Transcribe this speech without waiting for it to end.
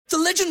The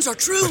legends are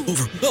true.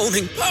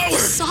 Overwhelming power!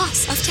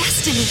 Sauce of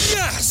destiny.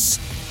 Yes!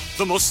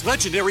 The most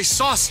legendary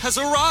sauce has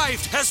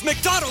arrived as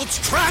McDonald's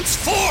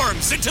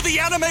transforms into the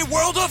anime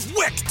world of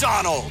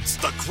WickDonald's.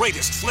 The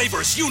greatest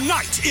flavors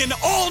unite in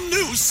all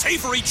new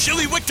savory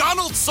chili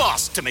McDonald's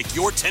sauce to make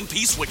your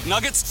 10-piece Wick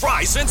Nuggets,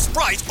 fries, and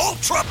Sprite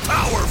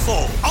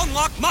ultra-powerful.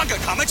 Unlock manga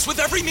comics with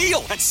every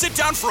meal and sit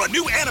down for a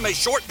new anime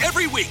short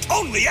every week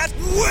only at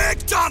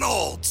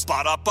WickDonald's.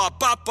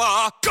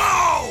 Ba-da-ba-ba-ba,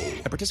 go!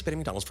 At participating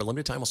McDonald's for a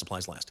limited time while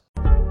supplies last.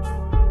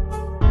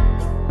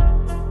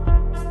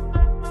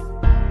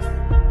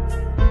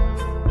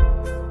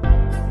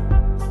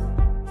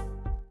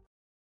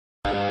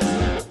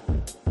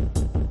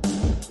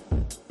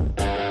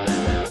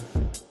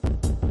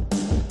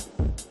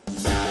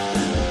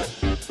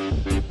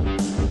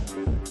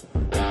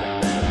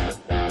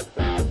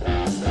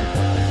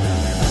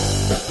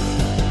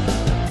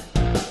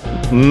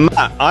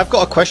 Matt, I've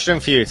got a question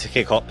for you to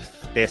kick off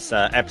this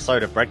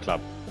episode of Bread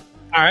Club.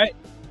 All right.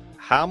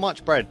 How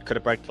much bread could a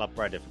bread club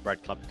bread if a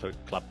bread club could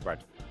club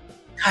bread?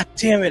 God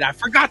damn it, I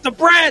forgot the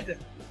bread!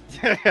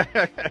 I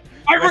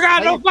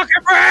forgot no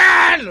fucking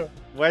bread!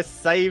 We're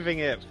saving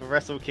it for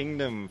Wrestle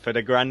Kingdom for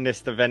the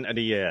grandest event of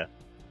the year.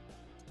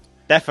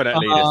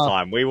 Definitely this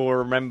time. We will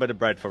remember the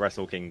bread for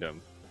Wrestle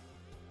Kingdom.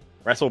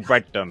 Wrestle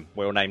Breaddom,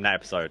 we'll name that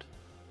episode.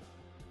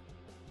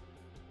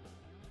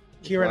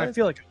 Kieran, I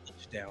feel like I let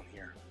you down here.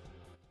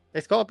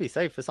 It's got to be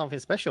saved for something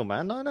special,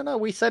 man. No.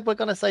 We said we're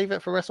going to save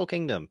it for Wrestle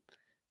Kingdom.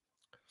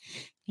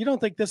 You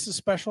don't think this is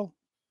special?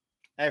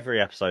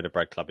 Every episode of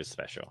Bread Club is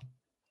special.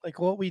 Like,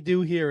 what we do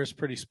here is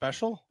pretty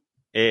special?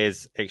 It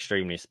is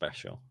extremely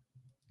special.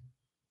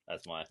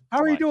 That's my...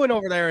 How are you doing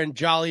over there in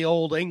jolly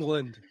old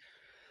England?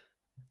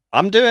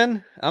 I'm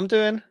doing.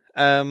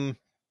 The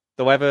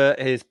weather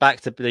is back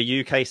to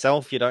the UK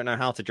self. You don't know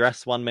how to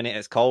dress. 1 minute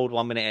it's cold,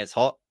 1 minute it's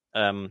hot.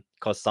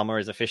 Because summer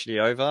is officially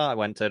over. I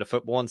went to the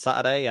football on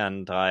Saturday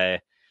and I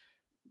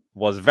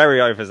was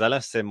very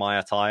overzealous in my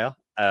attire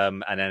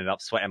and ended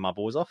up sweating my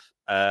balls off.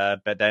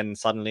 But then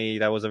suddenly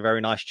there was a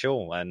very nice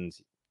chill and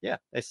yeah,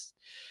 it's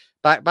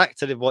back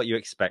to what you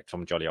expect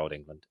from jolly old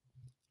England.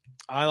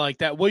 I like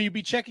that. Will you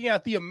be checking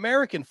out the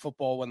American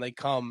football when they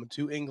come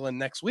to England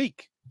next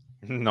week?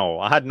 No,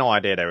 I had no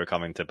idea they were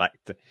coming back.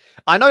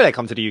 I know they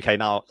come to the UK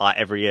now like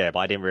every year, but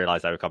I didn't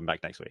realize they were coming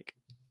back next week.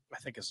 I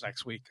think it's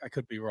next week. I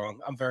could be wrong.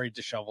 I'm very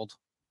disheveled.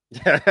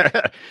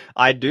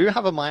 I do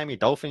have a Miami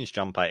Dolphins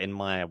jumper in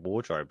my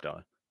wardrobe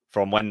though,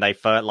 from when they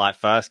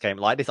first came.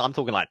 Like this, I'm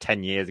talking like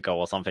 10 years ago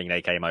or something.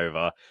 They came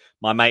over.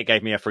 My mate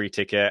gave me a free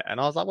ticket,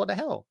 and I was like, "What the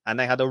hell?" And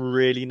they had a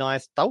really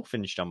nice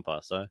Dolphins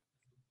jumper. So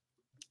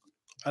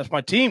that's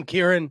my team,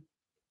 Kieran.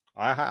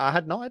 I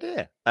had no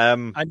idea. I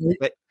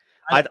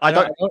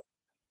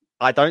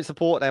don't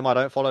support them. I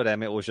don't follow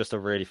them. It was just a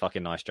really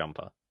fucking nice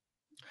jumper.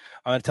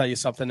 I'm going to tell you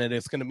something that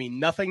it's going to mean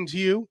nothing to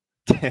you,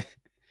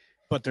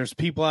 but there's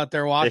people out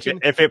there watching.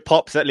 If it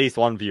pops at least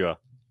one viewer.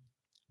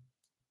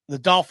 The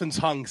Dolphins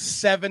hung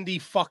 70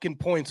 fucking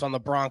points on the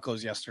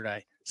Broncos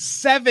yesterday.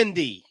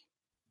 70.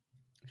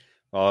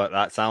 Well,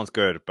 that sounds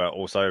good, but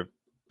also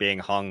being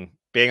hung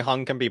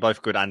can be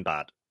both good and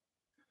bad.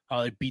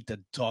 Oh, they beat the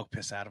dog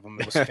piss out of them.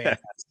 It was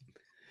fantastic.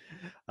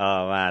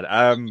 Oh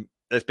man,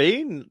 it's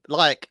been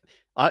like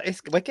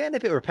we're getting a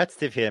bit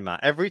repetitive here,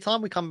 Matt. Every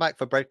time we come back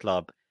for Bread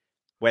Club,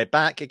 we're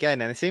back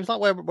again, and it seems like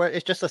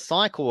it's just a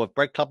cycle of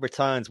Bread Club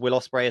returns. Will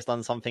Ospreay has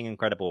done something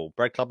incredible.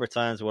 Bread Club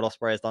returns. Will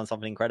Ospreay has done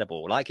something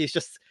incredible. Like it's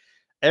just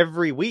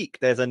every week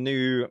there's a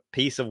new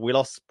piece of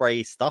Will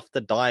Ospreay stuff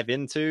to dive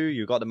into.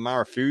 You got the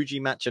Marufuji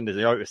match and the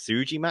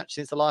Suji match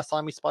since the last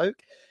time we spoke.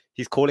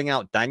 He's calling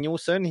out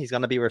Danielson. He's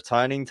going to be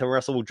returning to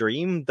Wrestle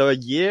Dream. The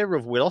year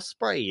of Will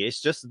Ospreay is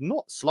just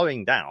not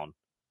slowing down.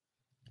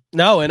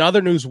 No, in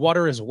other news,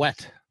 water is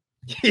wet.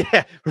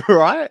 Yeah,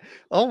 right.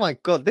 Oh my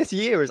god, this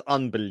year is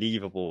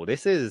unbelievable.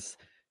 This is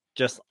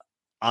just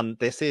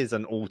this is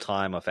an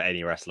all-timer for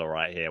any wrestler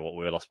right here. What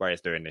Will Ospreay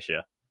is doing this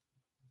year.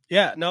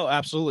 Yeah, no,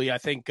 absolutely. I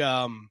think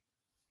the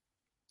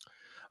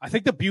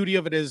beauty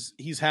of it is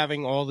he's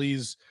having all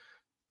these.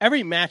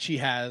 Every match he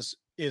has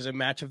is a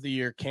match of the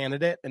year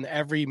candidate, and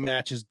every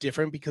match is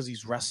different because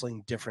he's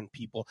wrestling different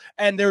people,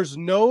 and there's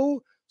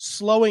no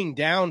slowing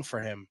down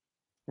for him.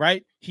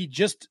 Right. He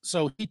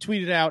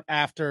tweeted out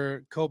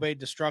after Kobe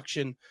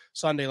Destruction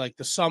Sunday, like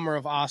the summer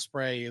of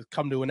Ospreay has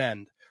come to an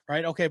end.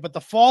 Right. OK, but the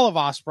fall of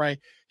Ospreay,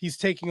 he's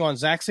taking on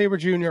Zack Sabre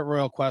Jr. at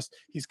Royal Quest.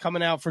 He's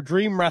coming out for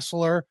Dream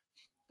Wrestler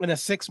in a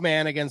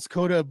 6-man against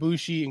Kota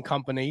Ibushi and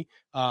company.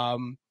 I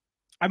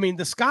mean,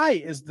 the sky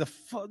is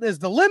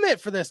the limit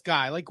for this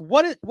guy. Like,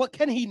 what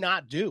can he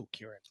not do,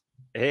 Kieran?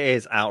 It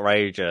is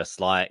outrageous.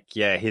 Like,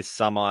 yeah, his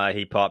summer,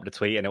 he put up the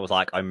tweet and it was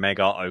like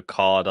Omega,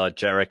 Okada,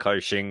 Jericho,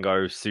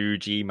 Shingo,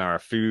 Suji,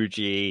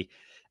 Marufuji.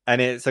 And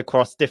it's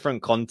across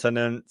different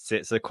continents.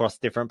 It's across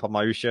different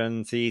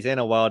promotions. He's in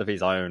a world of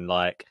his own.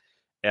 Like,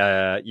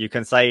 you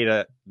can say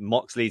that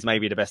Moxley's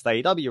maybe the best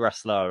AEW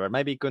wrestler, or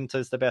maybe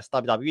Gunther's the best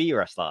WWE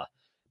wrestler.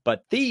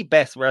 But the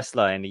best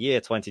wrestler in the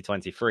year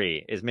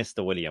 2023 is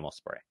Mr. William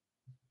Ospreay.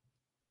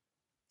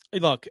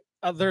 Look,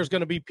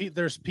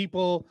 there's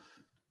people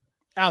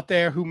out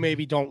there who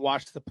maybe don't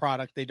watch the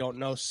product, they don't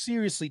know.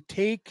 Seriously,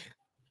 take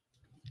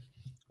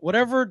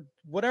whatever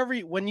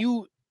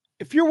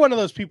if you're one of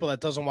those people that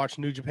doesn't watch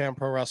New Japan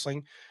Pro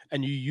Wrestling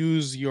and you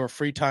use your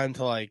free time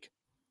to like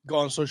go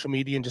on social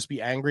media and just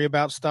be angry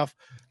about stuff,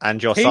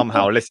 and you're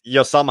somehow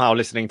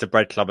listening to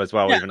Bread Club as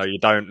well, even though you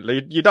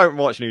don't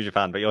watch New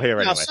Japan, but you're here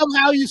anyway.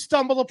 Somehow you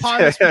stumble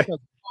upon this because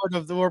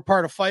we're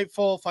part of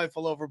Fightful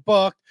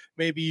overbooked.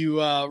 Maybe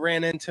you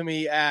ran into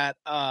me at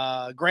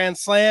Grand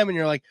Slam and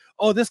you're like,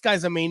 oh, this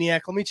guy's a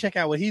maniac. Let me check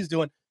out what he's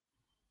doing.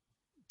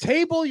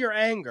 Table your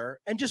anger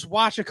and just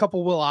watch a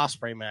couple Will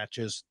Ospreay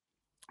matches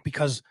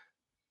because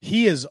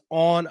he is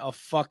on a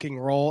fucking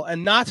roll.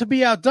 And not to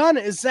be outdone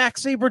is Zack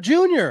Sabre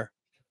Jr.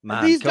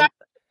 Man, these guys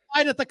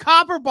fight at the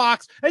Copper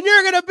Box, and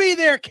you're gonna be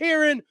there,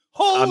 Kieran.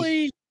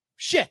 Holy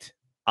shit!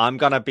 I'm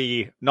gonna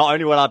be. Not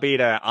only will I be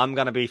there, I'm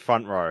gonna be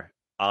front row.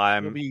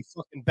 I'm gonna be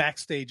fucking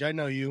backstage. I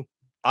know you.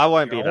 I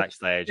won't be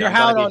backstage. You're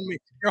out on me.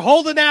 You're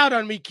holding out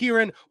on me,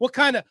 Kieran. What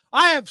kind of?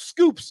 I have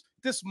scoops.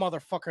 This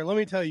motherfucker. Let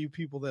me tell you,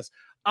 people, this.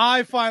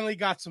 I finally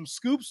got some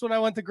scoops when I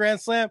went to Grand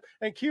Slam,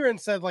 and Kieran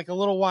said, like a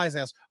little wise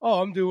ass,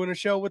 "Oh, I'm doing a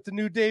show with the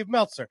new Dave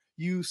Meltzer."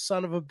 You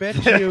son of a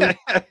bitch, you.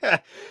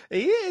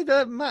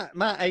 Yeah,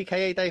 Matt,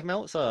 aka Dave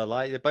Meltzer.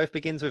 Like, it both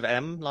begins with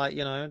M. Like,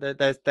 you know,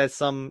 there's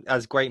some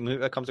as Great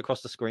Muta comes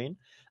across the screen.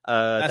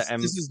 This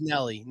is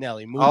Nelly.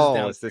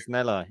 Is this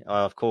Nelly?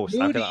 Of course.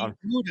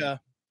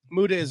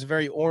 Muta is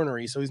very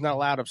ornery, so he's not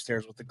allowed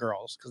upstairs with the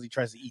girls because he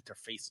tries to eat their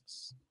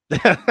faces.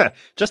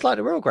 Just like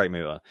the real Great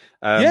Muta.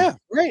 Yeah,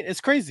 right.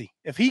 It's crazy.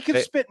 If he could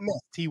spit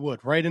mist, he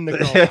would right in the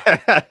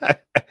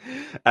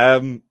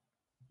girl.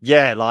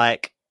 Yeah,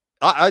 like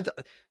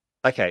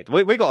okay,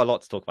 we got a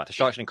lot to talk about.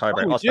 Destruction and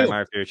Cobra, Ospreay,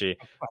 Marufuji,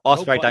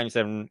 Ospreay,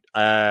 Danielson,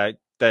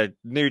 the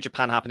New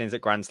Japan happenings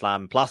at Grand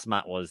Slam, plus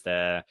Matt was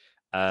there.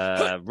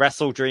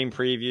 Wrestle Dream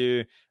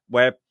preview.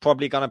 We're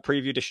probably going to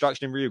preview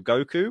Destruction and Ryu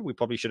Goku. We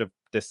probably should have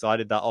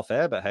decided that off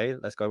air, but hey,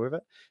 let's go with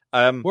it.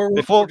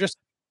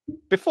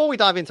 Before we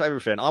dive into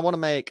everything, I want to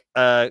make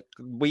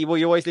we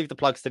always leave the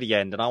plugs to the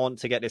end, and I want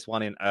to get this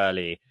one in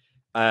early.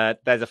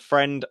 There's a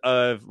friend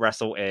of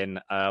Wrestle In,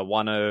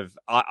 one of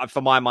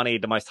for my money,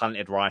 the most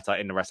talented writer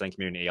in the wrestling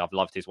community. I've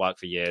loved his work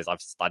for years.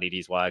 I've studied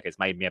his work. It's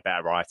made me a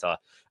better writer.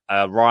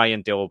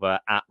 Ryan Dilbert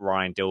at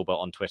Ryan Dilbert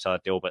on Twitter.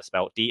 Dilbert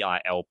spelled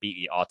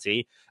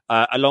Dilbert,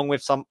 along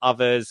with some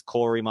others: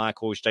 Corey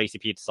Michaels,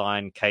 JCP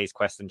Design, Case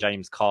Quest, and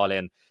James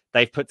Carlin.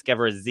 They've put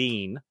together a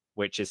zine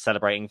which is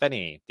celebrating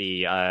Veny,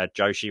 the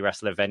Joshi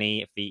wrestler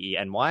Veny,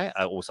 Veny,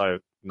 also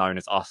known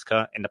as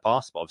Asuka in the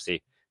past, but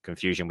obviously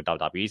confusion with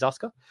WWE's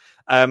Asuka.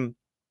 And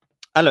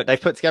look,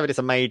 they've put together this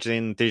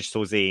amazing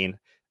digital zine,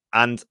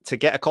 and to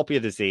get a copy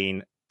of the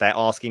zine, they're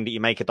asking that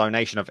you make a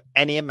donation of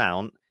any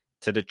amount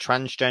to the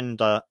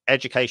Transgender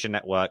Education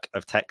Network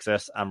of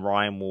Texas, and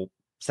Ryan will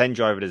send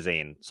you over the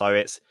zine. So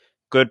it's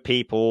good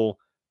people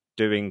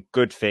doing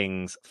good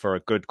things for a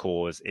good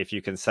cause. If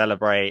you can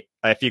celebrate,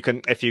 if you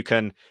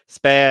can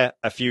spare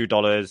a few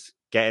dollars,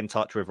 get in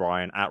touch with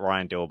Ryan at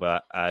Ryan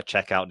Dilbert.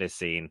 Check out this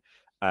zine.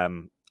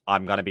 I'm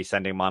going to be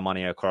sending my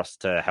money across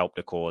to help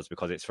the cause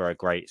because it's for a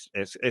great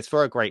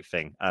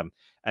thing.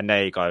 And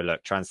there you go.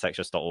 Look,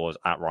 transsexuals.org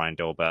at Ryan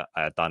Dilbert,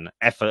 done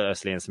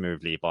effortlessly and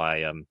smoothly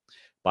by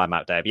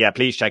Matt Day. But yeah,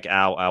 please check it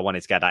out. I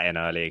wanted to get that in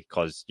early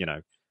because, you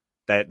know,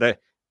 they're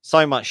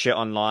so much shit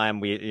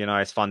online.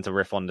 It's fun to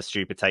riff on the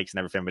stupid takes and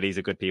everything, but these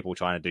are good people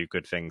trying to do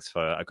good things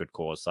for a good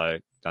cause. So, I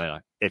don't know,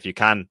 if you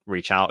can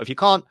reach out, if you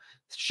can't,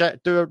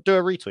 do a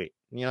retweet.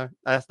 You know,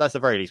 that's the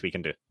very least we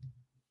can do.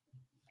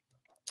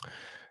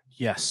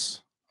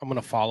 Yes, I'm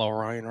gonna follow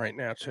Ryan right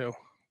now too.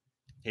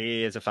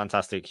 He is a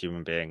fantastic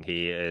human being.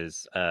 He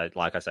is,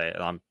 like I say,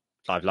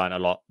 I've learned a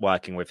lot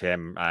working with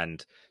him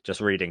and just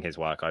reading his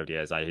work over the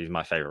years. He's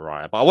my favorite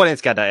writer. But I wanted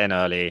to get that in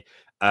early,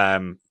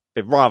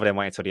 but rather than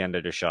wait until the end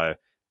of the show.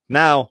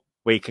 Now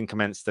we can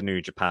commence the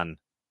New Japan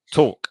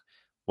talk.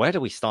 Where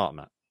do we start,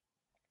 Matt?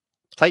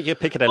 Take your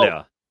pick of the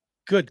litter.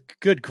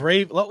 Good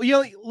grave.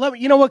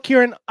 You know what,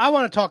 Kieran? I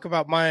want to talk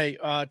about my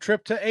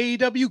trip to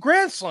AEW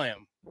Grand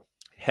Slam.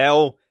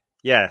 Hell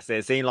yes,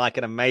 it seemed like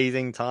an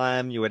amazing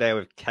time. You were there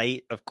with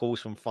Kate, of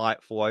course, from Fightful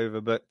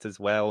Overbooked as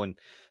well, and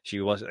she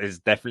is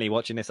definitely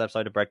watching this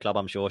episode of Bread Club.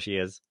 I'm sure she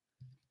is.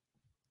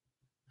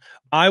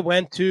 I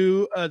went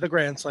to the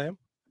Grand Slam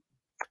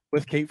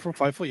with Kate from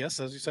Fightful, yes,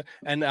 as you said,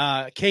 and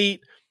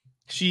Kate,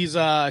 she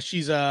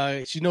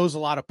knows a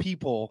lot of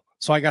people,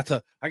 so I got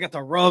to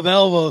rub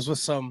elbows with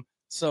some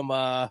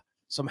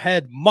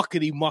head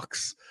muckety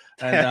mucks,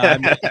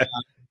 and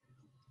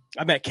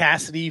I met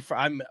Cassidy.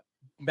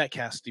 Met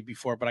Cassidy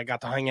before, but I got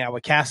to hang out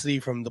with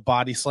Cassidy from the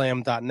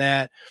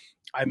bodyslam.net.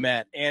 I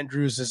met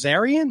Andrew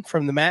Zazarian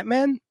from the Mat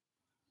Men.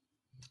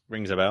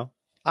 Rings a bell.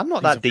 I'm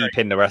not that deep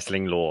in the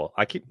wrestling lore.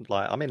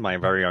 I'm in my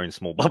very own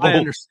small bubble.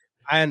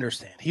 I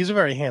understand. He's a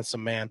very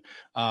handsome man.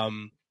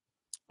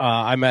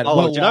 I met.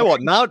 Oh, do you know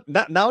what? Now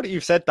that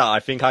you've said that, I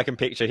think I can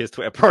picture his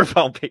Twitter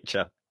profile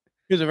picture.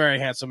 He's a very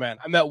handsome man.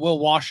 I met Will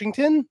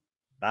Washington.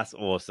 That's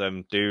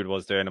awesome. Dude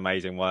was doing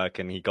amazing work,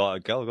 and he got a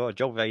job with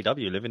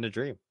AEW, living the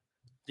dream.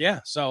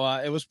 Yeah, so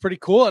it was pretty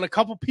cool, and a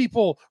couple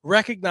people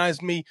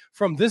recognized me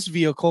from this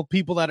vehicle.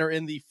 People that are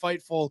in the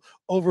Fightful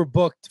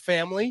Overbooked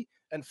family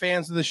and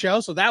fans of the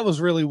show. So that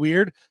was really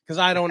weird because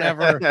I don't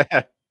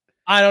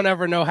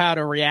ever know how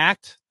to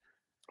react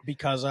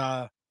because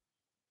I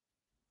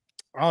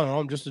don't know.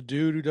 I'm just a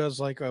dude who does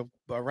like a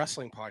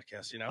wrestling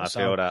podcast, I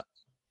feel that.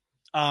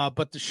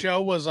 But the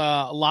show was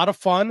a lot of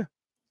fun.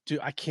 Dude,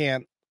 I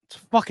can't. It's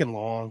fucking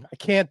long. I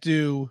can't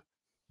do.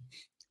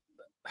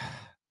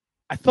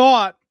 I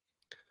thought.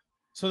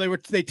 So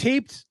they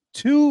taped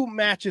 2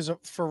 matches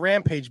for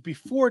Rampage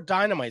before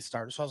Dynamite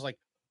started. So I was like,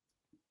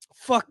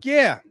 fuck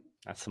yeah.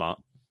 That's smart.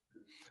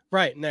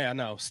 Right.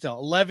 No,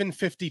 still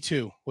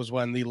 11:52 was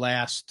when the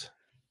last.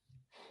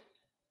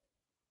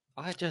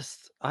 I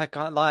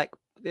can't like,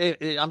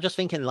 I'm just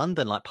thinking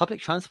London, like public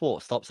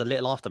transport stops a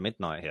little after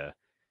midnight here.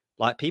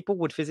 Like people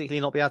would physically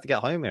not be able to get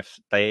home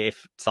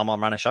if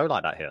someone ran a show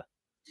like that here.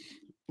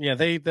 Yeah,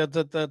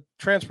 the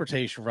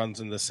transportation runs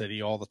in the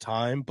city all the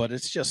time, but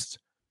it's just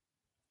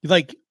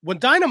like when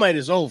Dynamite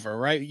is over,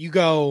 right? You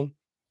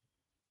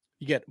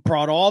get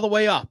brought all the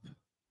way up,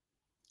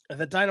 and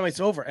the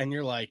Dynamite's over, and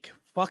you're like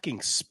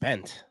fucking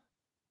spent.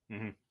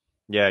 Mm-hmm.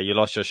 Yeah, you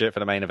lost your shit for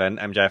the main event,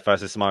 MJF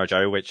versus Samoa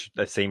Joe, which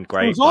seemed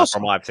great awesome.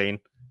 from what I've seen.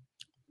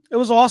 It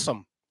was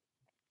awesome.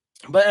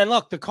 And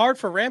look, the card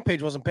for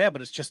Rampage wasn't bad,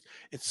 but it's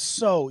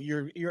so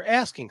you're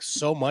asking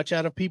so much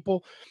out of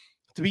people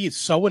to be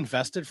so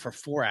invested for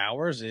 4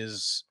 hours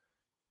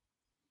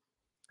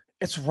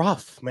it's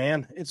rough,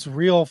 man. It's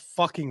real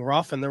fucking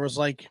rough. And there was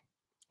like,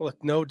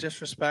 look, no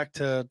disrespect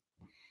to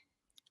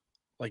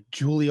like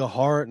Julia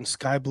Hart and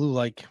Sky Blue.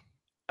 Like,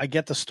 I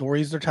get the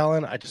stories they're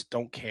telling. I just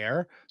don't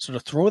care. So to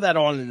throw that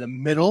on in the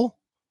middle,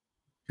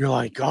 you're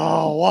like,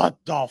 oh, what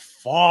the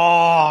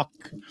fuck?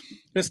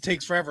 This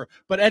takes forever.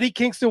 But Eddie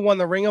Kingston won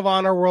the Ring of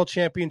Honor World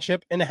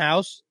Championship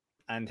in-house.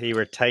 And he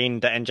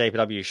retained the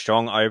NJPW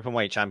Strong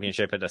Openweight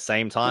Championship at the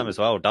same time as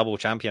well. Double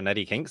champion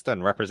Eddie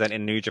Kingston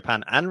representing New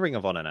Japan and Ring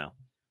of Honor now.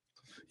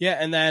 Yeah,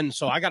 and then,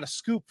 so I got a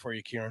scoop for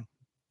you, Kieran.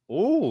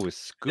 Ooh,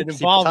 scoop.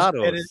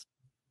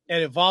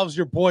 It involves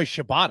your boy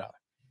Shibata.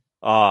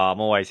 Oh, I'm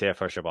always here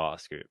for a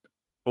Shibata scoop.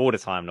 All the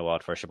time in the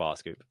world for a Shibata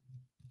scoop.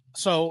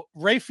 So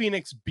Ray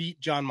Phoenix beat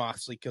Jon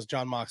Moxley because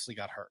Jon Moxley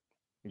got hurt.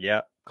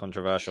 Yeah,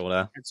 controversial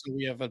there. And so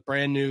we have a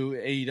brand new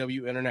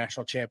AEW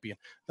International Champion.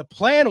 The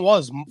plan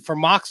was for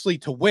Moxley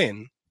to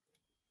win,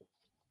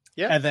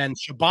 and then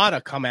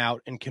Shibata come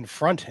out and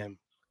confront him.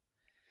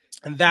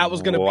 And that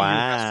was going to be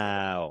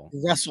your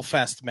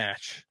WrestleFest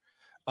match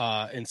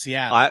in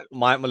Seattle.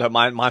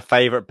 My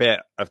favorite bit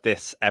of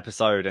this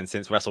episode, and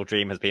since Wrestle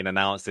Dream has been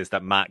announced, is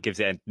that Matt gives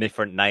it a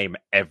different name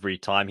every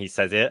time he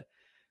says it.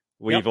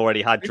 We've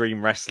already had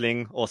Dream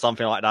Wrestling or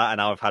something like that, and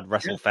now we've had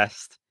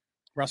WrestleFest.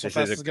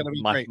 WrestleFest is going to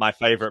be great. My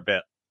favorite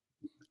bit.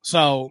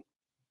 So,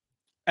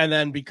 and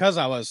then because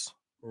I was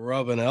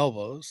rubbing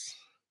elbows,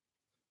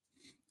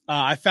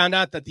 I found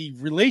out that the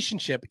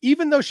relationship,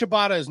 even though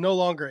Shibata is no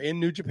longer in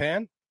New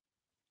Japan,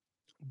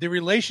 the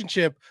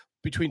relationship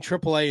between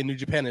AAA and New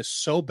Japan is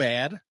so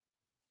bad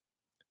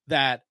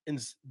that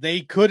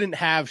they couldn't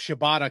have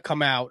Shibata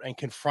come out and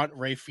confront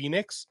Ray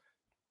Phoenix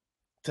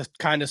to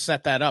kind of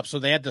set that up. So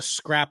they had to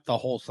scrap the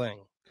whole thing.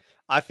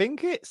 I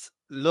think it's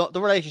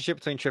the relationship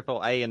between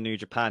AAA and New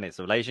Japan. It's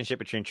the relationship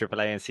between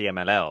AAA and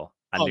CMLL.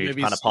 And New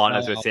Japan are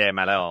partners with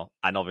CMLL.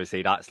 And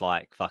obviously that's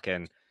like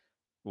fucking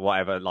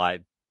whatever,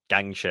 like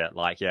gang shit.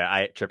 Like,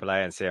 yeah,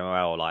 AAA and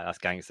CMLL, like that's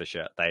gangster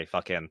shit. They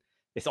fucking...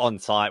 It's on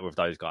site with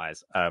those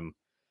guys.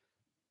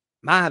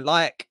 Man,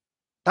 like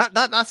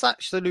that's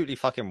absolutely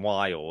fucking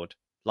wild.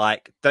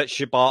 Like that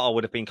Shibata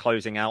would have been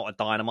closing out a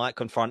Dynamite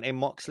confronting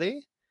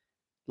Moxley.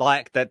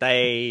 Like that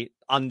they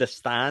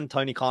understand,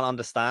 Tony Khan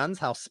understands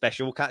how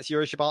special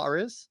Katsuyori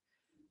Shibata is.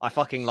 I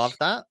fucking love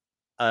that.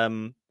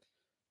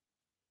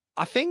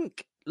 I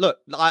think, look,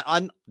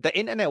 the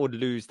internet would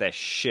lose their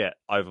shit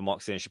over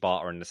Moxley and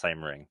Shibata in the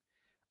same ring.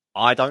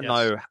 I don't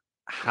know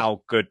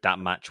how good that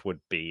match would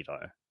be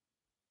though.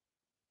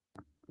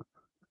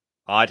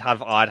 I'd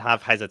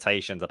have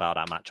hesitations about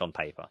that match on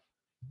paper.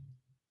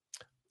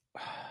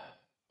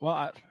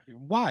 Well,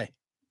 why?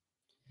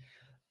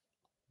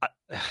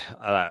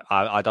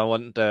 I don't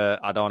want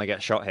to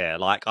get shot here.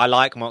 Like I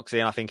like Moxley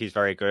and I think he's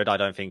very good. I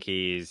don't think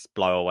he's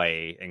blow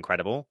away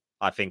incredible.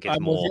 I think it's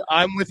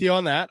I'm with you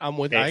on that. I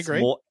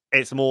agree.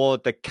 It's more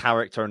the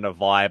character and the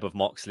vibe of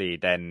Moxley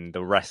than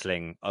the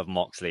wrestling of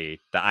Moxley,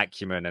 the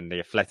acumen and the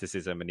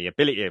athleticism and the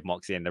ability of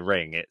Moxley in the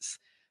ring. It's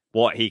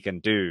what he can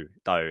do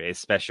though is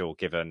special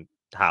given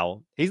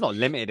how he's not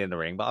limited in the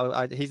ring,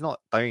 but he's not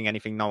doing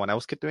anything no one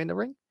else could do in the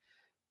ring,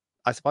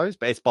 I suppose.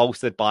 But it's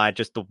bolstered by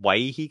just the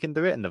way he can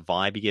do it and the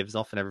vibe he gives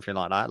off and everything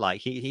like that.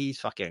 Like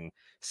he's fucking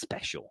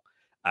special.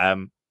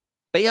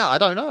 But yeah, I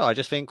don't know. I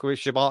just think with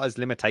Shibata's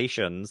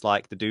limitations,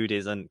 like the dude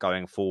isn't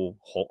going full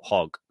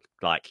hog.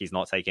 Like he's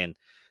not taking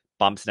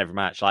bumps in every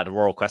match. Like the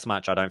Royal Quest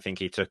match, I don't think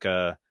he took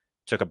a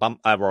bump.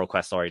 Royal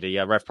Quest, sorry, the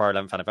Rev Pro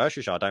 11th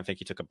anniversary show. I don't think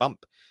he took a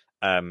bump.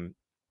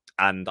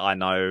 And I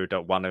know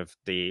that one of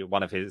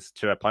his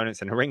 2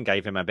 opponents in the ring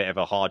gave him a bit of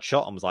a hard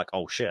shot and was like,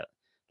 "Oh shit!"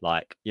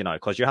 like, you know,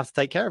 because you have to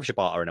take care of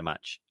Shibata in a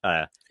match.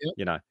 Yep.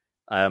 You know,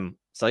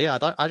 so yeah,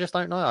 I just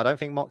don't know. I don't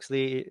think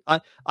Moxley.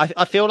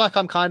 I feel like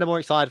I'm kind of more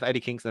excited for Eddie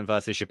Kingston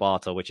versus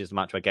Shibata, which is the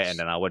match we're getting,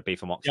 than I would be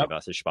for Moxley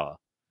versus Shibata.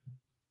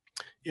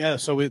 Yeah,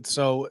 so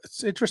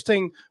it's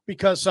interesting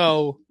because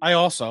I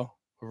also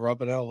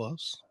rubbing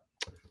elbows.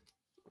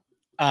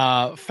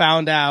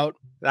 Found out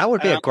that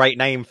would be a great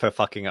name for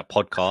fucking a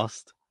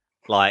podcast.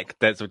 Like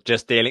that's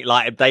just dealing.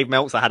 Like if Dave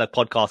Meltzer had a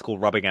podcast called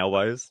Rubbing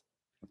Elbows.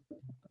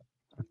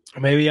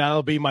 Maybe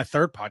that'll be my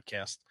third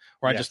podcast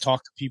where I just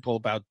talk to people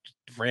about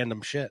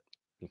random shit.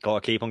 You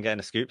gotta keep on getting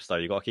the scoops, though.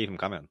 You gotta keep them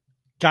coming.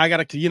 I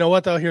gotta. You know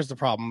what though? Here's the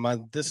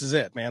problem. This is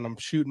it, man. I'm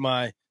shooting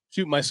my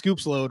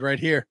scoops load right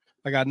here.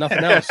 I got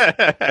nothing else.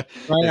 Right?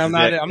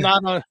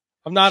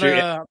 I'm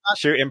not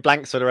shooting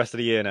blanks for the rest of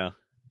the year now.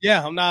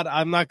 Yeah,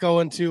 I'm not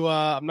going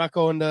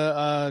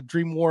to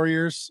Dream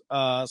Warriors.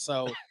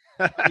 So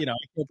you know,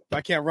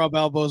 I can't rub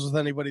elbows with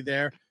anybody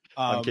there.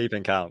 I'm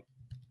keeping count.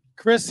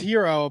 Chris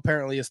Hero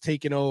apparently has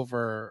taken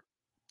over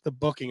the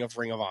booking of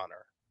Ring of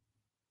Honor.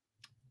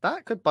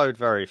 That could bode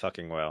very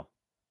fucking well.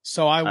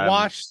 So I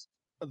watched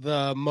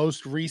the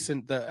most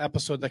recent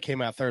episode that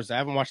came out Thursday. I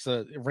haven't watched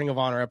the Ring of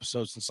Honor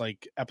episode since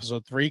like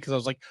episode 3 because I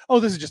was like, oh,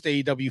 this is just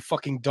AEW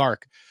fucking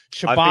dark.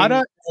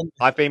 Shibata.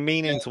 I've been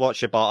meaning to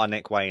watch Shibata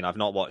Nick Wayne. I've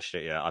not watched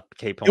it yet. I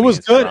keep on. It was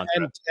good,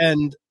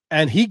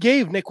 and he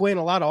gave Nick Wayne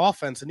a lot of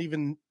offense, and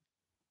even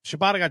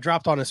Shibata got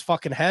dropped on his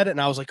fucking head,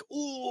 and I was like,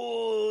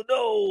 ooh,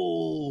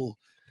 no.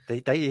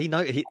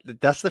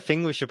 That's the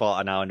thing with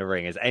Shibata now in the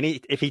ring is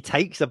if he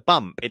takes a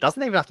bump, it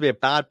doesn't even have to be a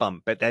bad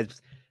bump, but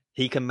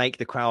he can make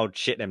the crowd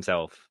shit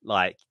themselves.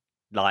 Like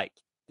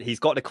he's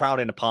got the crowd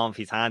in the palm of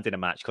his hand in a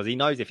match because he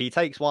knows if he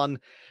takes one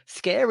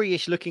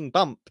scary-ish looking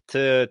bump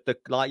to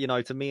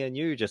me and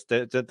you, just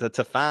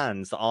to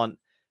fans that aren't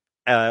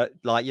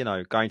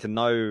going to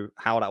know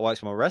how that works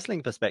from a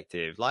wrestling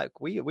perspective,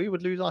 like we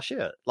would lose our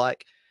shit.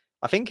 Like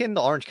I think in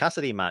the Orange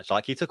Cassidy match,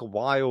 like he took a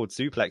wild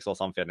suplex or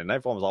something, and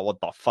everyone was like,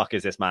 "What the fuck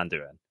is this man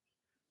doing?"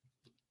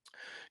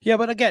 Yeah,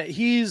 but again,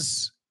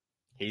 he's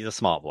a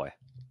smart boy.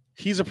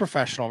 He's a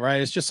professional,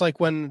 right? It's just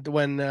like when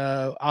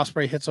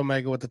Ospreay hits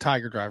Omega with the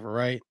Tiger Driver,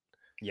 right?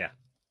 Yeah,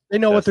 they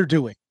know what they're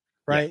doing,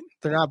 right?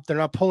 Yeah. They're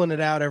not pulling it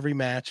out every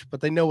match,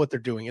 but they know what they're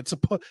doing.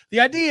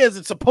 The idea is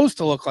it's supposed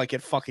to look like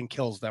it fucking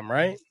kills them,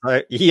 right?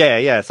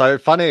 Yeah. So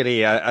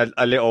funnily, a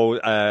little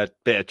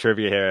bit of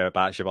trivia here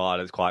about Shibata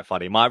that's quite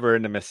funny. Might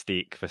ruin the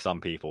mystique for some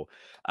people.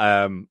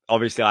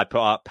 Obviously, I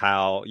put up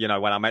how when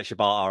I met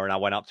Shibata and I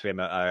went up to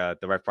him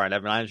at the Rev Pro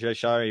 11 Angelo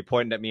show, he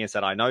pointed at me and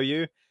said, "I know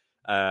you."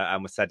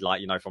 And was said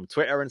from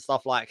Twitter and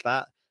stuff like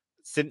that.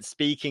 Since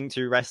speaking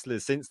to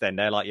wrestlers since then,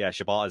 they're like, yeah,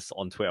 Shibata's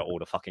on Twitter all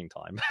the fucking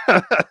time.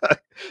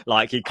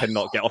 Like he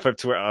cannot get off of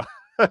Twitter.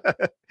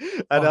 And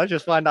I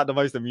just find that the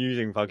most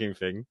amusing fucking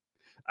thing.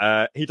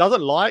 He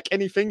doesn't like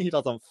anything. He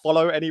doesn't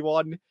follow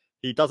anyone.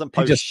 He doesn't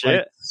post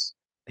shit.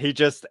 He's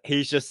just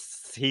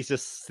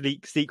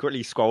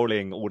secretly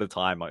scrolling all the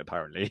time,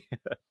 apparently.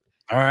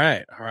 All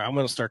right. I'm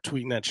gonna start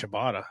tweeting at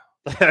Shibata.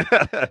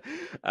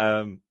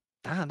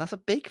 Damn, that's a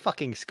big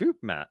fucking scoop,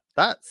 Matt.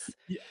 That's,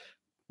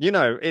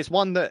 it's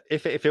one that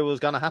if it was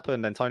going to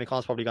happen, then Tony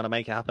Khan's probably going to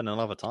make it happen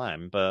another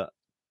time. But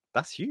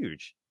that's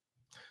huge.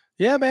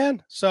 Yeah,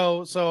 man.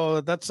 So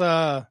that's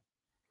pat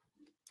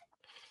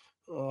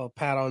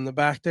on the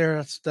back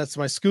there. That's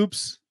my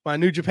scoops, my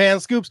New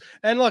Japan scoops.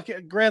 And look,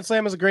 Grand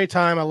Slam is a great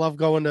time. I love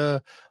going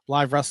to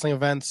live wrestling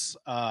events.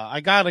 I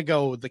gotta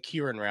go the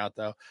Kieran route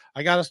though.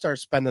 I gotta start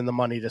spending the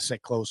money to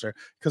sit closer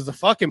because the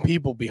fucking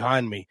people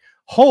behind me.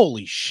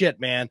 Holy shit,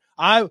 man.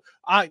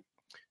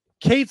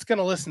 Kate's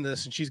gonna listen to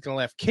this and she's gonna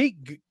laugh.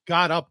 Kate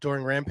got up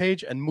during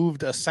Rampage and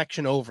moved a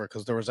section over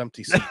because there was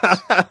empty seats.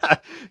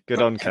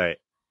 Good on Kate.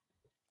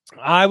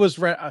 I'm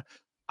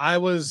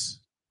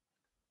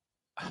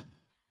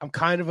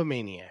kind of a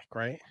maniac,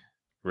 right?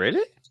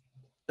 Really?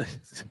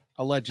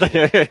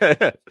 Allegedly.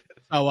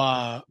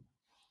 So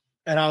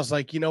and I was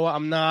like, you know what?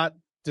 I'm not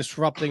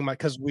disrupting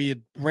because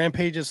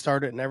Rampage had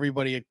started and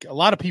a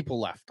lot of people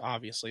left.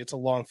 Obviously, it's a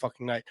long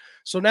fucking night.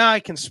 So now I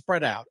can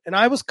spread out, and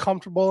I was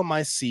comfortable in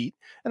my seat,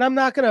 and I'm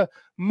not gonna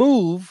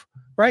move,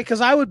 right? Because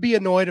I would be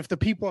annoyed if the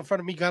people in front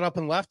of me got up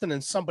and left, and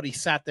then somebody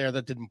sat there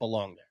that didn't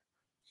belong there.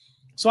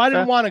 So I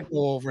didn't want to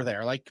go over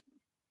there, like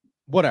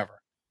whatever.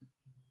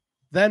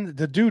 Then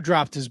the dude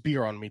dropped his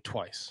beer on me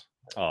twice.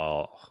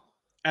 Oh.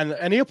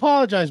 And he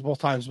apologized both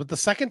times, but the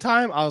second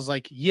time I was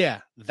like, yeah,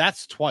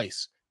 that's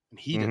twice. And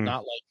he did not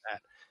like that.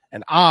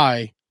 And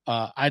I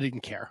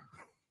didn't care.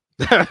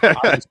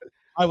 I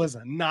was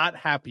not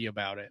happy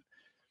about it.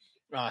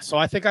 So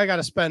I think I got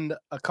to spend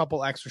a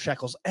couple extra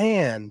shekels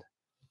and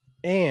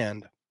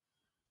I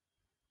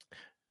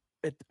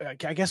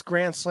guess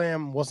Grand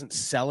Slam wasn't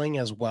selling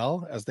as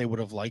well as they would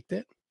have liked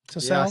it to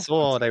sell. I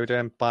saw they were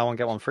doing buy one,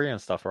 get one free and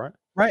stuff, right?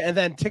 Right. And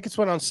then tickets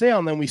went on sale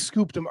and then we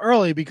scooped them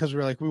early because we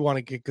were like, we want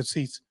to get good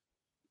seats.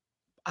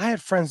 I had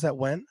friends that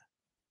went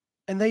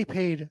and they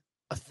paid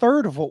a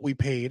third of what we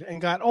paid and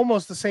got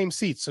almost the same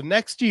seats. So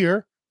next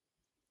year,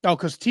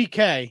 because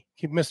TK,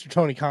 Mr.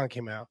 Tony Khan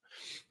came out.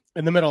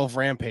 in the middle of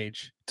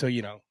Rampage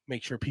to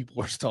make sure people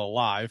were still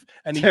alive,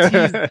 and he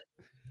teased.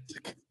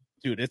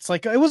 Dude, it's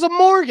like it was a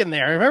morgue in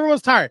there. If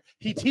everyone's tired,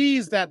 he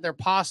teased that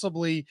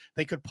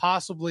they could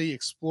possibly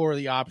explore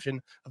the option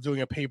of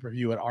doing a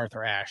pay-per-view at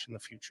Arthur Ashe in the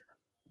future.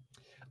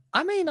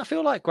 I mean, I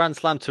feel like Grand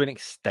Slam to an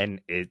extent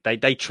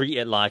they treat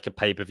it like a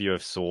pay-per-view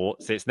of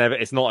sorts.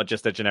 It's not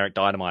just a generic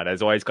Dynamite.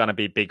 There's always going to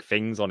be big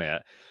things on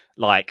it.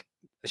 Like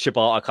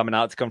Shibata coming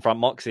out to confront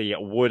Moxie, it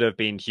would have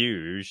been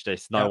huge.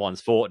 There's no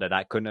one's thought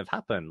that couldn't have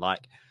happened.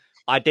 Like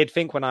I did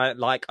think when I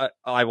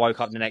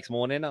woke up the next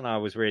morning and I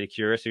was really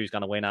curious who's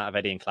going to win out of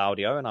Eddie and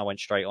Claudio, and I went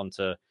straight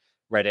onto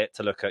Reddit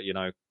to look at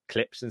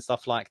clips and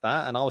stuff like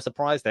that, and I was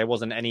surprised there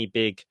wasn't any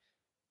big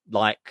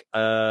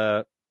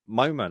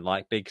moment,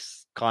 like big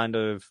kind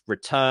of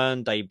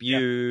return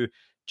debut,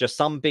 just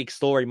some big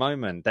story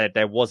moment.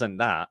 There wasn't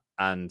that,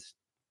 and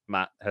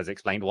Matt has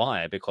explained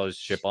why,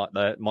 because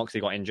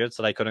Moxley got injured,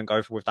 so they couldn't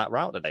go with that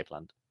route that they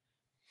planned.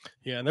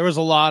 Yeah, and there was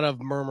a lot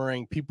of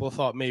murmuring. People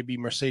thought maybe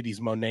Mercedes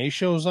Moné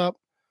shows up.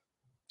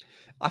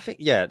 I think,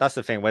 that's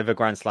the thing. Whether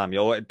Grand Slam,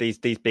 these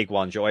big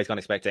ones, you're always going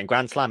to expect it. And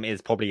Grand Slam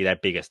is probably their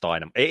biggest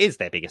dynamite. It is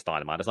their biggest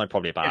dynamite. There's no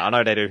problem about it. I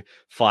know they do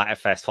Fight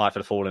Fest, Fight for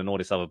the Fallen, and all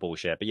this other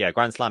bullshit. But yeah,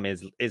 Grand Slam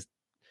is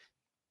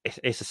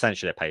it's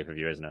essentially a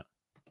pay-per-view, isn't it?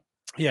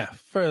 Yeah,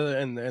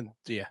 and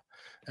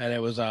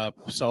it was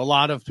so a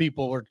lot of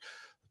people were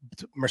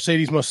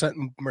Mercedes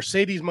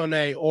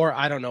Moné, or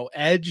I don't know,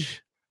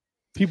 Edge.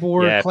 People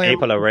were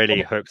people are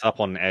really hooked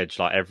up on Edge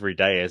like every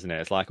day, isn't it?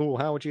 It's like, oh,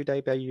 how would you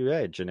debut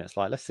Edge? And it's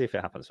like, let's see if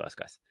it happens first,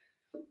 guys.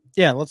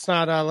 Yeah,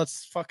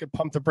 let's fucking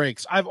pump the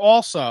brakes. I've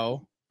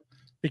also,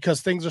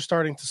 because things are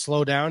starting to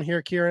slow down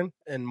here, Kieran,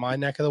 in my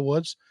neck of the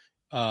woods,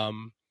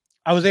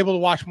 I was able to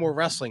watch more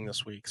wrestling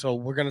this week. So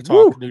we're going to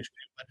talk New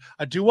Japan. But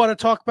I do want to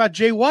talk about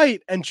Jay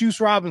White and Juice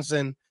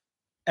Robinson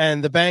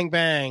and the Bang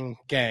Bang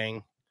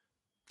Gang.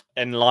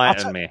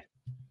 Enlighten me.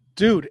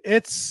 Dude,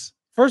 it's...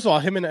 First of all,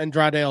 him and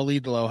Andrade El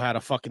Idolo had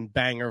a fucking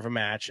banger of a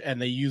match, and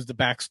they used the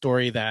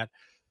backstory that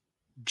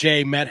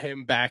Jay met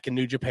him back in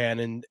New Japan,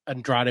 and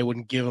Andrade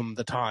wouldn't give him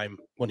the time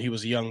when he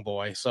was a young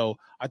boy. So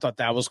I thought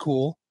that was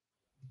cool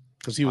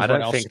because he was. I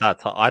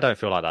don't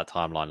feel like that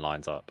timeline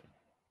lines up.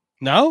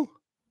 No.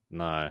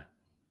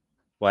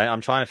 Wait,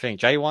 I'm trying to think.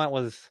 Jay White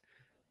was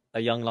a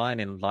young lion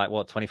in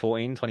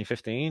 2014,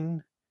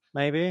 2015,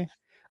 maybe.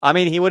 I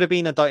mean, he would have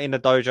been in the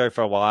dojo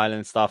for a while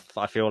and stuff.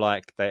 I feel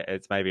like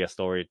it's maybe a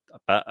story,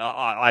 but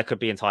I could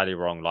be entirely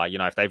wrong. Like,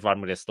 if they've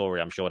run with this story,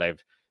 I'm sure they've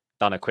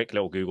done a quick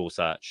little Google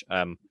search.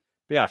 But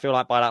yeah, I feel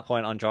like by that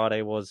point,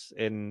 Andrade was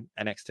in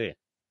NXT.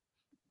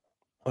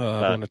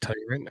 I'm going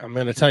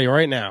to tell you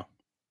right now.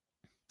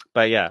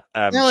 But yeah,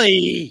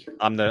 really,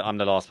 I'm the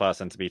last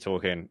person to be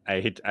talking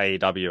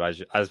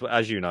AEW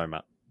as you know,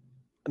 Matt.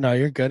 No,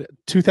 you're good.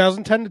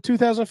 2010 to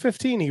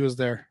 2015, he was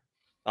there.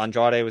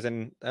 Andrade was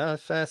in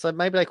fair, so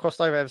maybe they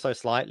crossed over ever so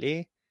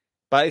slightly,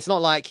 but it's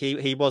not like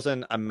he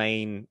wasn't a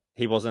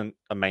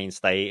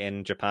mainstay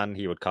in Japan.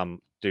 He would come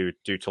do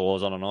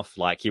tours on and off,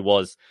 like he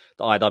was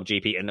the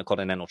IWGP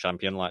Intercontinental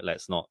Champion. Like,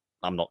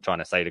 I'm not trying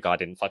to say the guy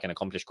didn't fucking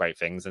accomplish great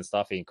things and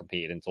stuff. He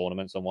competed in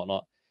tournaments and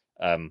whatnot.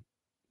 But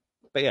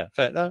yeah,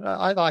 fair.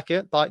 I like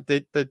it. Like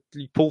the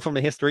pull from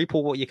the history,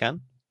 pull what you can.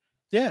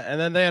 Yeah, and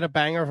then they had a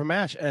banger of a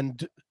match,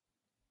 and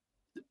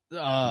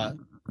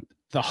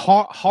the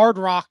hard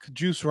rock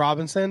Juice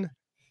Robinson,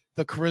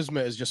 the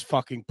charisma is just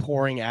fucking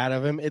pouring out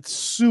of him. It's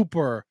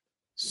super,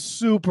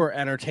 super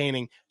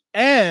entertaining.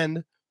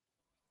 And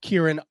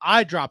Kieran,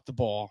 I dropped the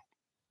ball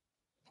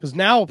because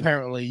now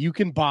apparently you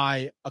can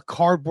buy a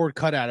cardboard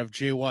cutout of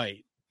Jay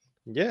White.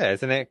 Yeah,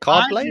 isn't it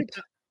Cardblade?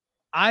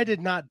 I did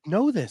not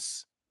know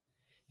this.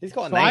 He's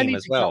got a name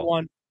as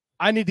well.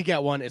 I need to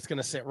get one. It's going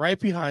to sit right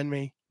behind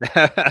me.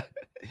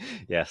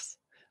 Yes.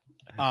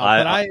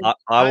 I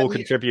will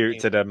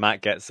contribute to the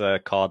Matt Gets a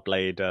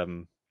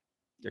Cardblade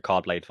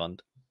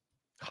fund.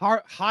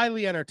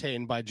 Highly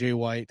entertained by Jay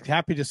White.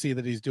 Happy to see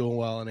that he's doing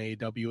well in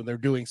AEW, and they're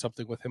doing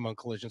something with him on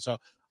Collision. So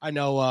I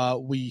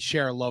know we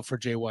share a love for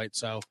Jay White.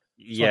 So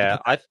yeah,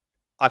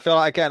 I feel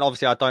like, again,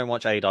 obviously I don't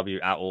watch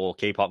AEW at all.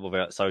 Keep up with it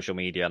on social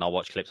media, and I'll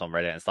watch clips on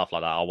Reddit and stuff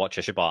like that. I'll watch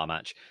a Shibata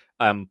match.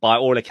 By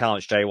all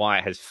accounts, Jay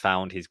White has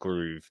found his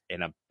groove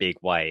in a big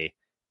way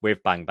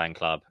with Bang Bang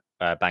Club,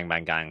 Bang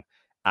Bang Gang,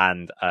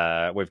 and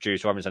with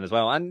Juice Robinson as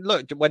well. And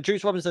look, when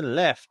Juice Robinson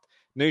left,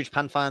 New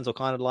Japan fans were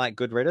kind of like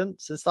good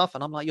riddance and stuff.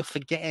 And I'm like, you're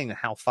forgetting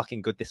how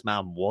fucking good this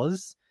man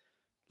was.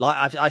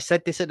 Like I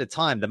said this at the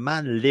time, the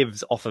man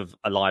lives off of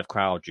a live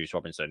crowd, Juice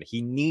Robinson.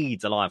 He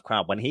needs a live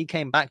crowd. When he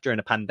came back during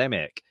the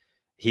pandemic,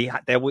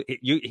 there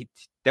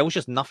was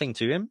just nothing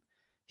to him.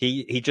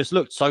 He just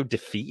looked so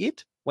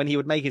defeated when he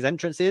would make his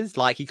entrances.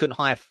 Like, he couldn't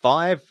hire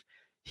five.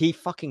 He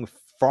fucking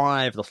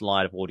thrived off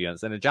live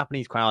audience, and the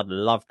Japanese crowd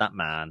loved that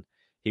man.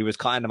 He was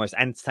cutting the most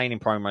entertaining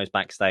promos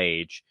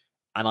backstage,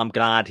 and I'm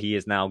glad he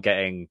is now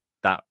getting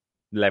that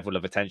level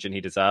of attention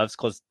he deserves,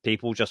 because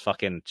people just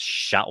fucking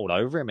shat all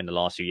over him in the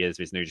last few years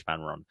of his New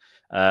Japan run,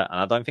 and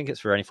I don't think it's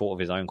for any fault of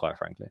his own, quite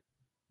frankly.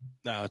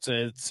 No,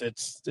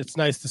 it's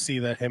nice to see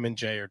that him and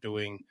Jay are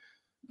doing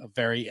a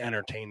very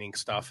entertaining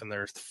stuff, and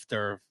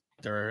they're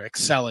they're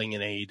excelling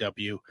in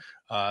AEW,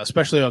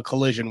 especially on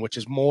Collision, which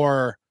is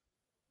more.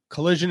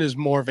 Collision is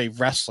more of a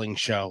wrestling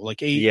show.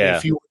 Like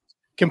if you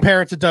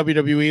compare it to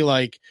WWE,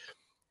 like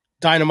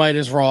Dynamite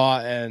is Raw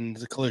and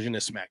the Collision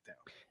is SmackDown.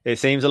 It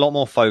seems a lot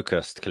more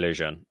focused,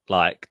 Collision.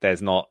 Like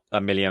there's not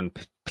a million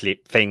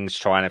things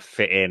trying to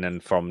fit in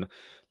and from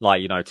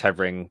like,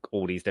 tethering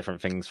all these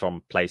different things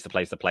from place to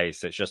place to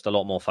place. It's just a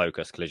lot more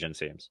focused, Collision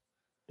seems.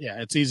 Yeah,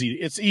 it's easy.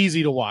 It's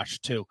easy to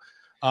watch too.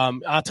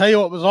 I'll tell you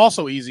what was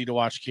also easy to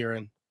watch,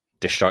 Kieran.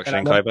 Destruction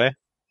in Kobe.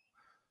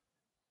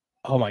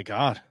 Oh my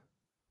God.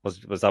 Was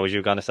that what you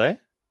were gonna say?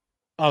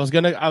 I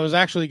was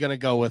actually gonna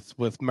go with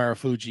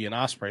Marufuji and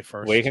Ospreay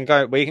first. We can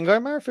go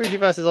Marufuji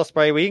versus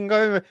Ospreay. We can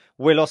go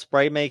Will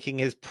Ospreay making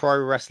his pro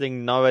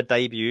wrestling Noah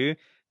debut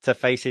to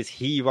face his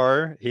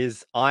hero,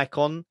 his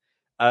icon,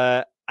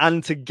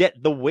 and to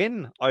get the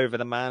win over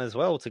the man as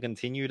well to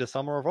continue the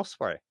summer of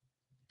Ospreay.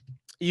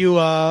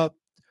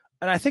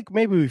 And I think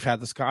maybe we've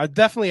had this. I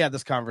definitely had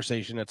this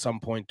conversation at some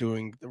point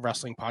doing the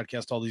wrestling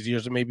podcast all these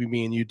years, and maybe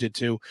me and you did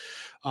too.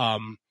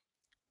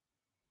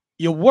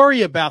 You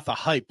worry about the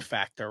hype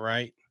factor,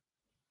 right?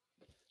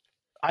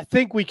 I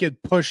think we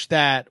could push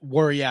that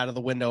worry out of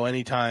the window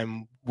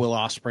anytime Will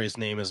Ospreay's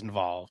name is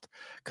involved,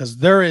 because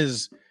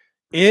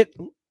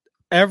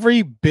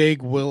every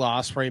big Will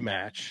Ospreay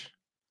match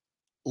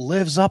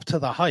lives up to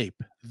the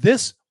hype.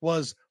 This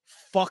was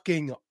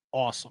fucking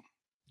awesome.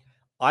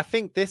 I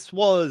think this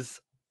was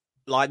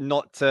like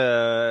not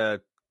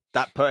to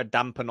that put a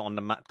damper on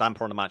the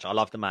match. I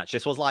love the match.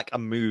 This was like a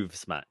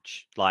moves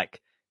match,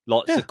 like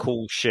lots of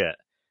cool shit.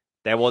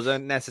 There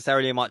wasn't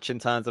necessarily much in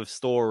terms of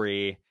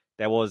story.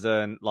 There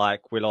wasn't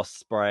like Will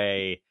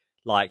Ospreay,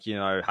 like,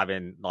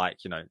 having like,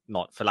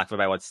 not for lack of a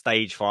better word,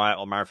 stage fright,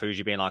 or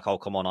Marufuji being like, oh,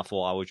 come on, I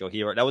thought I was your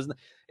hero.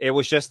 It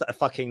was just a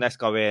fucking let's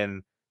go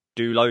in,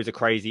 do loads of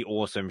crazy,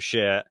 awesome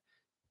shit,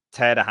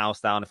 tear the house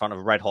down in front of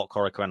a red hot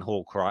Korakuen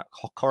Hall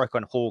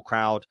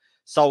crowd,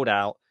 sold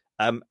out.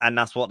 And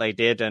that's what they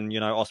did. And,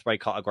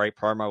 Ospreay cut a great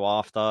promo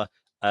after.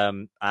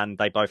 And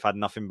they both had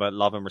nothing but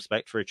love and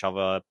respect for each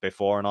other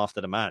before and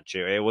after the match.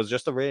 It was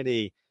just a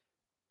really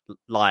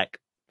like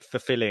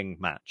fulfilling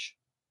match.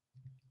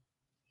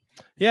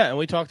 Yeah, and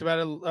we talked about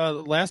it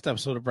last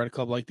episode of Bread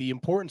Club, like the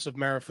importance of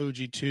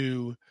Marufuji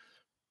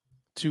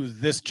to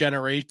this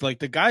generation, like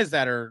the guys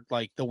that are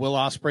like the Will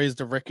Ospreays,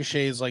 the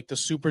Ricochets, like the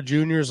Super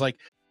Juniors, like.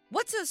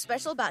 What's so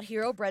special about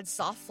Hero Bread's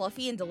soft,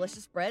 fluffy, and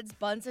delicious breads,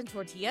 buns, and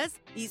tortillas?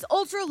 These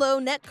ultra-low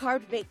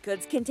net-carb baked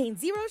goods contain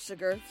zero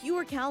sugar,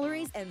 fewer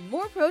calories, and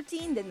more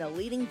protein than the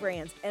leading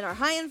brands, and are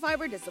high in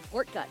fiber to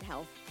support gut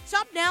health.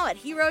 Shop now at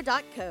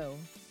hero.co.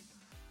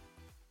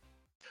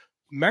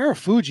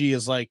 Marufuji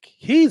is like,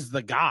 he's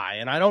the guy,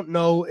 and I don't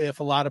know if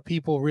a lot of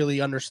people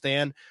really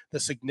understand the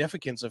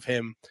significance of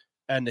him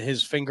and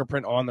his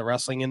fingerprint on the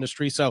wrestling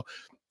industry. So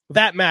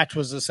that match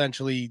was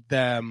essentially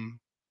them,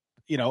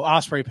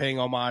 Ospreay paying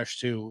homage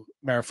to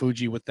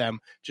Marufuji with them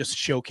just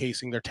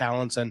showcasing their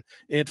talents, and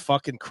it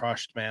fucking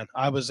crushed, man.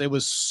 It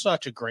was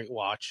such a great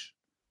watch.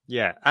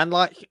 Yeah, and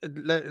like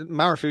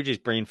Marufuji's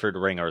been through the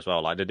ringer as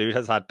well. Like the dude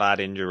has had bad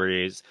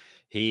injuries.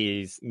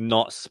 He's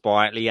not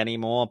sprightly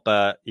anymore,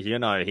 but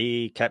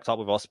he kept up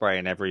with Ospreay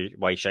in every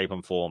way, shape,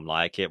 and form.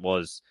 Like it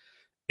was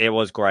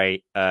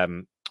great.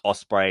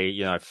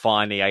 Ospreay,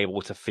 finally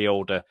able to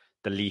feel the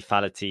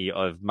lethality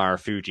of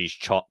Marufuji's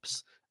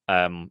chops.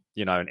 And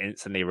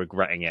instantly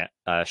regretting it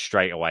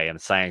straight away,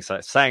 and saying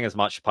as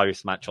much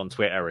post match on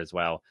Twitter as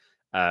well.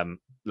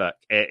 Look,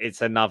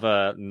 it's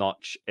another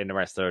notch in the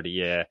rest of the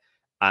year,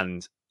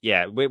 and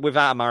yeah,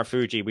 without a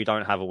Marufuji, we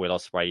don't have a Will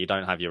Ospreay. You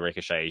don't have your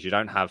Ricochets. You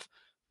don't have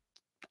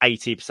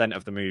 80%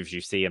 of the moves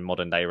you see in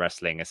modern day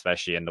wrestling,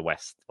 especially in the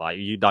West. Like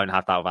you don't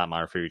have that without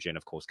Marufuji, and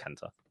of course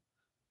Kenta.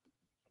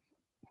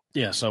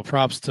 Yeah, so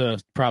props to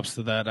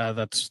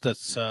that.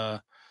 That's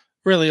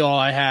really all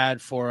I had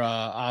for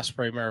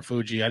Ospreay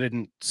Marufuji. I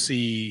didn't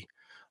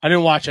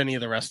watch any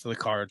of the rest of the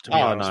card. To be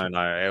honest.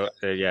 No.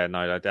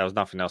 There was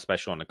nothing else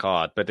special on the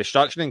card. But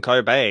Destruction in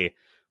Kobe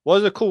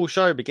was a cool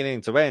show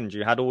beginning to end.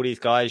 You had all these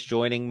guys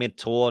joining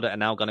mid-tour that are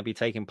now going to be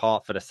taking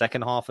part for the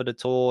second half of the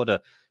tour.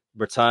 The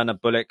return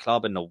of Bullet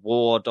Club and the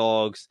War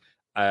Dogs.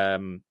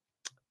 The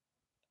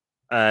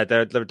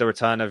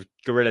return of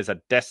Gorillas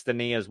of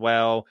Destiny as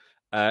well.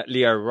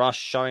 Leo Rush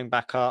showing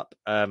back up.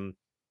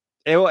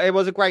 It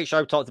was a great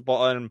show, top to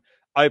bottom,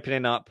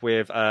 opening up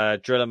with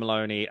Driller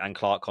Maloney and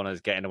Clark Connors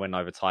getting a win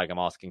over Tiger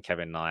Mask and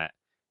Kevin Knight.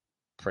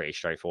 Pretty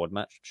straightforward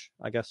match,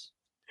 I guess.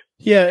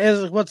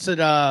 Yeah, what's it?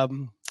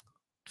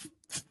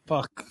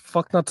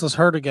 Fuck nuts is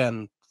hurt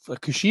again.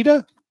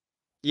 Kushida?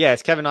 Yeah,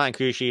 it's Kevin Knight and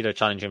Kushida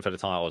challenging for the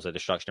titles at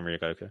Destruction in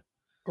Ryogoku.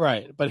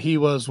 Right, but he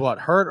was what,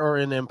 hurt or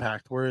in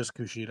Impact? Where is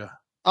Kushida?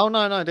 Oh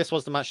no, this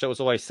was the match that was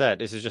always set.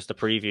 This is just a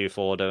preview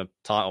for the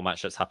title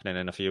match that's happening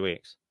in a few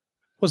weeks.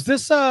 Was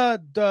this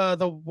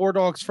the War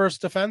Dogs'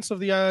 first defense of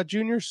the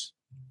juniors?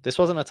 This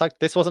wasn't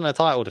a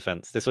title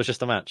defense. This was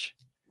just a match.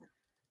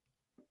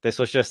 This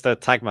was just a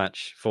tag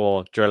match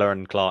for Driller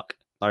and Clark.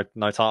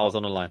 No titles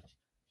on the line.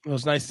 It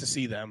was nice to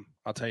see them.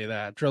 I'll tell you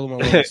that. Driller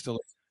Maloney still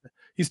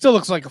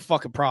looks like a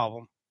fucking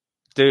problem.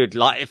 Dude,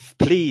 like,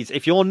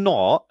 if you're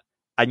not,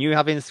 and you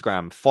have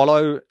Instagram,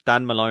 follow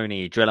Dan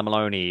Maloney, Driller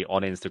Maloney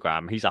on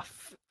Instagram. He's a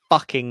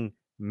fucking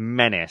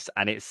menace,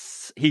 and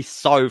he's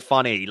so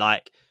funny.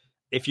 Like,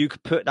 if you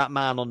could put that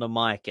man on the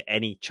mic at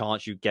any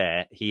chance you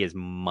get, he is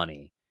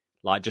money.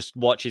 Like, just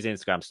watch his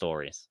Instagram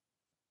stories.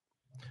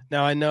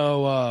 Now, I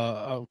know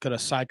I'm going to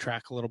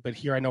sidetrack a little bit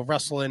here. I know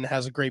WrestleIn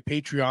has a great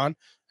Patreon,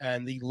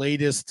 and the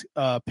latest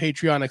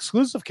Patreon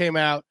exclusive came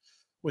out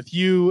with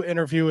you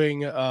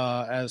interviewing,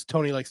 as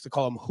Tony likes to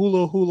call him,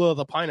 Hula Hula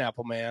the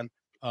Pineapple Man,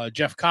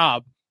 Jeff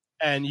Cobb.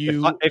 And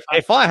you,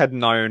 if I had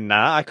known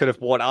that, I could have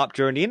brought it up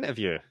during the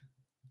interview.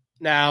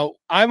 Now,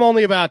 I'm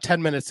only about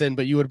 10 minutes in,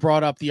 but you had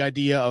brought up the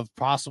idea of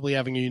possibly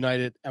having a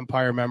United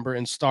Empire member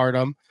in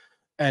Stardom.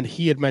 And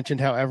he had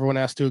mentioned how everyone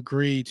has to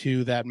agree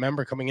to that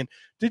member coming in.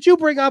 Did you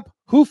bring up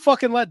who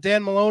fucking let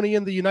Dan Maloney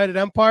in the United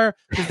Empire?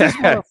 Because this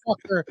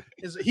motherfucker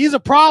he's a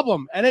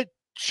problem, and it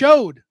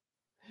showed.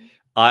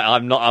 I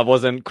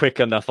wasn't quick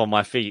enough on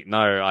my feet.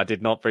 No, I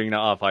did not bring that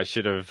up. I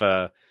should have.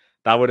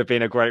 That would have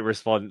been a great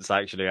response,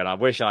 actually, and I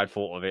wish I'd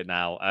thought of it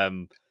now.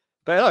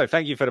 But no,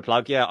 thank you for the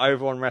plug. Yeah,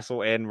 over on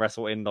WrestleIn,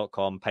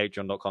 WrestleIn.com,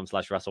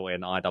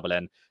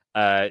 Patreon.com/WrestleIn.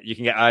 You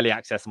can get early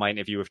access to my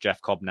interview with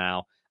Jeff Cobb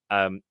now.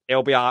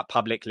 It'll be out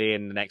publicly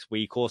in the next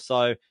week or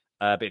so.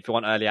 But if you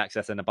want early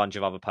access and a bunch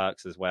of other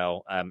perks as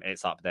well,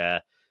 it's up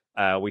there.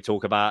 We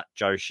talk about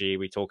Joshi.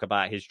 We talk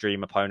about his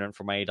dream opponent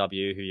from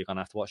AEW, who you're going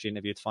to have to watch the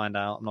interview to find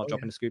out. I'm not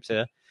dropping the scoops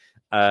here.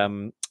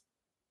 Who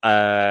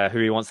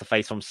he wants to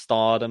face from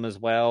Stardom as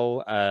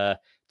well.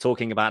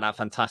 Talking about that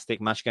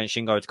fantastic match against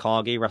Shingo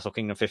Takagi, Wrestle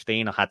Kingdom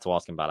 15. I had to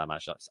ask him about that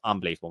match. That's an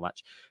unbelievable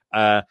match.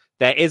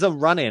 There is a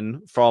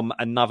run-in from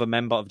another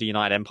member of the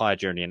United Empire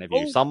during the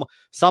interview. Oh.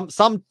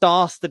 Some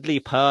dastardly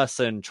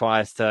person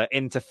tries to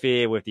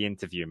interfere with the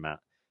interview, Matt.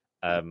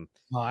 I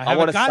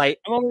want to say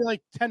I'm only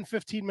like 10,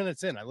 15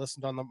 minutes in. I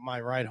listened on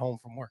my ride home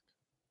from work.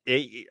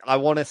 I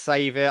want to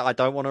save it. I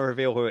don't want to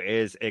reveal who it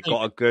is. It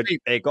got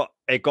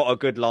a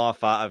good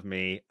laugh out of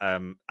me.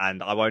 And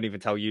I won't even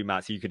tell you,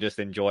 Matt, so you could just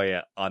enjoy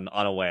it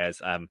unawares.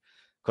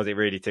 Because it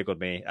really tickled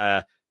me.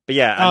 But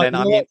yeah, and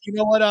then you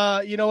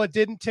know what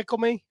didn't tickle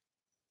me?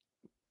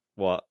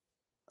 What?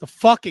 The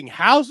fucking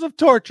House of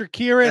Torture,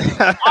 Kieran.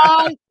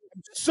 I'm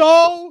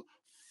so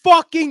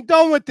fucking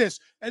done with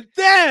this. And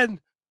then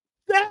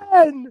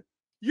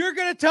you're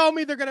going to tell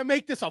me they're going to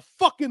make this a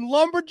fucking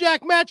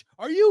lumberjack match?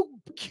 Are you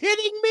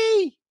kidding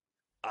me?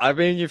 I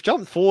mean, you've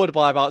jumped forward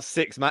by about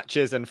 6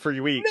 matches in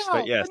 3 weeks,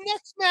 but yes. The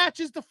next match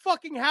is the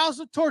fucking House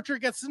of Torture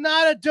against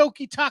Sanada,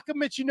 Doki, Taka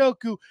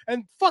Michinoku,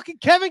 and fucking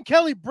Kevin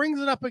Kelly brings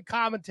it up in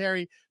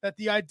commentary that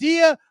the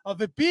idea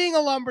of it being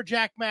a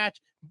lumberjack match,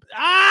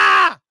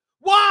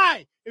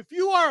 why? If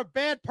you are a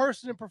bad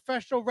person in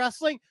professional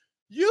wrestling,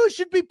 you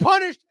should be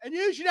punished, and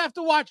you should have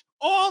to watch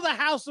all the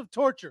House of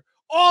Torture.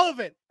 All of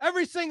it.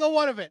 Every single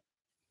one of it.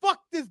 Fuck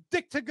this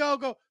Dick to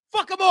go.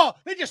 Fuck them all.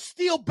 They just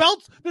steal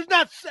belts. There's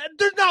not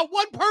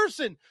one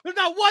person. There's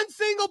not one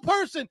single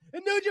person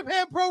in New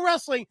Japan Pro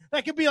Wrestling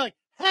that can be like,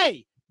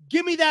 hey,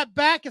 give me that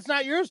back. It's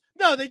not yours.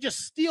 No, they just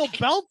steal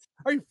belts.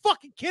 Are you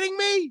fucking kidding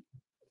me?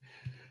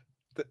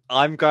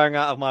 I'm going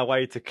out of my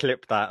way to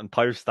clip that and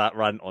post that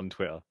rant on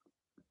Twitter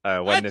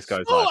when this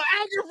goes live.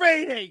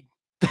 Aggravating.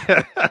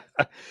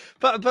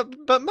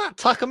 but Matt,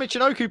 Taka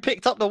Michinoku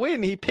picked up the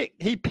win. He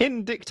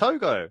pinned Dick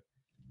Togo.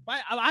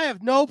 I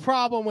have no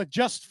problem with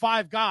just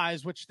 5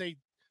 guys, which they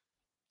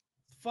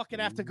fucking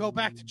have to go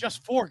back to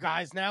just 4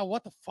 guys now.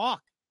 What the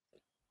fuck?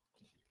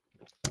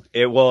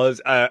 It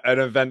was an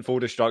eventful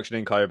destruction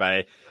in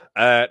Kobe.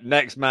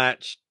 Next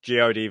match,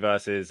 God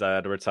versus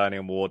the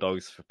returning War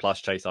Dogs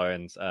plus Chase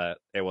Owens.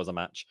 It was a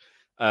match.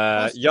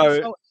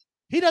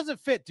 He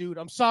doesn't fit, dude.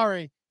 I'm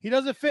sorry. He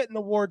doesn't fit in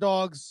the War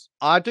Dogs.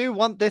 I do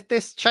want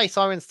this Chase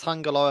Owens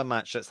Tangaloa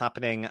match that's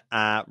happening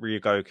at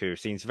Ryogoku.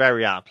 Seems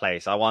very out of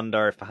place. I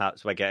wonder if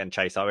perhaps we're getting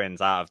Chase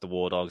Owens out of the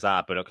War Dogs,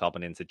 out of Bullet Club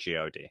and into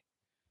God.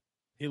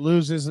 He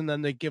loses and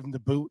then they give him the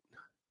boot.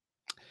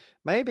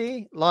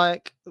 Maybe,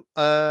 maybe.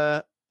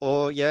 I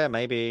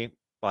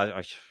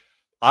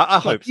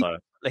hope so.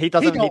 He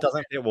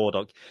doesn't fit War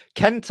Dogs.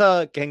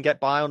 Kenta can get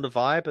by on the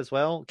vibe as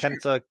well.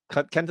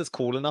 Kenta's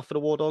cool enough for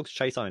the War Dogs.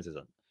 Chase Owens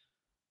isn't.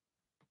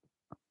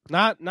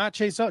 Not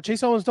Chase Owens.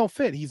 Chase Owens don't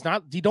fit. He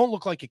don't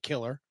look like a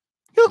killer.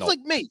 He looks like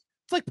me.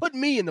 It's like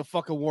putting me in the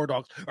fucking War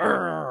Dogs.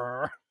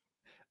 Yo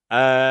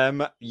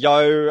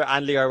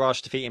and Leo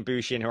Rush defeating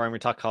Bushi and Hiromu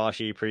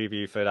Takahashi.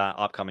 Preview for that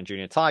upcoming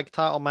junior tag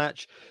title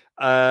match.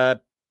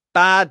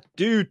 Bad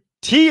dude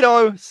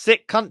Tito,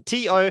 sick cunt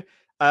Tito,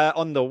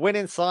 on the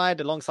winning side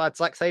alongside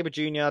Zack Sabre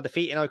Jr.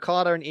 defeating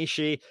Okada and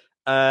Ishii.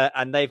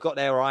 And they've got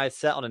their eyes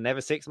set on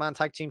another 6-man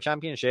tag team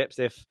championships.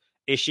 If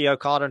Ishii,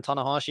 Okada, and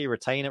Tanahashi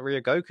retain at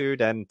Ryogoku,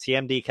 then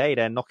TMDK,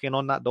 they're knocking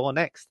on that door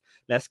next.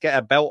 Let's get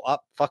a belt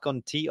up. Fuck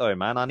on Tito,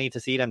 man. I need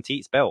to see them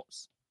Teats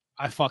belts.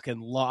 I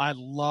fucking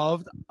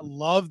love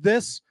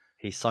this.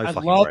 He's so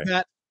fucking great.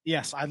 That.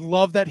 Yes, I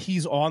love that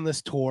he's on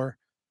this tour.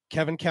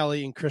 Kevin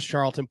Kelly and Chris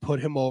Charlton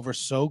put him over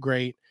so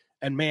great.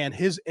 And man,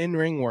 his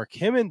in-ring work,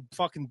 him and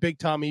fucking Big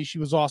Tom Ishii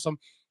was awesome.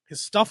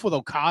 His stuff with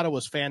Okada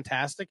was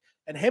fantastic.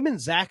 And him and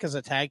Zach as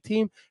a tag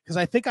team, because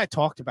I think I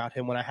talked about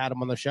him when I had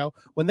him on the show.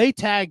 When they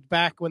tagged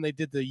back when they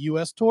did the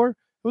U.S. tour, it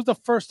was the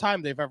first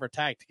time they've ever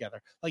tagged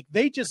together. Like,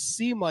 they just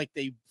seem like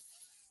they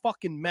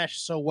fucking mesh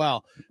so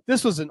well.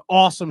 This was an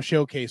awesome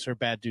showcase for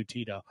Bad Dude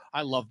Tito.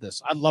 I love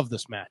this. I love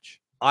this match.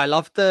 I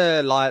love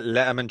the like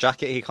Letterman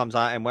jacket he comes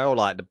out in, well,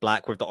 like the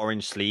black with the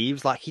orange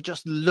sleeves. Like, he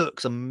just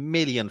looks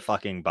 $1,000,000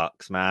 fucking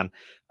bucks, man.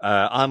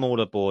 I'm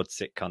all aboard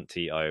sick cunt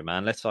Tito,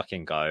 man. Let's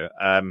fucking go.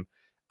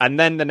 And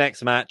then the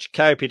next match,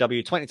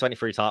 KOPW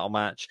 2023 title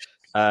match.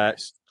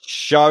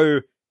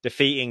 Show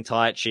defeating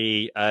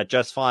Taichi.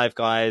 Just 5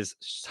 guys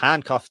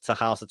handcuffed to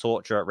House of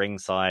Torture at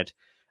ringside.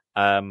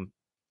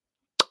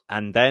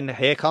 And then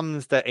here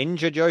comes the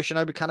injured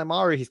Yoshinobu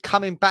Kanemaru. He's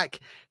coming back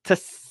to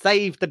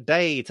save the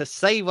day, to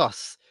save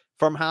us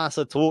from House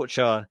of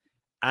Torture.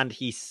 And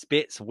he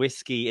spits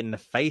whiskey in the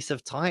face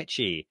of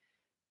Taichi.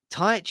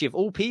 Taichi, of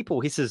all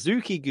people, his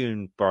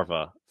Suzuki-gun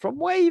brother from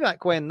way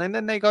back when. And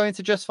then they go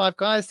into Just 5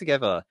 Guys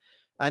together.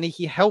 And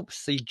he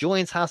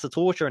joins House of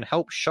Torture and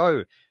helps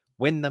Show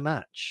win the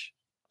match.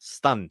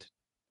 Stunned.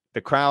 The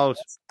crowd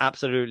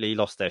absolutely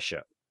lost their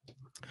shit.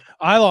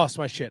 I lost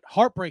my shit.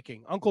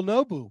 Heartbreaking. Uncle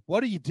Nobu,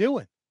 what are you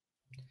doing?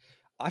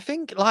 I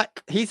think,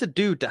 like, he's a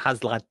dude that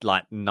has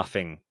like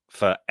nothing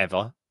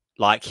forever.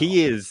 Like,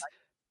 he is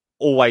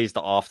always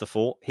the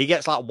afterthought. He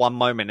gets like one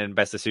moment in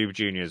Best of Super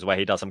Juniors where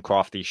he does some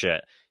crafty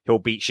shit. He'll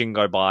beat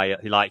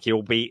Shingo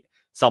he'll beat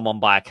someone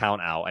by a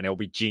count out, and it'll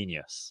be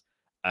genius.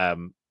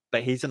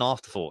 But he's an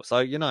afterthought. So,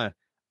 you know,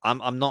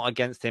 I'm not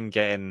against him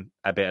getting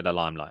a bit of the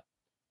limelight.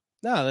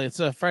 No, it's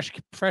a fresh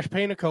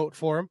paint of coat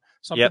for him.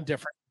 Something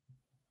different.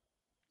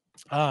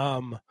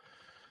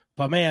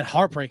 But man,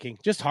 heartbreaking,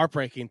 just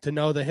heartbreaking to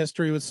know the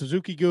history with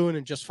Suzuki-gun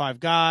and Just 5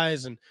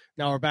 Guys, and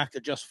now we're back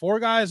to Just 4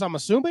 Guys, I'm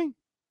assuming.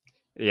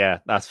 Yeah,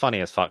 that's funny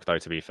as fuck, though,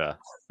 to be fair.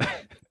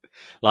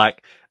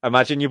 Like,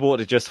 imagine you bought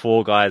the Just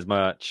 4 Guys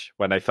merch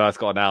when they first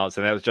got announced,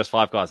 and it was Just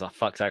 5 Guys. Like,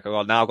 fuck's sake, now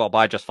I've got to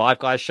buy a Just 5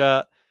 Guys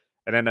shirt,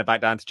 and then they're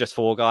back down to Just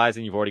 4 Guys,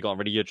 and you've already gotten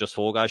rid of your Just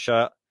 4 Guys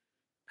shirt.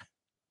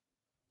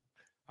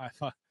 I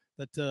thought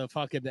that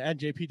fucking the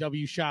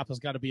NJPW shop has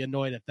got to be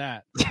annoyed at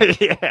that.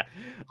 Yeah.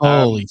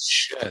 Holy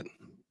shit.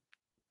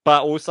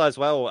 But also as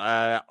well,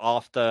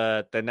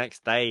 after the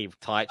next day,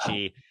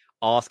 Taichi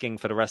asking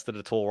for the rest of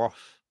the tour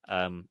off.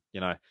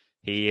 You know,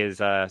 he is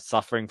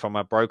suffering from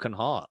a broken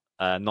heart.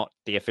 Not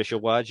the official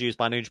words used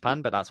by New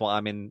Japan, but that's what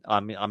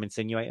I'm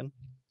insinuating.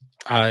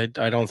 I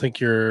don't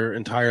think you're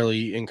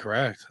entirely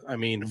incorrect. I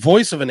mean,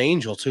 voice of an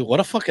angel too. What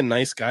a fucking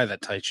nice guy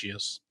that Taichi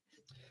is.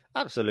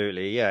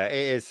 Absolutely, yeah.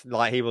 It is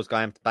like he was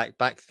going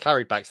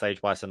carried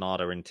backstage by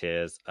Sonada in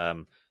tears.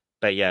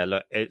 But yeah,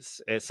 look, it's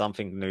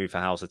something new for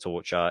House of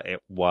Torture.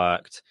 It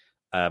worked,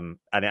 and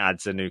it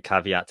adds a new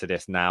caveat to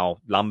this now.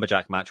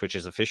 Lumberjack match, which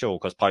is official,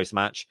 because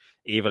post-match,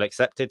 Evil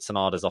accepted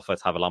Sonada's offer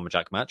to have a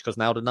lumberjack match, because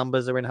now the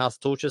numbers are in House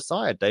of Torture's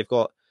side. They've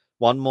got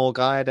one more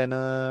guy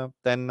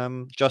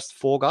than Just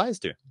 4 Guys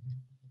do.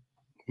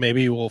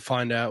 Maybe we'll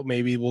find out.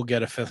 Maybe we'll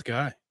get a 5th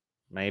guy.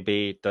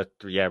 Maybe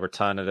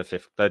return of the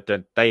 5th,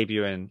 the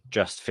debut in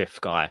Just 5th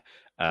guy.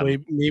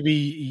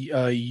 Maybe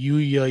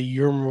Yuya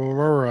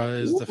Uemura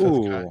is the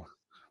 5th guy.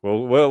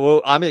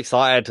 Well, I'm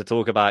excited to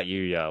talk about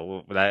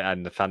Yuya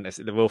and the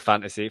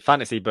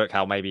fantasy book.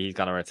 How maybe he's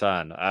going to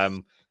return.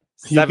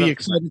 You'd be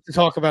excited to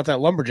talk about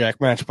that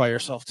lumberjack match by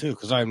yourself too,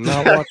 because I'm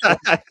not watching.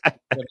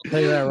 I'll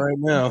tell you that right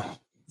now.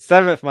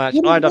 7th match,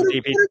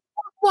 IWGP.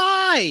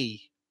 Why?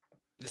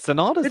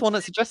 Sonada's the one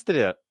that suggested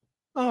it.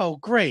 Oh,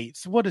 great!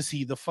 So what is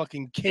he, the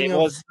fucking king?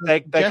 They're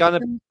gonna.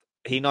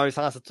 He knows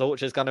House of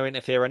Torture is going to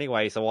interfere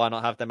anyway, so why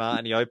not have them out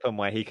in the open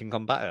where he can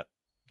combat it?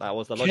 That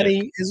was the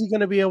logic. Is he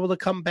going to be able to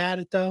combat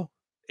it though?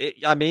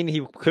 I mean,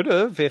 he could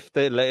have if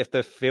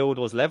the field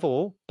was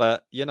level,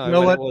 but you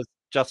know it was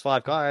Just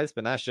 5 Guys,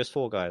 but now it's Just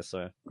 4 Guys.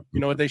 So you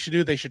know what they should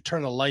do? They should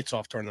turn the lights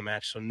off during the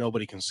match so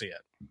nobody can see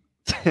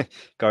it.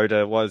 Go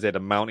to a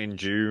Mountain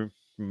Dew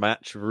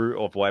match route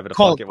or whatever the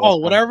fuck it was. Oh,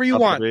 whatever you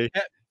want.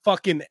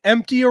 Fucking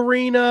empty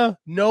arena,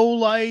 no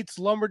lights,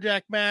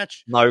 lumberjack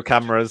match, no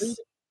cameras.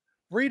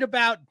 Read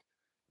about.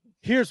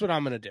 Here's what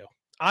I'm going to do.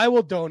 I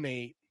will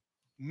donate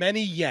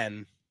many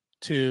yen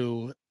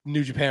to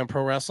New Japan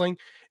Pro Wrestling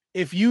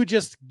if you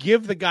just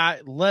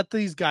let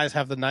these guys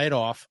have the night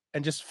off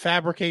and just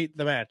fabricate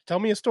the match. Tell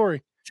me a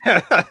story.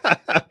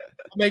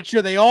 Make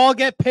sure they all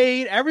get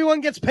paid.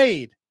 Everyone gets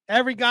paid.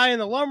 Every guy in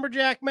the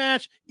lumberjack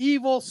match,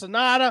 Evil,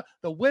 Sonata,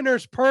 the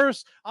winner's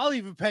purse. I'll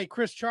even pay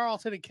Chris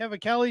Charlton and Kevin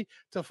Kelly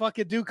to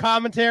fucking do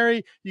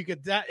commentary. You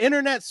could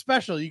internet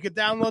special. You could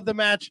download the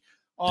match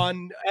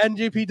on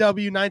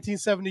NJPW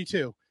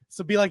 1972.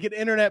 So be like an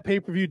internet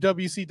pay-per-view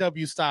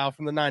WCW style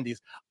from the 90s.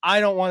 I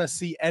don't want to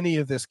see any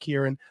of this,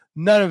 Kieran.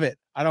 None of it.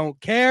 I don't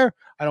care.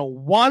 I don't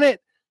want it.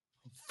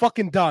 I'm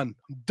fucking done.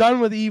 I'm done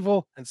with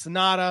Evil and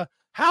Sonata.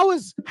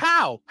 who's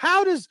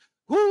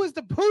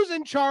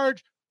in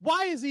charge?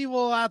 Why is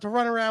Evil allowed to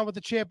run around with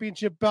the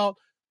championship belt?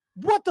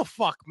 What the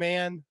fuck,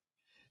 man?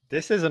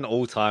 This is an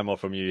all-timer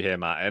from you here,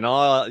 Matt. In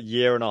our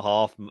year and a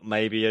half,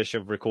 maybe-ish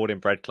of recording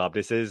Bread Club,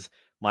 this is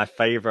my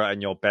favorite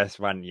and your best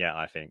rant yet,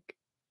 I think.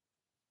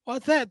 Well,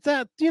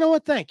 that you know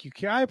what? Thank you,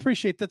 Kier. I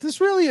appreciate that. This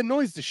really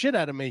annoys the shit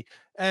out of me,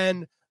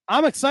 and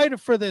I'm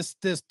excited for this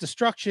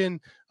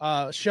destruction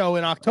show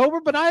in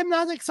October, but I'm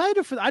not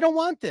excited for. I don't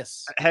want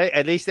this. Hey,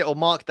 at least it will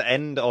mark the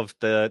end of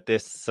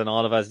this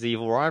Sonata versus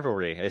Evil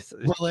rivalry. It's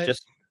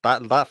just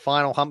that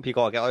final hump you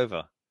got to get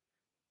over.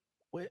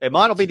 It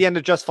might not be the end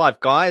of Just Five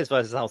Guys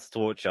versus House of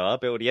Torture,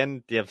 but it'll be the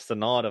end of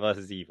Sonata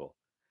versus Evil.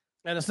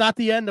 And it's not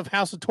the end of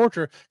House of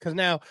Torture, because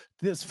now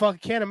this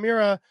fucking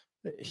Kanemaru,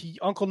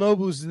 Uncle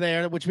Nobu's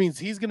there, which means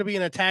he's going to be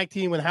in a tag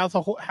team with House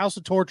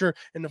of Torture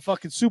and the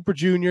fucking Super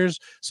Juniors.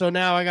 So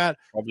now I'm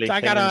going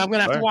to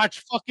have to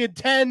watch fucking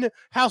 10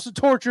 House of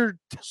Torture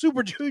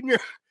Super Junior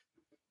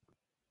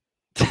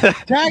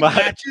tag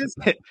matches.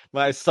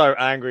 Matt is so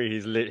angry.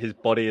 His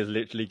body is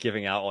literally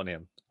giving out on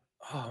him.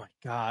 Oh my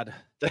god.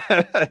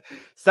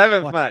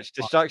 7th match,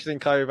 Destruction in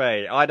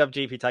Kobe,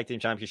 IWGP Tag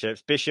Team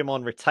Championships,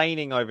 Bishamon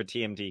retaining over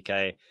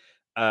TMDK.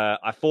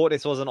 I thought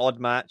this was an odd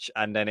match,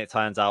 and then it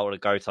turns out that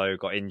Goto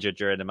got injured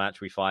during the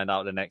match. We find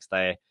out the next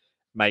day.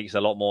 Makes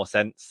a lot more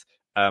sense,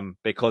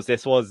 because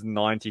this was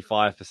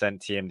 95%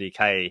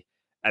 TMDK,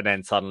 and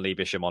then suddenly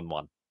Bishamon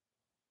won.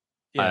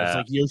 Yeah, it's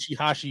like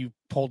Yoshihashi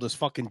pulled his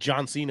fucking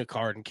John Cena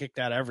card and kicked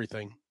out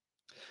everything.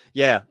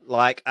 Yeah,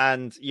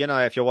 and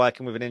if you're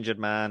working with an injured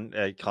man,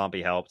 it can't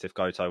be helped if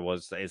Goto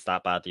is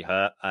that badly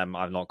hurt.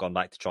 I've not gone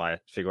back to try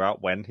to figure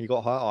out when he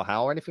got hurt or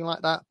how or anything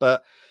like that.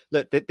 But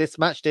look, this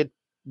match did,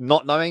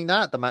 not knowing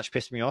that, the match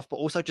pissed me off. But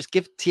also, just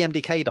give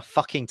TMDK the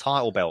fucking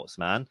title belts,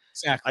 man.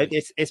 Exactly.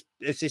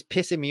 It's just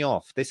pissing me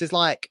off. This is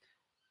like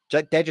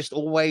they're just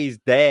always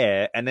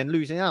there and then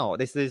losing out.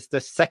 This is the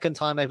second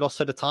time they've lost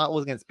to the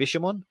titles against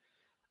Bishamon.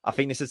 I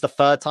think this is the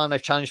third time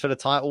they've challenged for the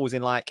titles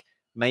in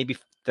maybe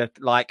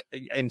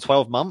in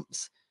 12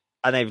 months,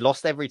 and they've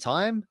lost every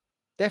time.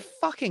 They're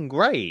fucking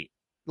great.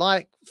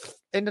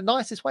 In the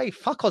nicest way,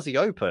 fuck Aussie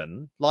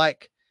Open.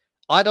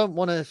 I don't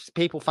want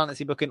people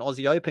fantasy booking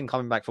Aussie Open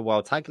coming back for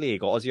World Tag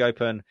League or Aussie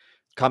Open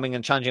coming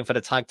and challenging for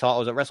the tag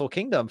titles at Wrestle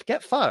Kingdom.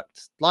 Get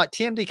fucked.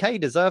 TMDK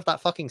deserved that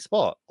fucking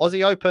spot.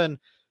 Aussie Open,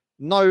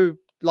 no,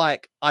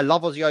 I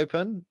love Aussie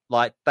Open.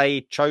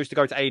 They chose to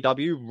go to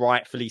AEW,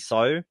 rightfully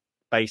so,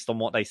 based on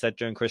what they said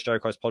during Chris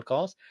Jericho's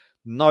podcast.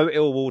 No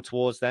ill will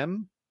towards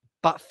them,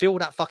 but fill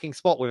that fucking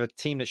spot with a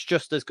team that's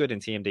just as good in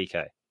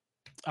TMDK.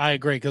 I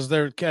agree, because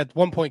at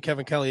one point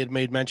Kevin Kelly had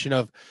made mention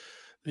of,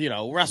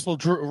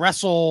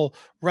 Wrestle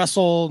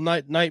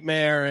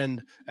Nightmare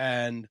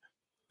and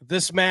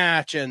this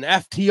match and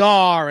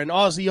FTR and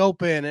Aussie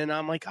Open, and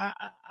I'm like,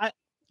 I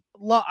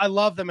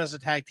love them as a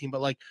tag team,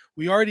 but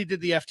we already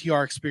did the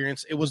FTR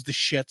experience. It was the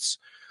shits.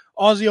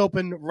 Aussie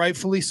Open,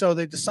 rightfully so.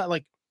 They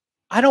decide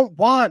I don't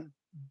want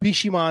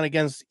Bishamon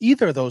against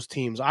either of those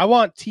teams. I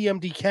want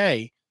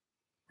TMDK,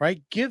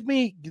 right? Give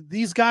me,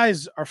 these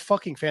guys are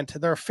fucking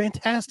fantastic. They're a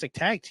fantastic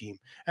tag team.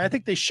 And I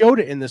think they showed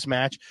it in this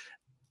match.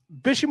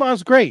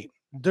 Bishamon's great.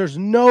 There's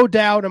no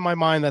doubt in my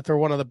mind that they're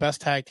one of the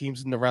best tag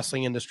teams in the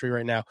wrestling industry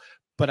right now.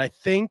 But I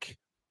think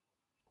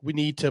we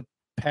need to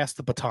pass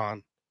the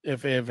baton.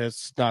 If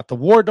it's not the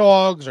War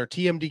Dogs or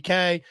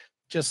TMDK,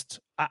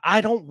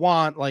 I don't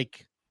want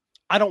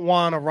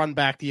to run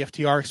back the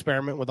FTR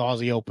experiment with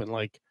Aussie Open.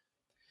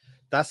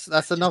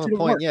 That's another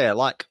point. Yeah,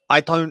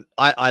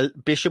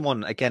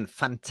 Bishamon, again,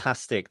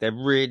 fantastic. They're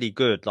really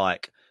good.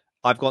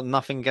 I've got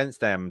nothing against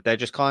them. They're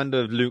just kind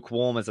of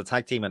lukewarm as a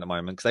tag team at the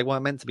moment, because they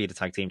weren't meant to be the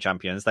tag team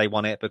champions. They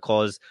won it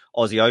because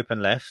Aussie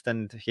Open left,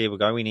 and here we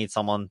go. We need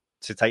someone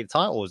to take the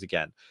titles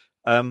again.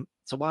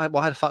 So why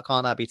the fuck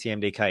can't that be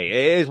TMDK?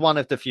 It is one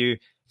of the few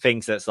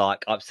things that's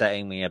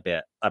upsetting me a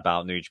bit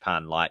about New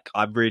Japan.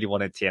 I really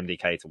wanted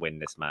TMDK to win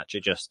this match.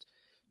 It just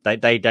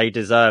they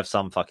deserve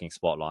some fucking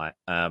spotlight.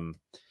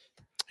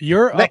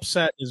 Your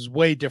upset is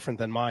way different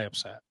than my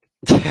upset.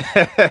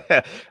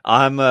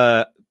 I'm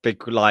a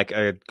big,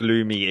 a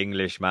gloomy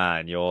English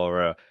man.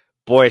 You're a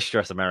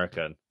boisterous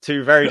American.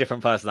 Two very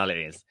different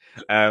personalities.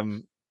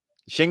 Shingo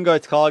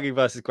Takagi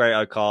versus Great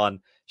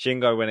Okan.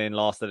 Shingo winning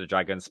last at the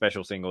Dragon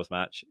special singles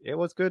match. It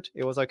was good.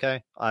 It was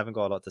okay. I haven't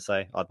got a lot to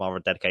say. I'd rather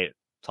dedicate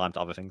time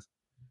to other things.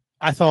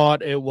 I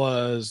thought it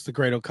was the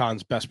Great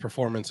Okan's best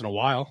performance in a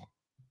while.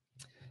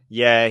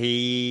 Yeah,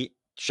 he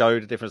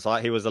showed a different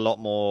side. He was a lot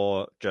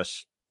more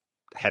just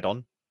head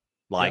on.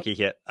 He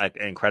hit an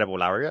incredible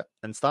lariat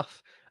and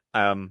stuff.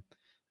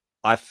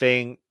 I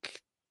think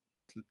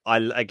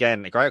Great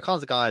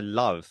Okan's a guy I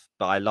love,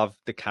 but I love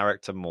the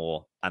character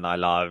more, and I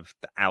love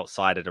the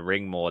outside of the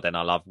ring more than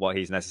I love what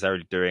he's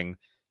necessarily doing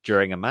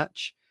during a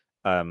match.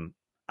 And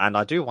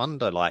I do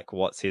wonder,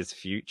 what's his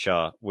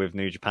future with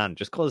New Japan?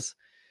 Just because,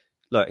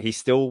 look, he's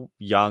still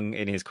young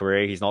in his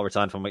career. He's not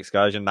returned from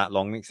Excursion that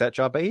long,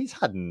 etc. But he's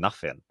had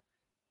nothing.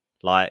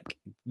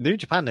 New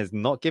Japan has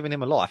not given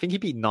him a lot. I think he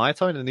beat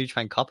Naito in the New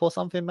Japan Cup or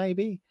something,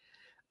 maybe.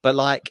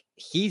 But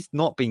he's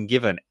not been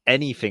given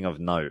anything of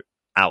note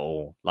at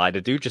all.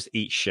 The dude just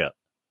eats shit.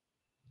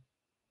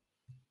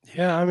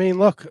 Yeah, I mean,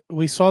 look,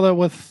 we saw that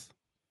with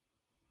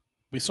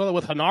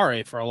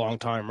Hanare for a long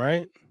time,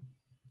 right?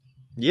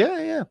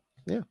 Yeah.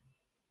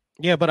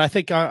 Yeah, but I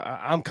think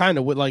I'm kind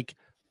of with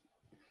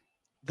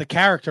the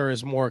character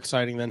is more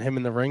exciting than him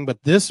in the ring.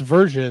 But this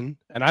version,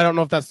 and I don't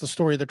know if that's the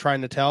story they're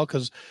trying to tell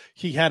because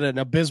he had an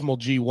abysmal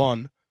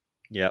G1.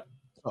 Yep.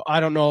 So I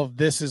don't know if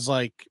this is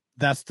like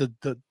that's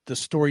the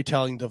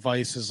storytelling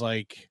device is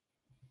like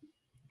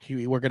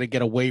we're going to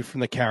get away from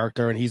the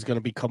character and he's going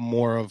to become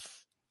more of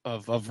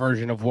a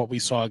version of what we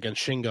saw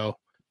against Shingo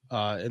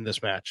in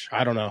this match.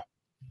 I don't know.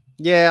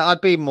 Yeah,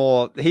 I'd be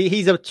more.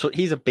 He's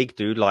a big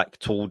dude, like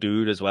tall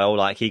dude as well.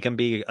 Like he can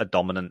be a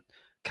dominant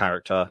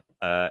character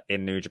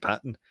in New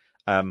Japan.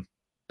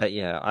 But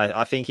yeah,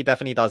 I think he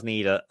definitely does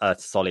need a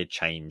solid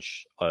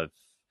change of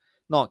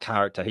not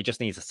character. He just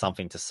needs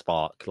something to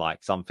spark,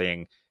 like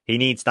something. He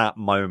needs that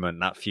moment,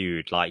 that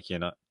feud, like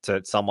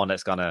to someone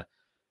that's gonna,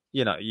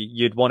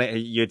 you'd want it.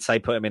 You'd say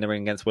put him in the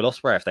ring against Will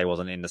Ospreay if they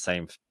wasn't in the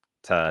same.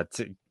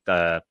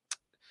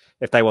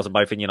 If they wasn't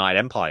both in United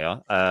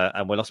Empire,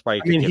 and Will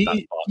Ospreay could give that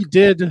spark. He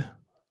did.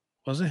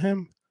 Was it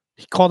him?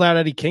 He called out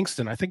Eddie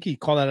Kingston. I think he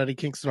called out Eddie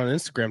Kingston on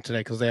Instagram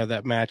today because they had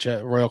that match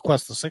at Royal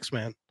Quest, the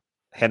 6-man.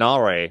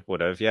 Henare would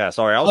have, yeah.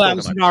 Sorry, I was talking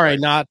about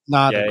Henare,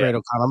 not a Great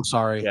O'Connor. I'm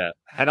sorry. Yeah,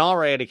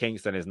 Henare Eddie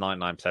Kingston is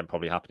 99%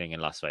 probably happening in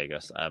Las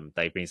Vegas.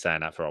 They've been saying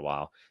that for a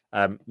while.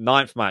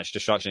 9th match,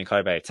 Destruction in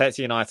Kobe.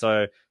 Tetsuya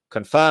Naito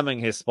confirming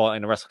his spot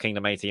in the Wrestle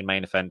Kingdom 18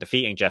 main event,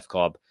 defeating Jeff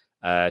Cobb.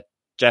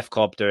 Jeff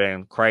Cobb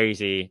doing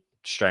crazy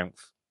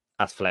strength,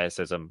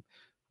 athleticism,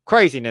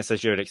 craziness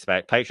as you would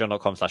expect.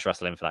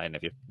 Patreon.com/wrestling for that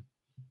interview.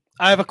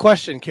 I have a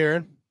question,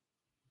 Kieran.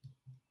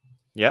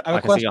 Yep, I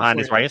can see your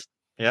hand is raised.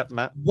 Yep,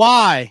 Matt.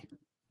 Why?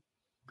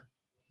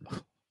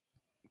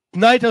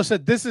 Naito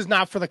said this is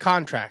not for the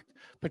contract.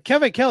 But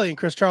Kevin Kelly and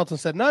Chris Charlton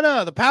said,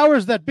 no, the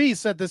powers that be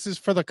said this is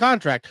for the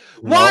contract.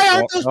 Why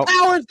aren't those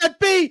powers that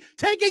be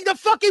taking the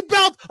fucking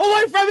belt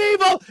away from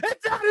Evil?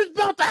 It's not his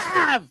belt to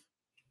have.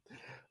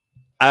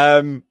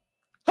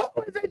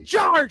 Who is in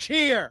charge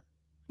here?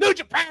 New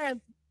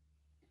Japan.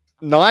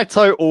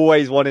 Naito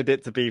always wanted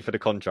it to be for the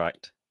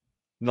contract.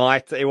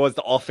 It was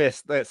the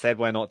office that said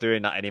we're not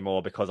doing that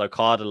anymore because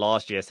Okada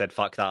last year said,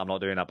 fuck that, I'm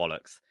not doing that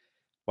bollocks.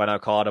 When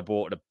Okada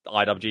bought the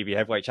IWGP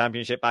Heavyweight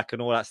Championship back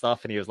and all that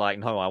stuff, and he was like,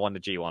 no, I won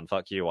the G1,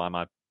 fuck you, why am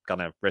I going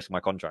to risk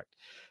my contract?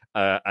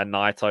 And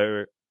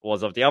Naito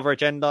was of the other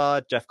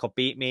agenda. Jeff Cobb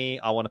beat me,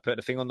 I want to put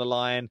the thing on the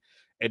line.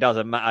 It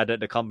doesn't matter that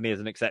the company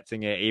isn't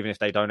accepting it, even if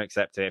they don't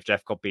accept it. If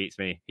Jeff Cobb beats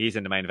me, he's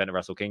in the main event of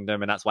Wrestle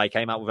Kingdom, and that's why he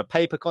came out with a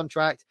paper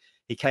contract.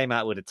 He came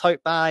out with a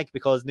tote bag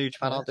because New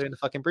Japan aren't doing the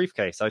fucking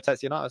briefcase. So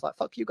Tetsuya Naito was like,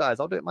 fuck you guys,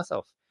 I'll do it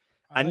myself.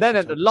 And then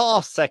at the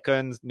last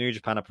second, New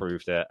Japan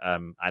approved it,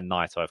 and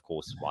Naito, of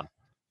course, won.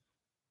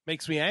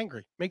 Makes me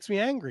angry.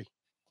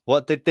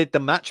 What did the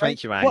match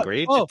make you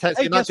angry? Did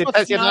Tetsuya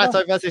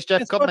Naito versus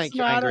Jeff Cobb make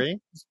you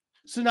angry?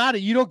 Sonata,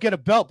 you don't get a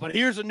belt, but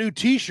here's a new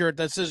T-shirt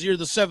that says you're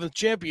the 7th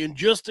champion,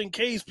 just in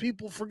case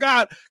people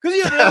forgot, because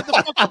you don't have the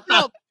fucking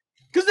belt.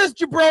 Because this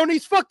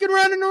jabroni's fucking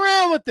running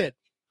around with it.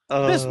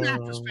 This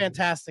match was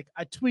fantastic.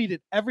 I tweet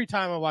it every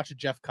time I watch a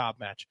Jeff Cobb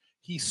match.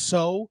 He's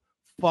so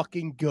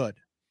fucking good.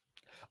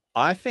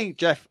 I think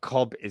Jeff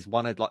Cobb is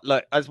one of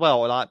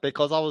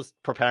because I was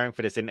preparing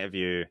for this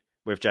interview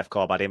with Jeff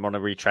Cobb, I didn't want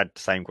to retread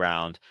the same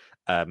ground.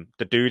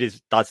 The dude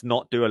does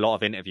not do a lot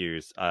of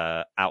interviews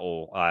at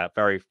all.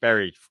 Very,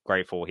 very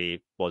grateful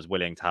he was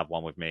willing to have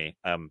one with me.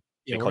 We're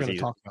going to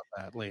talk about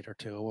that later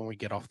too when we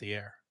get off the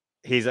air.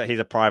 He's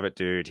a private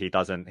dude. He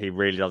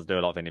really doesn't do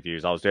a lot of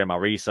interviews. I was doing my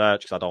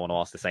research because I don't want to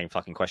ask the same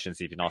fucking questions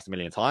he's been asked a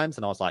million times,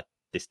 and I was like,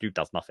 this dude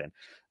does nothing.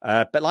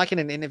 But like in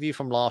an interview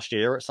from last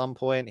year, at some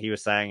point, he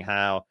was saying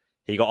how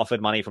he got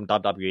offered money from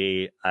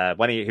WWE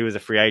when he was a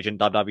free agent.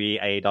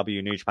 WWE,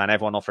 AEW, New Japan,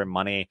 everyone offered him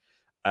money.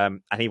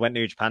 And he went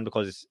to New Japan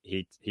because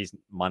his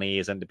money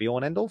isn't the be all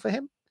and end all for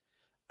him.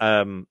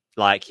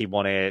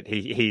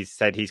 He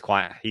said he's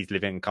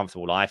living a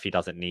comfortable life. He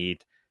doesn't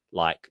need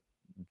like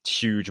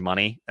huge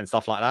money and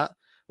stuff like that,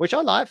 which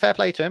I like. Fair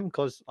play to him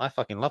because I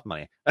fucking love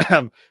money.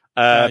 But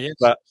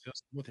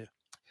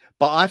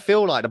I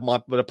feel like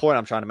the point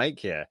I'm trying to make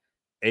here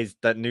is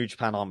that New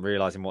Japan aren't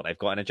realizing what they've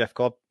got in a Jeff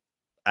Cobb,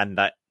 and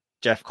that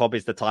Jeff Cobb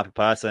is the type of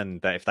person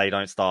that if they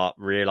don't start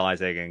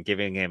realizing and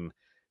giving him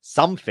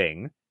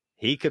something,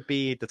 he could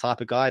be the type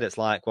of guy that's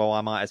like, well,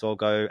 I might as well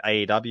go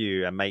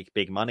AEW and make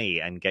big money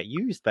and get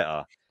used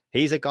better.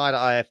 He's a guy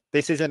that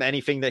this isn't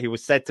anything that he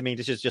was said to me.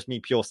 This is just me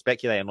pure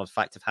speculating on the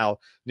fact of how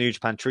New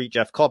Japan treat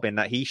Jeff Cobb, in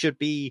that he should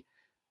be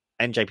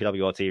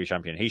NJPW or TV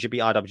champion. He should be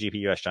IWGP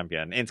US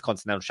champion,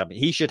 Intercontinental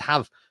champion. He should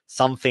have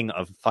something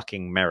of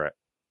fucking merit.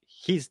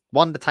 He's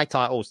won the tag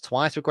titles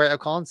twice with Great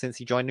O'Khan since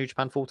he joined New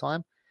Japan full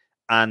time.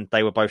 And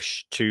they were both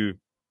two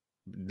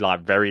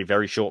like very,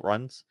 very short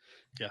runs.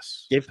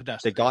 Yes. Give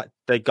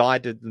the guy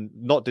did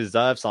not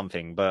deserve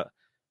something, but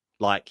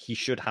like he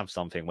should have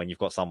something when you've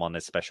got someone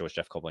as special as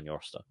Jeff Cobb on your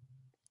roster.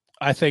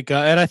 I think,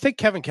 and I think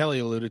Kevin Kelly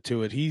alluded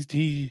to it.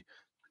 He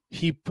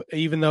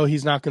even though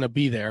he's not going to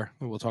be there,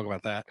 we'll talk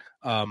about that.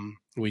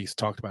 We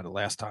talked about it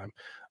last time.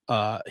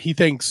 He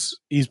thinks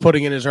he's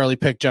putting in his early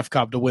pick, Jeff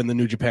Cobb, to win the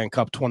New Japan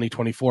Cup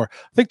 2024.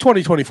 I think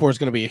 2024 is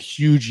going to be a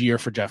huge year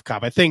for Jeff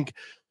Cobb. I think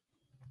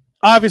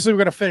obviously we're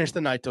going to finish the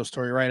Naito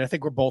story, right? I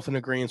think we're both in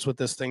agreement with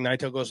this thing.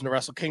 Naito goes into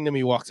Wrestle Kingdom.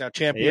 He walks out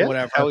champion,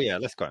 whatever. Hell yeah,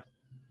 let's go.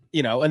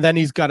 And then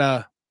he's got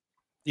to,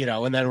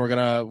 and then we're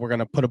going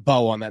to put a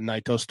bow on that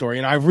Naito story.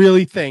 And I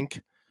really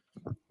think,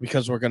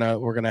 because we're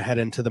going to head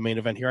into the main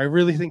event here, I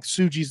really think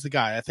Tsuji's the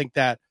guy. I think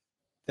that's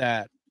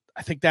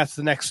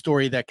the next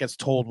story that gets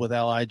told with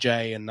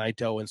LIJ and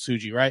Naito and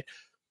Tsuji, right?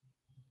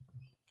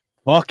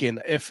 Fucking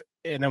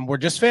and we're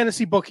just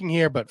fantasy booking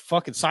here, but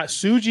fucking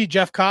Tsuji,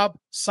 Jeff Cobb,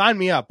 sign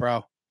me up,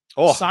 bro.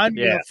 Sign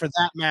me up for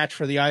that match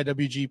for the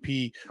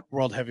IWGP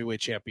World Heavyweight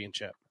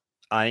Championship.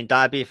 I think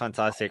that'd be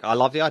fantastic. I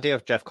love the idea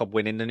of Jeff Cobb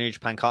winning the New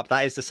Japan Cup.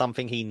 That is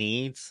something he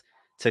needs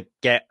to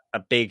get a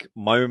big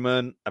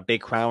moment, a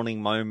big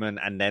crowning moment,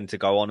 and then to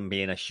go on and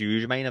be in a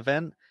huge main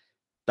event.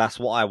 That's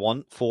what I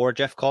want for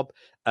Jeff Cobb.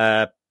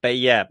 But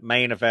yeah,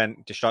 main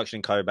event, Destruction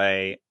in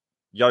Kobe,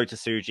 Yota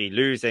Tsuji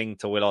losing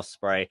to Will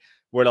Ospreay.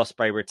 Will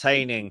Ospreay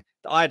retaining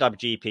the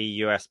IWGP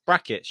US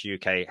Brackets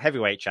UK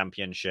Heavyweight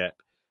Championship.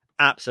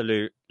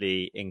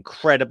 Absolutely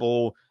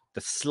incredible.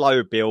 The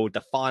slow build,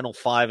 the final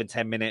 5 and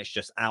 10 minutes,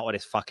 just out of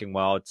this fucking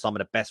world. Some of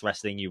the best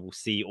wrestling you will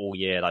see all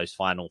year, those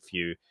final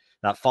few.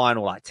 That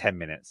final, 10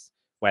 minutes,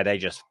 where they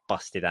just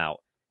busted out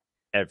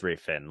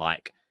everything.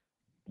 Like,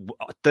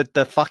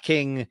 the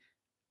fucking...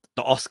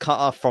 The Os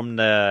cutter from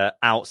the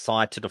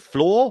outside to the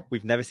floor.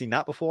 We've never seen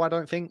that before, I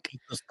don't think.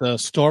 The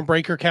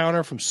Stormbreaker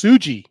counter from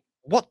Tsuji.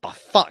 What the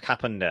fuck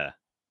happened there?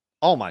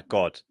 Oh my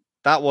god.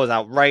 That was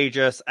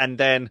outrageous. And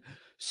then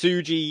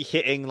Tsuji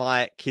hitting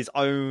his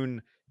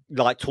own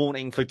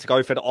taunting to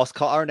go for the Os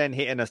cutter and then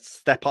hitting a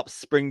step up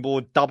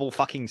springboard double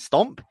fucking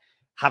stomp.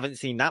 Haven't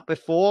seen that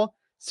before.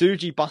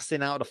 Tsuji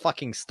busting out the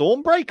fucking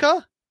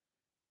Stormbreaker.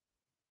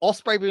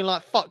 Ospreay being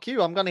like, fuck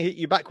you, I'm gonna hit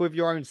you back with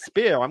your own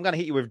spear. I'm gonna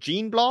hit you with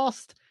Gene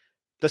Blast.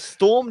 The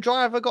Storm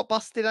Driver got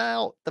busted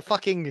out. The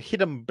fucking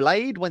hidden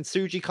blade when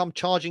Tsuji come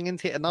charging in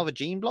to hit another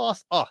Gene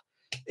Blast. Oh,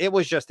 it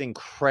was just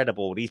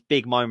incredible. These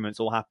big moments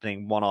all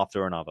happening one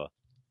after another.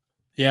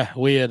 Yeah,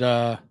 we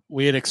had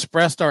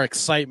expressed our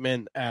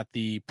excitement at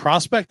the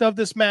prospect of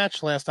this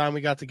match last time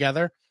we got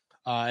together.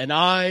 And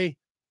I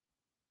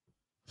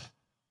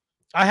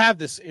have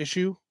this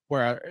issue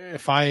where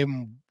if I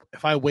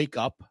wake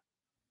up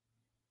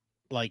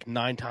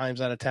 9 times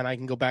out of 10, I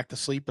can go back to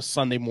sleep. But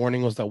Sunday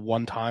morning was the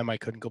one time I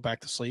couldn't go back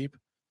to sleep.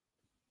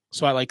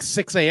 So at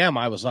 6 a.m.,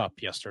 I was up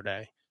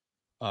yesterday.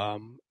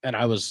 And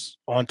I was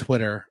on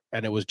Twitter,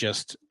 and it was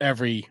just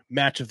every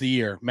match of the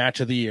year.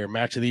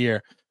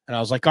 And I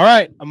was like, all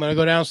right, I'm going to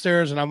go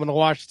downstairs and I'm going to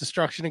watch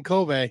Destruction in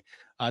Kobe.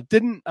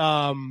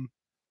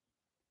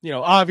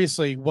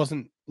 Obviously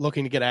wasn't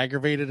looking to get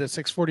aggravated at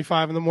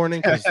 6:45 in the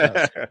morning because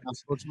that's a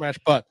sports match.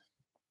 But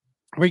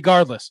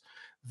regardless,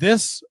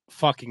 this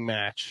fucking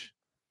match,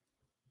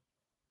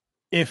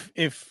 if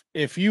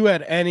you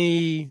had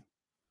any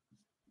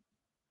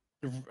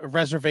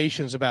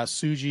reservations about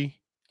Tsuji,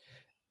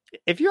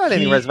 if you had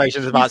any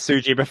reservations about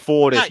Tsuji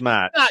before this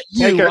match, not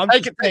you. No.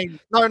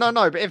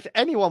 But if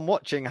anyone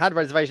watching had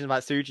reservations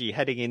about Tsuji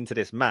heading into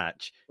this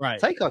match, right,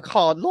 take a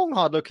hard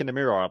look in the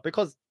mirror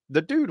because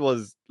the dude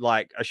was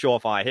a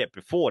surefire hit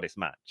before this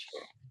match.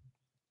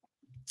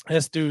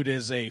 This dude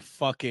is a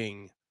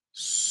fucking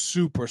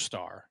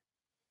superstar.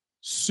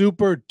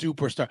 Super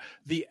duper star.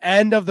 The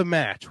end of the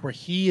match where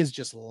he is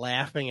just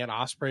laughing at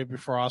Ospreay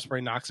before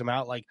Ospreay knocks him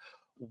out.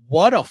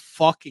 What a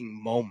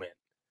fucking moment.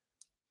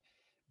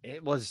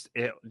 It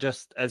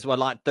just as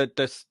well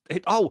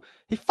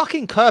he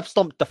fucking curb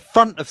stomped the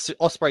front of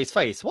Ospreay's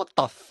face. What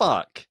the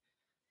fuck?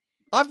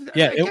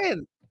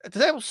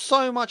 There was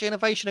so much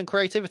innovation and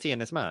creativity in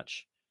this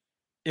match.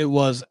 It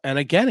was, and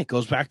again, it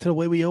goes back to the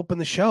way we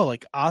opened the show.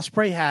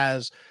 Ospreay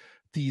has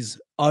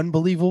these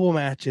unbelievable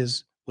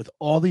matches with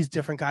all these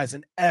different guys,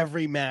 and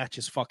every match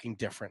is fucking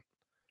different.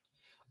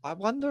 I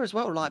wonder as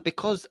well,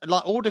 because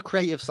all the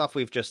creative stuff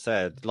we've just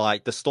said, the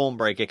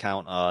Stormbreaker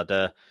counter,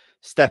 the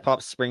step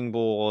up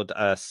springboard,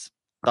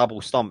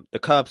 double stomp, the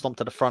curb stomp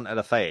to the front of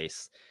the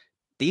face.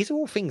 These are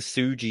all things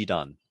Tsuji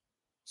done.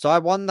 So I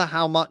wonder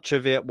how much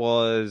of it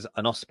was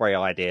an Ospreay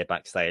idea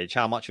backstage,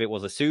 how much of it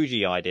was a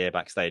Tsuji idea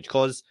backstage,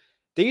 because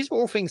these are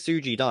all things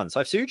Tsuji done.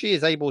 So if Tsuji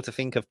is able to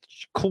think of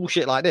cool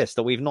shit like this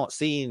that we've not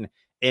seen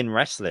in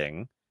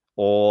wrestling,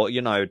 or,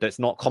 that's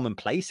not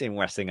commonplace in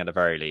wrestling at the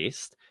very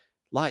least,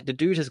 the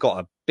dude has got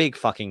a big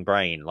fucking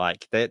brain.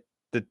 The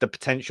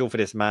potential for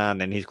this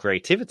man and his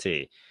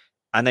creativity.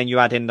 And then you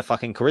add in the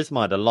fucking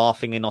charisma, the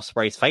laughing in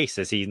Ospreay's face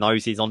as he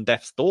knows he's on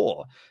death's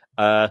door.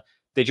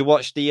 Did you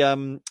watch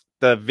the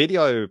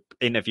video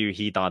interview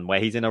he done where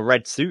he's in a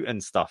red suit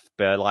and stuff,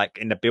 but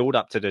in the build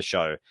up to the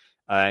show,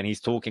 and he's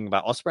talking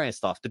about Ospreay and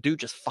stuff? The dude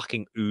just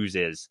fucking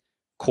oozes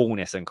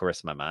coolness and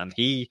charisma, man.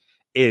 He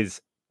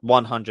is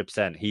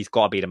 100%. He's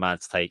got to be the man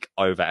to take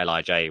over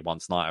LIJ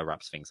once Naito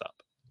wraps things up.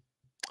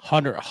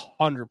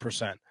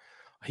 100%.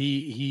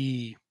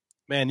 He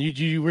man,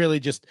 you really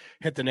just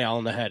hit the nail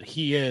on the head.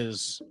 He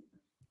is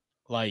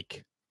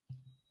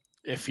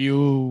if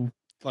you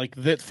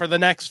that for the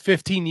next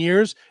 15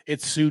 years,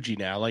 it's Tsuji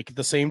now.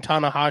 The same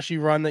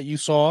Tanahashi run that you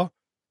saw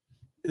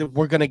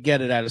we're gonna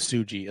get it out of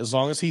Tsuji as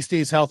long as he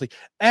stays healthy.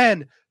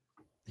 And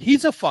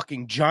he's a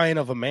fucking giant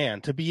of a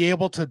man. To be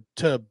able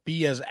to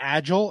be as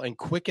agile and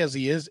quick as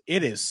he is,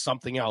 it is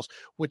something else.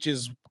 Which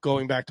is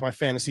going back to my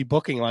fantasy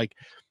booking, like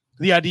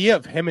the idea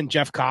of him and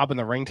Jeff Cobb in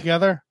the ring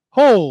together.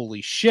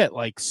 Holy shit!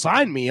 Like,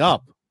 sign me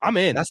up. I'm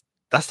in.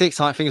 That's the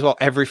exciting thing as well.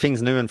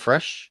 Everything's new and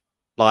fresh.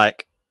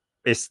 Like,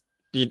 it's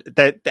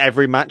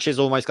every match is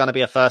almost going to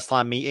be a first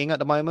time meeting at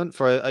the moment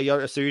for a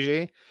Yota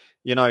Tsuji.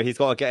 You know, he's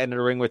got to get in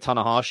the ring with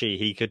Tanahashi.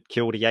 He could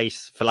kill the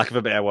ace, for lack of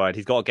a better word.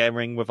 He's got to get in the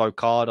ring with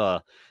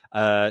Okada,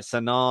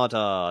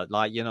 Sanada.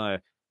 Like, you know,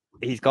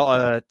 he's got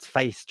to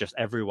face just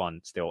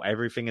everyone still.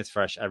 Everything is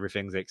fresh.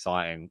 Everything's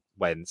exciting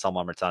when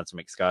someone returns from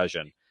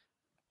excursion.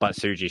 But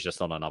Tsuji's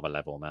just on another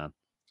level, man.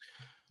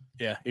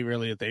 Yeah, they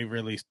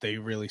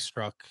really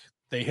struck.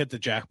 They hit the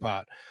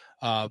jackpot.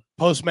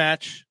 Post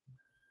match,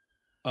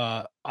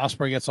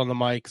 Ospreay gets on the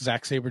mic.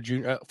 Zack Sabre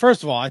Jr.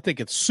 First of all, I think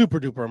it's super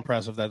duper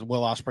impressive that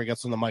Will Ospreay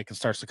gets on the mic and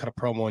starts to cut a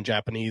promo in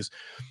Japanese.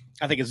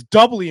 I think it's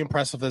doubly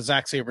impressive that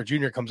Zack Sabre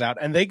Jr. comes out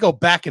and they go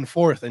back and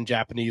forth in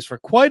Japanese for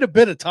quite a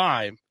bit of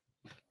time.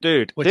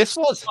 Dude, this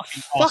was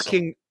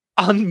fucking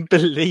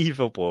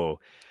unbelievable.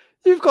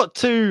 You've got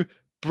two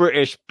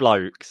British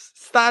blokes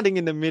standing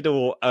in the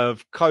middle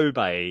of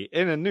Kobe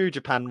in a New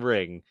Japan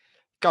ring,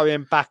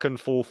 going back and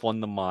forth on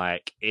the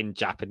mic in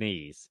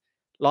Japanese.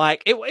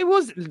 Like it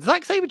was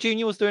Zack Sabre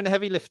Jr. was doing the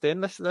heavy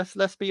lifting.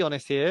 Let's be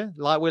honest here.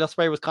 Like Will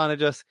Ospreay was kind of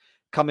just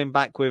coming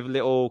back with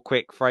little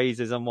quick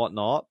phrases and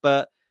whatnot.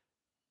 But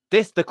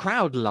the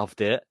crowd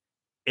loved it.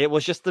 It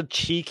was just the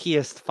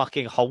cheekiest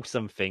fucking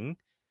wholesome thing.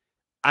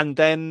 And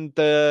then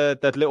the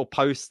little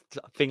post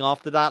thing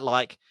after that,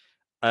 like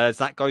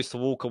Zack goes to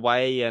walk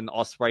away and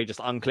Ospreay just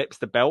unclips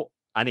the belt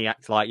and he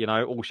acts like, you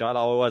know, all shut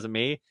up, it wasn't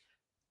me.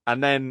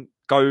 And then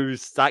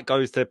Zack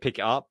goes to pick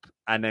it up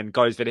and then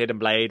goes for the hidden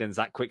blade and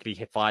Zack quickly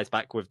fires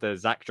back with the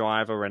Zack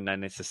driver and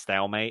then it's a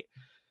stalemate.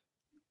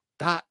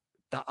 I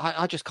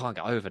just can't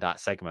get over that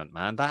segment,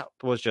 man. That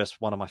was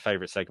just one of my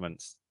favorite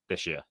segments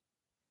this year.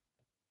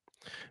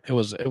 It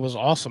was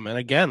awesome. And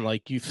again,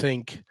 like you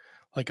think,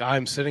 like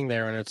I'm sitting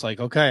there and it's like,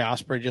 okay,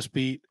 Ospreay just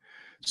beat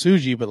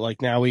Tsuji, but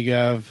like now we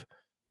have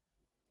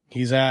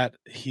he's at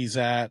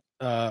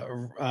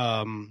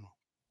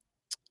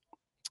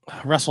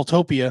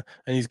WrestleTopia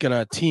and he's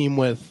gonna team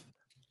with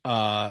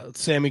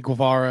Sammy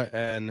Guevara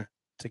and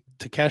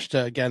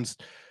Takeshita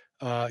against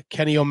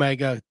Kenny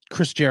Omega,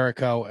 Chris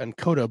Jericho, and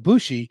Kota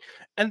Ibushi,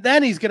 and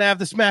then he's gonna have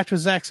this match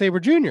with Zack Sabre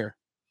Jr.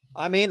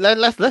 I mean,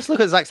 let's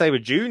look at Zack Sabre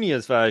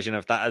Jr.'s version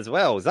of that as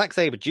well. Zack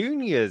Sabre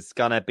Jr. is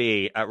gonna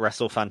be at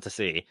Wrestle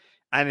Fantasy,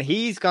 and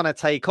he's gonna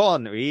take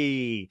on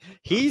Don't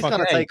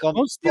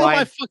steal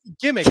my fucking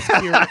gimmicks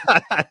here.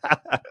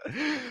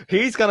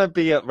 He's gonna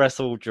be at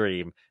Wrestle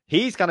Dream.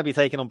 He's gonna be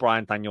taking on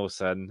Bryan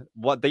Danielson,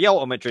 what the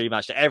ultimate dream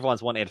match that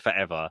everyone's wanted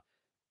forever.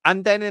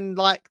 And then in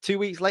like 2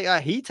 weeks later,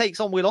 he takes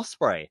on Will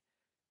Ospreay.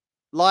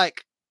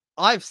 Like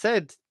I've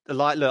said.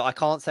 Like, look, I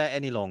can't say it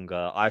any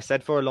longer. I've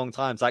said for a long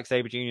time, Zack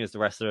Sabre Jr. is the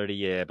wrestler of the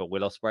year, but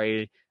Will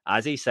Ospreay,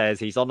 as he says,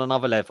 he's on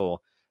another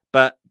level.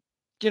 But,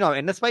 you know,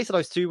 in the space of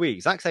those 2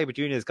 weeks, Zack Sabre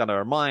Jr. is going to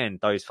remind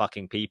those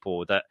fucking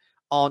people that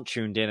aren't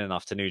tuned in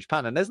enough to New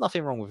Japan. And there's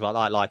nothing wrong with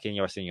liking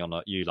your wrestling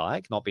you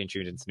like, not being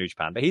tuned into New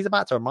Japan. But he's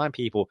about to remind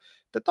people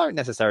that don't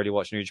necessarily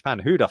watch New Japan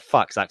who the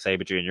fuck Zack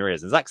Sabre Jr.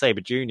 is. And Zack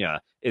Sabre Jr.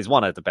 is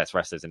one of the best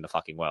wrestlers in the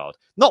fucking world.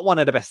 Not one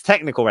of the best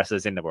technical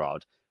wrestlers in the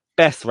world.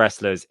 Best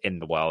wrestlers in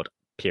the world,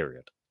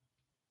 period.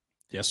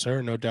 Yes,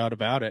 sir. No doubt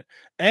about it.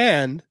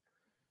 And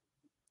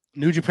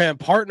New Japan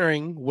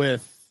partnering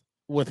with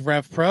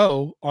Rev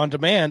Pro on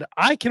demand.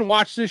 I can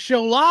watch this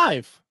show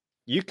live.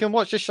 You can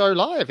watch the show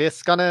live.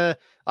 It's gonna.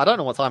 I don't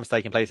know what time it's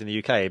taking place in the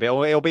UK, but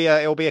it'll be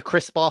a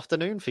crisp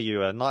afternoon for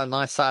you. A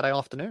nice Saturday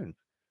afternoon.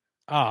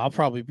 I'll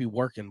probably be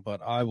working, but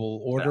I will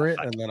order it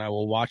and then I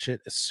will watch it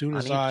as soon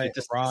as I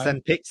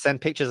arrive. Send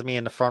pictures of me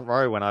in the front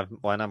row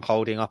when I'm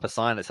holding up a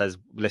sign that says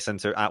 "Listen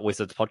to at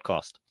Wizards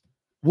Podcast."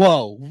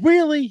 Whoa,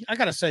 really? I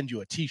gotta send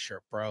you a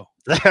T-shirt, bro.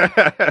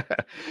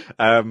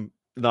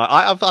 No,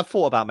 I've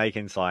thought about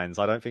making signs.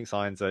 I don't think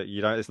signs are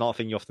it's not a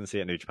thing you often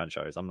see at New Japan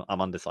shows. I'm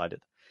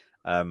undecided.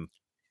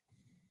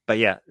 But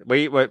yeah,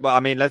 I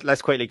mean,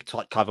 let's quickly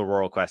cover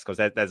Royal Quest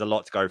because there's a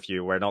lot to go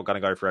through. We're not going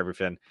to go through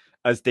everything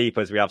as deep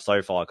as we have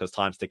so far because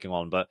time's ticking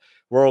on. But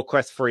Royal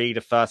Quest 3,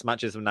 the first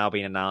matches have now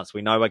been announced.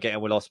 We know we're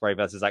getting Will Ospreay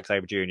versus Zack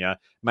Sabre Jr.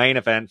 Main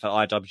event for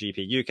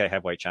IWGP UK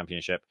Heavyweight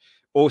Championship.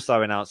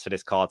 Also announced for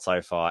this card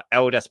so far: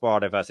 El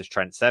Desperado versus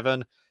Trent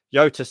Seven,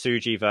 Yota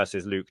Tsuji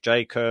versus Luke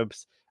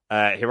Jacobs,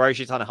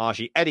 Hiroshi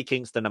Tanahashi, Eddie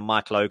Kingston, and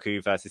Mike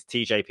Loku versus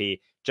TJP,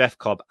 Jeff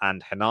Cobb,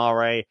 and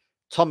Hanare.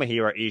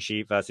 Tomohiro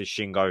Ishii versus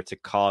Shingo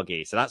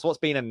Takagi. So that's what's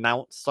been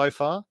announced so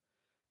far.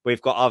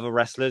 We've got other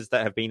wrestlers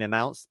that have been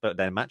announced, but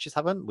their matches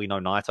haven't. We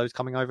know Naito's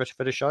coming over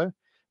for the show.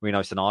 We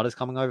know Sonada's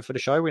coming over for the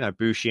show. We know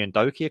Bushi and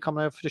Doki are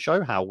coming over for the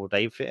show. How will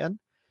they fit in?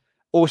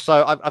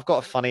 Also,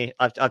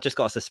 I've just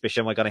got a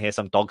suspicion we're going to hear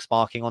some dogs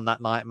barking on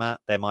that night, Matt.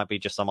 There might be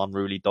just some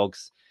unruly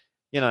dogs.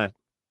 You know,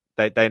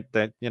 they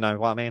you know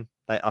what I mean?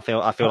 I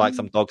feel like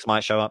some dogs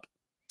might show up.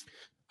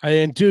 I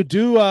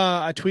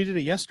tweeted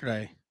it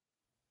yesterday.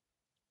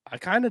 I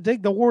kind of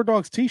dig the War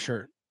Dogs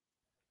t-shirt.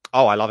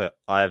 Oh, I love it.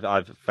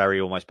 I've very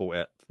almost bought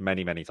it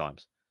many, many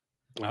times.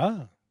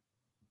 Ah,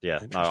 Yeah,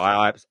 no,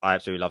 I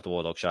absolutely love the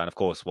War Dog show, and of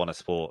course want to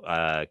support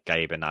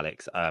Gabe and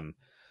Alex.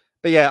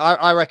 But yeah,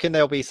 I reckon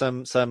there'll be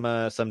some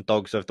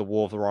dogs of the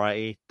war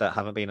variety that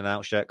haven't been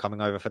announced yet coming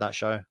over for that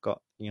show.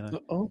 Got you know.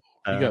 oh,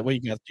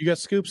 you got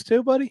scoops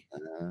too, buddy.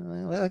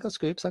 I got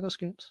scoops. I got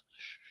scoops.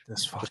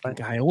 This Just fucking don't-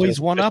 guy always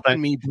one just upping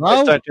don't- me,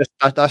 bro.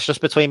 That's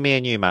just between me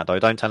and you, Matt. Though,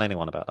 don't tell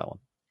anyone about that one.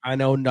 I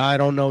don't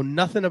know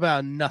nothing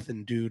about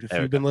nothing, dude. If There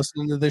we you've been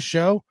listening to this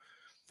show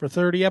for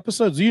 30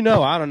 episodes, you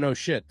know I don't know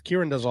shit.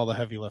 Kieran does all the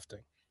heavy lifting.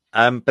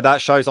 But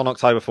that show's on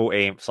October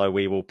 14th, so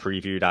we will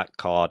preview that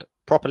card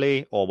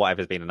properly or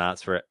whatever's been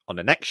announced for it on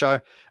the next show.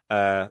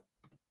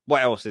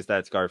 What else is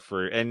there to go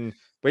through? And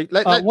what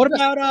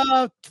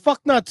about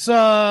fucknuts?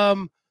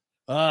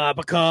 I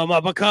become,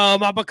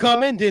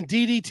 and then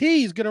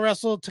DDT is gonna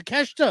wrestle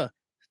Takeshita.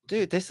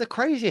 Dude, this is the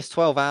craziest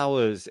 12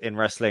 hours in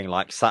wrestling,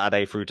 like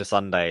Saturday through to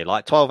Sunday.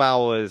 Like 12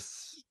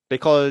 hours,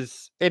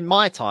 because in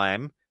my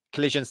time,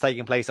 Collision's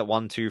taking place at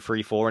 1, 2,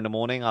 3, 4 in the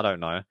morning. I don't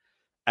know.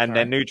 And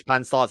then New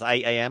Japan starts at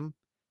 8 a.m.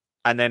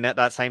 And then at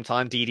that same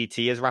time,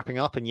 DDT is wrapping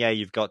up. And yeah,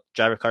 you've got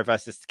Jericho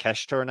versus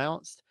Takeshita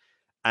announced.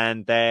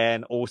 And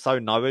then also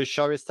Noah's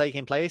show is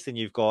taking place. And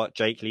you've got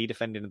Jake Lee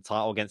defending the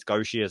title against Go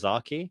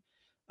Shiozaki.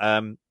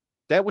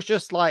 There was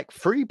just like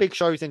 3 big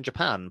shows in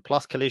Japan,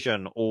 plus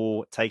Collision,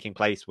 all taking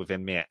place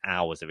within mere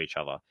hours of each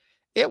other.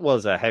 It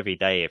was a heavy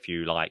day if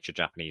you liked your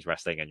Japanese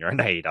wrestling and you're an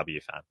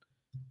AEW fan.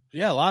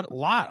 Yeah,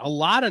 a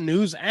lot of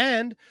news,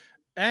 and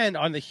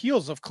on the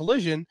heels of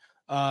Collision,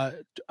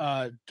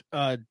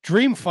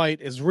 Dream Fight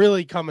is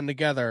really coming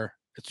together.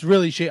 It's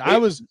really I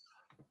was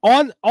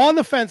on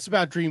the fence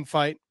about Dream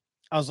Fight.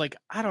 I was like,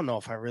 I don't know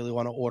if I really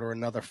want to order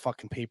another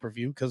fucking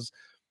pay-per-view because,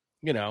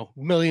 you know,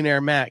 Millionaire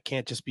Matt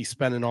can't just be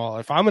spending all.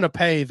 If I'm going to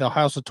pay the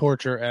House of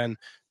Torture and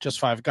Just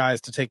Five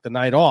Guys to take the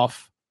night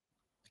off,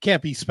 I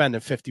can't be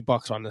spending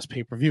 $50 on this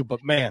pay-per-view.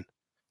 But man,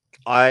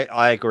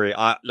 I agree.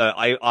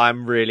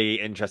 I'm really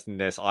interested in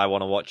this. I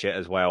want to watch it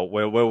as well.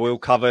 We'll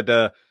cover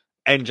the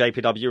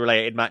NJPW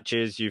related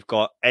matches. You've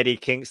got Eddie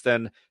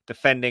Kingston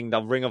defending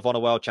the Ring of Honor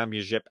World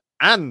Championship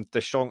and the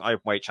Strong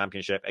Openweight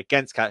Championship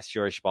against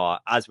Katsuyori Shibata,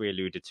 as we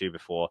alluded to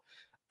before.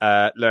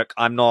 Look,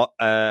 I'm not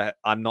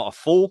a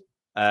fool.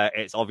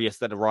 It's obvious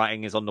that the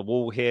writing is on the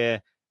wall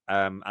here,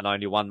 and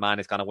only one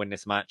man is going to win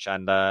this match.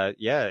 And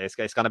yeah, it's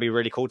going to be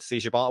really cool to see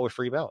Shibata with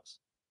 3 belts.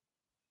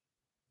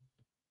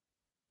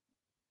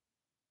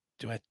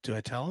 do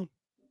I tell him?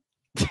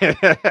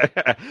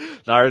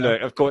 No,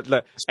 look, of course,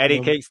 look,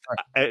 Eddie Kingston.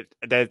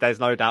 There's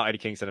no doubt Eddie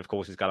Kingston, of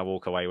course, is going to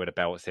walk away with the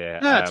belts here.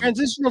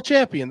 Transitional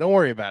champion. Don't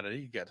worry about it.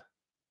 You get it.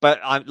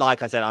 But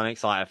like I said, I'm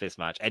excited for this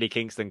match. Eddie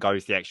Kingston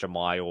goes the extra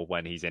mile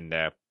when he's in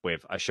there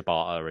with a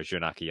Shibata, a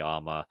Jun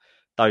Akiyama,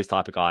 those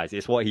type of guys.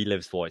 It's what he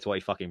lives for. It's what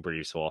he fucking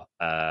breathes for.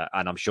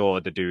 And I'm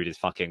sure the dude is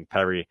fucking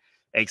very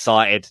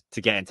excited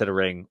to get into the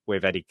ring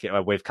with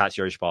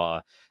Katsuyori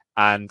Shibata.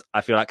 And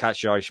I feel like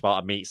Katsuyori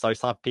Shibata meets those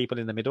type of people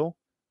in the middle.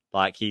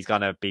 Like he's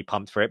gonna be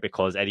pumped for it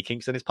because Eddie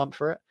Kingston is pumped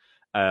for it.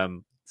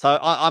 So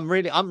I'm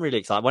really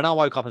excited. When I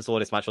woke up and saw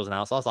this match was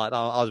announced, I was like,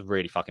 I was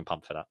really fucking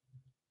pumped for that.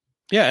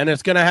 Yeah, and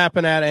it's gonna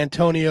happen at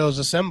Antonio's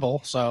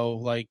Assemble. So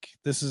like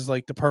this is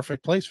like the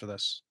perfect place for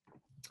this.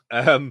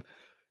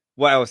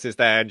 What else is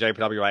there in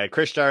JPWA?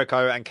 Chris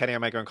Jericho and Kenny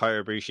Omega and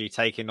Kota Ibushi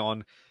taking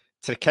on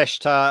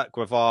Takeshita,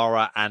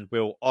 Guevara, and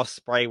Will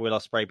Ospreay. Will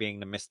Ospreay being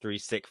the mystery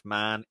 6th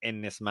man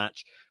in this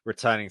match,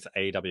 returning to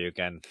AEW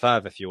again,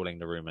 further fueling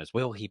the rumors.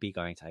 Will he be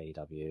going to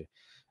AEW?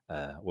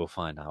 We'll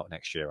find out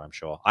next year, I'm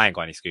sure. I ain't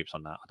got any scoops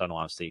on that. I don't know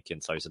why I'm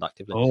speaking so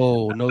seductively.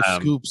 Oh, no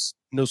scoops.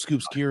 No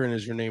scoops. Kieran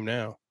is your name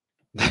now.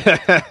 But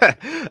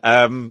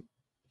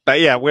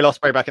yeah, Will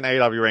Ospreay back in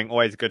AEW ring,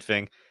 always a good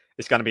thing.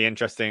 It's going to be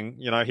interesting.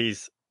 You know,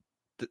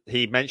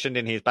 he mentioned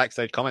in his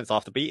backstage comments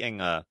after beating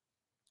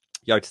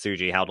Yota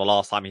Tsuji how the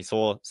last time he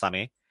saw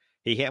Sammy,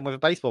 he hit him with a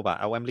baseball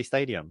bat at Wembley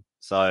Stadium.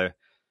 So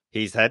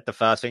he said the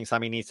first thing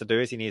Sammy needs to do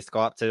is he needs to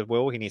go up to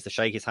Will. He needs to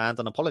shake his hand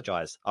and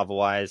apologize.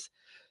 Otherwise,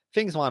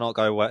 things might not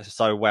go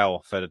so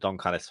well for the Don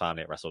Callis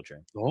family at Wrestle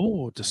Dream.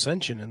 Oh,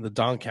 dissension in the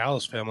Don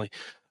Callis family.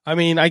 I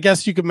mean, I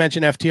guess you could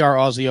mention FTR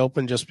Aussie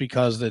Open just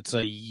because it's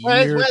a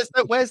year.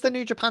 Where's the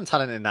New Japan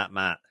talent in that,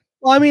 Matt?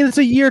 Well, I mean, it's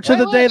a year to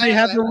the day they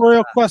had the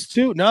Royal Quest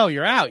 2. No,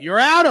 you're out. You're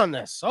out on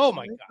this. Oh,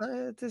 my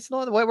God. It's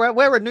not.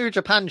 We're a New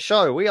Japan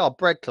show. We are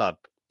Bread Club.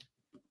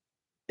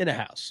 In a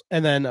house.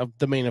 And then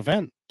the main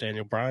event,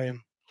 Daniel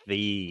Bryan.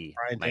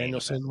 Brian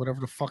Danielson, whatever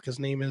the fuck his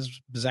name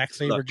is, Zack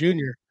Sabre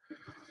Jr.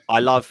 I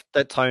love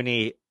that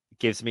Tony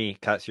gives me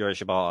Katsuyori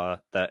Shibata,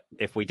 that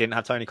if we didn't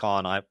have Tony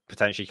Khan,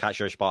 potentially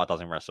Katsuyori Shibata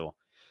doesn't wrestle.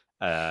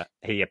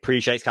 He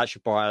appreciates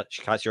Katsuyori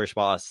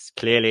Shibata,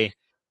 clearly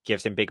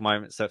gives him big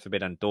moments at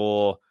Forbidden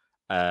Door.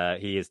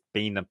 He has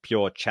been a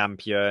pure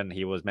champion.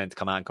 He was meant to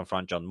come out and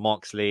confront John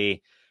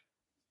Moxley.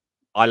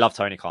 I love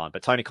Tony Khan,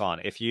 but Tony Khan,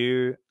 if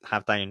you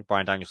have Brian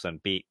Danielson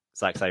beat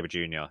Zack Sabre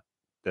Jr.,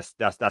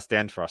 That's the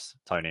end for us,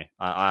 Tony.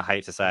 I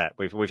hate to say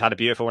it. We've had a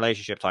beautiful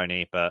relationship,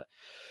 Tony, but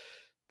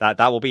that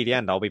will be the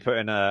end. I'll be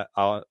putting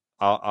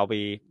I'll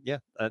be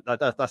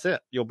that's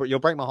it. You'll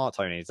break my heart,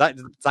 Tony.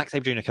 Zack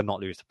Sabre Jr. cannot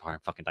lose to Brian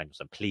fucking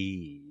Danielson.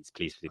 Please.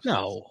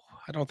 No,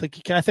 I don't think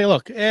he can. I think,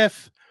 look,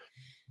 if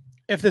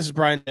this is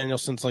Brian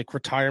Danielson's like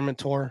retirement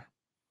tour,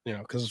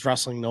 because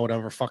wrestling, no one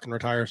ever fucking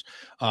retires.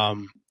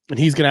 And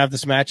he's gonna have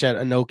this match at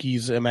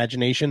Inoki's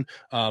Imagination.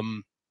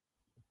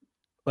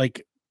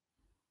 Like,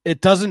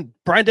 it doesn't.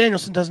 Brian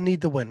Danielson doesn't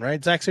need the win,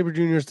 right? Zack Sabre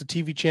Jr. is the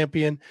TV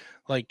champion.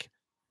 Like,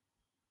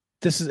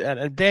 this is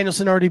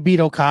Danielson already beat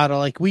Okada.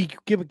 Like, we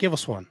give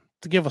us one.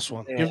 Give us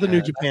one. Give the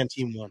New Japan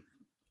team one.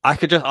 I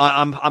could just.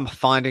 I'm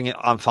finding it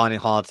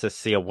hard to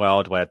see a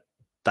world where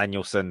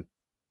Danielson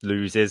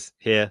loses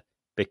here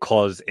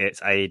because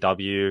it's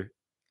AEW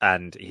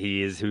and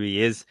he is who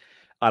he is.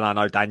 And I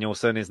know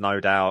Danielson is no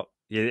doubt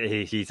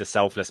he's a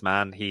selfless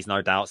man. He's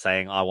no doubt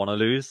saying I want to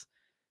lose.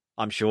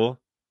 I'm sure.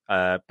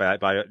 But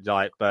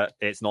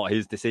it's not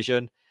his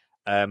decision.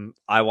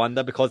 I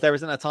wonder, because there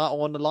isn't a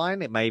title on the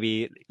line, it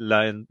maybe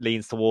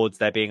leans towards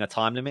there being a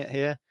time limit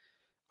here.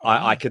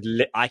 I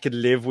could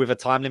live with a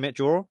time limit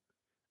draw,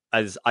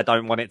 as I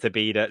don't want it to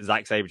be that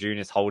Zack Sabre Jr.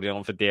 is holding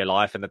on for dear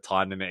life and the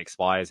time limit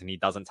expires and he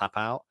doesn't tap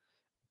out.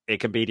 It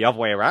can be the other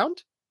way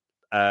around.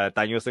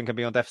 Danielson can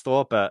be on death's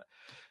door, but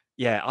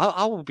yeah,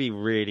 I will be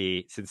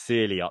really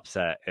sincerely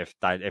upset if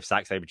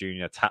Zack Sabre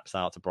Jr. taps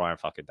out to Brian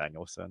fucking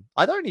Danielson.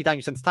 I don't need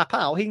Danielson to tap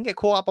out. He can get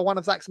caught up by one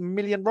of Zack's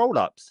million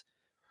roll-ups.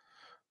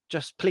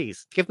 Just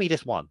please give me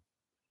this one.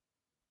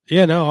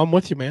 Yeah, no, I'm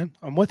with you, man.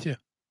 I'm with you.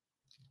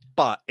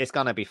 But it's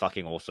gonna be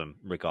fucking awesome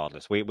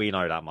regardless. We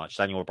know that much.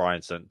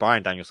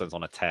 Brian Danielson's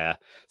on a tear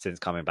since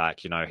coming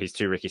back. His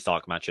 2 Ricky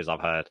Stark matches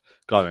I've heard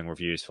glowing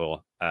reviews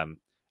for.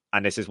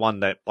 And this is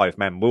one that both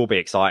men will be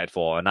excited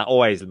for, and that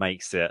always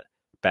makes it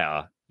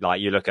better. Like,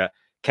 you look at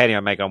Kenny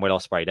Omega and Will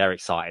Ospreay, they're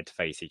excited to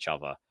face each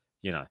other.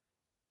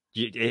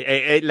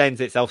 It lends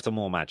itself to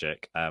more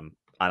magic. And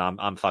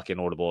I'm fucking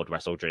all aboard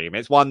Wrestle Dream.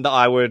 It's one that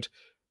I would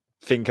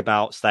think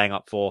about staying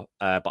up for,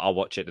 but I'll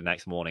watch it the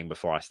next morning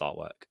before I start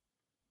work.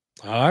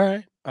 All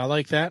right. I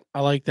like that.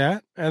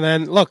 And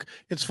then, look,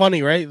 it's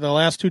funny, right? The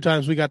last 2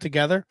 times we got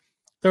together,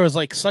 there was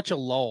like such a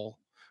lull.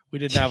 We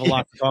didn't have a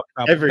lot to talk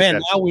about.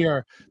 Man,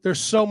 now there's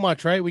so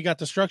much, right? We got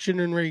Destruction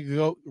and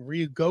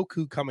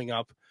Ryogoku coming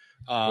up.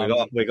 We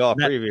got to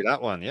preview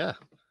that one, yeah.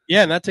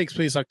 Yeah, and that takes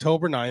place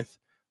October 9th.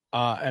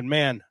 And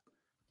man,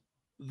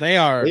 they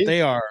are. We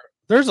should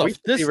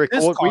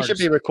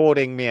be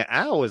recording mere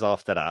hours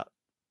after that.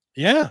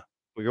 Yeah.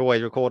 We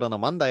always record on a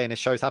Monday, and this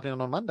show's happening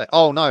on a Monday.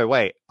 Oh no,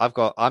 wait!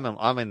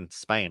 I'm in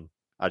Spain.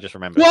 I just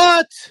remembered.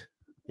 What?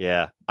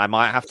 Yeah, I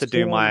might have to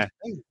do my.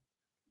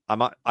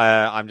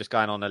 I'm just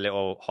going on a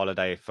little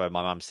holiday for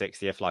my mum's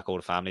 60th, like all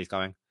the family's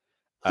going.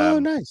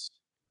 Nice.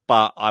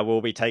 But I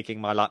will be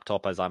taking my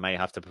laptop, as I may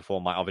have to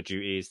perform my other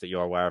duties that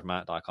you're aware of,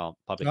 Matt, that I can't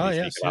publicly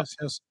speak about.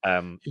 Yes.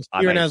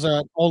 Kieran has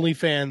a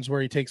OnlyFans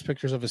where he takes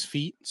pictures of his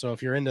feet. So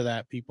if you're into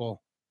that,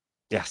 people.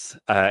 Yes,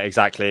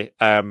 exactly.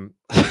 I've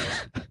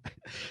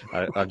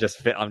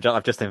just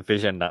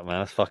envisioned that,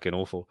 man. That's fucking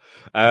awful.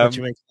 But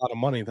you make a lot of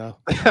money though.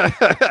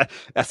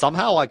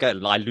 Somehow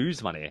I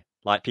lose money.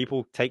 Like,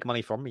 people take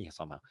money from me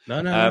somehow.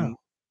 No.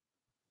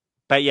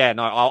 But yeah,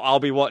 no, I'll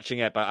be watching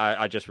it. But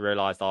I just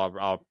realized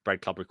our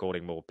Bread Club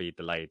recording will be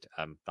delayed.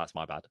 That's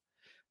my bad.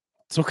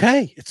 It's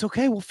okay.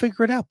 We'll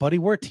figure it out, buddy.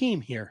 We're a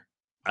team here.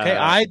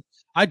 Okay,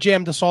 I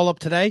jammed us all up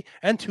today,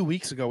 and 2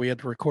 weeks ago we had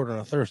to record on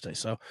a Thursday.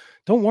 So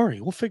don't worry,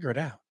 we'll figure it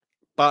out.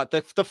 But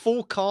the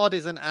full card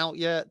isn't out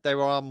yet.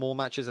 There are more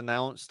matches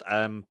announced.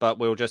 But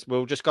we'll just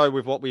go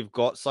with what we've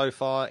got so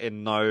far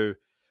in no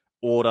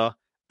order.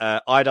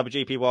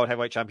 IWGP World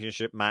Heavyweight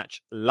Championship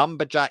match,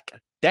 Lumberjack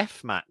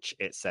Death Match.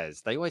 It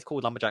says they always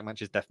call Lumberjack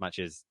matches death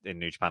matches in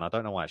New Japan. I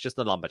don't know why. It's just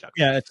the Lumberjack.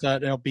 Yeah, it's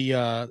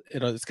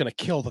it's gonna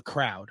kill the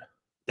crowd.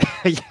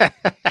 Yeah.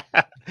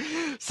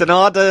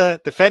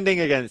 Sonada defending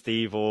against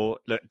Evil.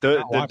 Look,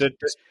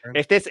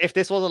 if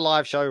this was a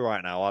live show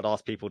right now, I'd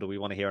ask people, do we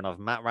want to hear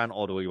another Matt rant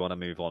or do we want to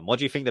move on? What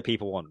do you think the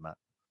people want, Matt?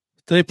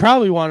 They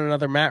probably want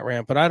another Matt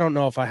rant, but I don't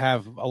know if I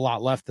have a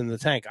lot left in the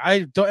tank.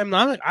 I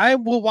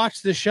will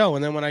watch this show,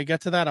 and then when I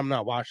get to that, I'm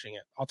not watching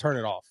it. I'll turn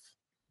it off.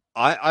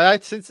 I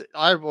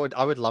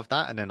would love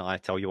that, and then I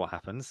tell you what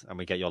happens, and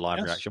we get your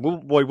live reaction.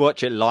 We'll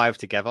watch it live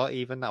together.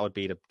 Even that would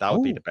be the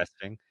best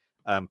thing.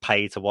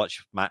 Pay to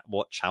watch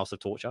House of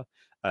Torture.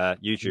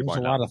 YouTube won't.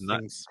 A lot of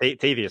things.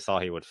 TV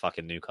Asahi would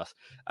fucking nuke us.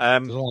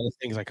 There's a lot of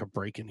things I could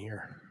break in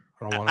here.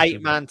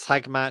 8-man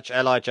tag match: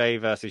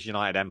 LIJ versus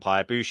United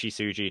Empire, Bushi,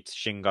 Tsuji,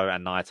 Shingo,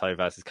 and Naito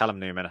versus Callum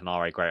Newman,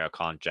 Hanare, Great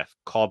Khan, Jeff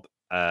Cobb.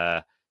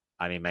 I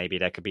mean, maybe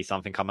there could be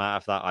something come out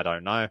of that. I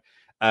don't know.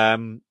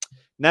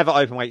 Never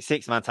Openweight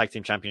 6-man tag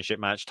team championship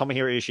match: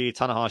 Tomohiro Ishii,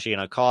 Tanahashi,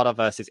 and Okada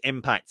versus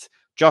Impact,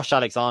 Josh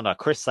Alexander,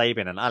 Chris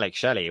Sabin, and Alex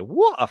Shelley.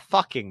 What a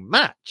fucking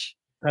match!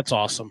 That's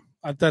awesome.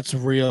 That's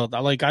real.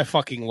 I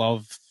fucking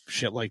love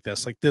shit like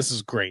this. Like, this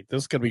is great.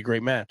 This is gonna be a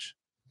great match.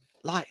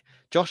 Like,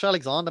 Josh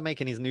Alexander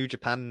making his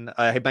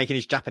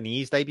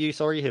Japanese debut.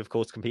 Sorry, he of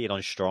course competed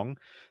on Strong.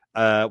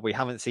 We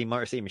haven't seen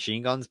Motor City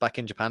Machine Guns back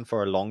in Japan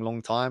for a long,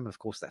 long time. Of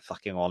course, they're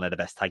fucking one of the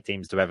best tag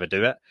teams to ever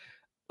do it.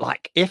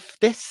 Like, if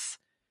this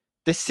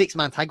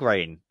 6-man tag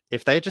reign,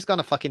 if they're just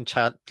gonna fucking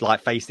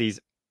face these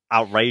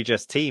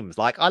outrageous teams,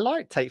 like I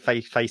like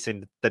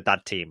facing the dad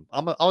team.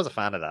 I was a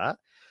fan of that.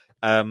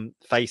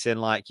 Facing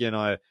like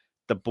the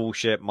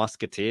bullshit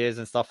Musketeers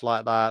and stuff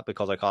like that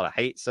because Okada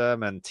hates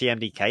them, and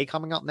TMDK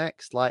coming up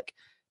next. Like,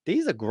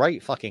 these are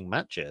great fucking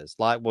matches.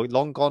 Like, we're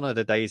long gone are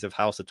the days of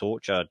House of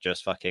Torture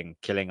just fucking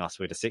killing us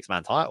with the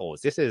 6-man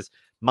titles. This is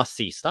must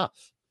see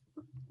stuff.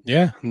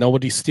 Yeah,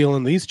 nobody's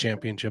stealing these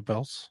championship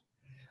belts.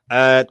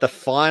 The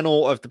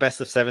final of the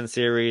best of 7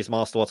 series,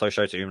 Master Wato,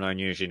 Shota Umino,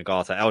 Yuji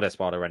Nagata, El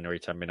Desperado, and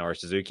Narita Minoru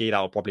Suzuki. That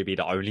will probably be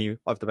the only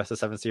of the best of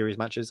 7 series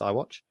matches I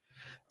watch.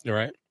 You're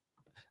right.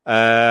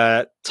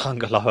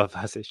 Tangaloa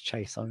versus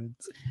Chase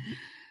Owens.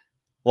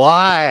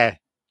 Why?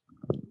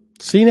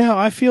 See, now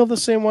I feel the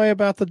same way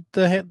about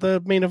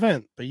the main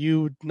event, but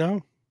you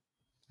know,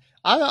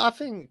 I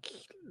think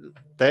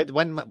that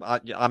when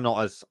I'm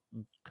not as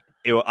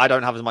ill, I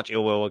don't have as much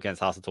ill will against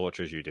House of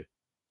Torture as you do.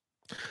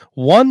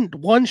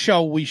 One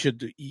show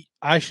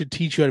I should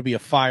teach you how to be a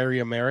fiery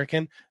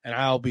American, and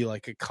I'll be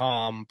like a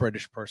calm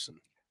British person.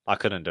 I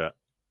couldn't do it.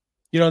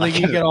 You know, they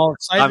can get all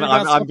excited.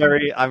 I'm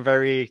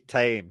very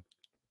tame.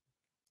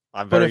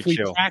 I'm but very if we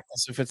chill.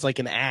 practice, if it's like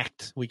an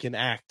act, we can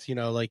act. You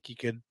know, like you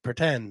could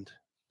pretend.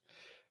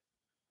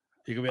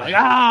 You could be like,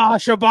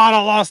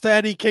 Shibata lost to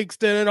Eddie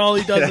Kingston, and all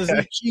he does is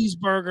eat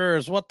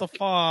cheeseburgers. What the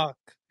fuck?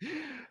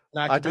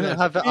 I thought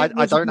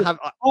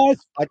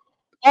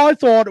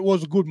it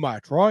was a good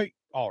match, right?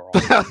 All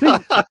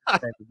right.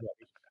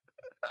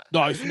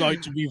 Nice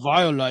night to be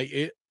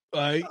violated.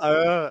 Right?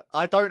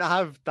 I don't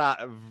have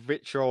that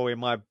ritual in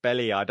my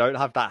belly. I don't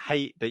have that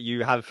hate that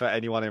you have for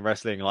anyone in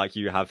wrestling like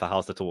you have for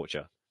House of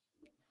Torture.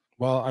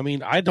 Well, I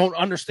mean, I don't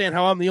understand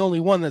how I'm the only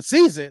one that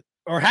sees it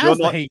or has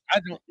the hate.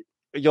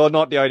 You're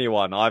not the only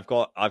one. I've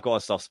got a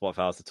soft spot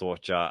for House of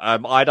Torture.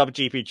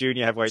 IWGP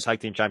Junior Heavyweight Tag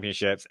Team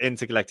Championships,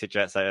 Intergalactic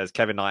Jet Setters,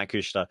 Kevin Knight and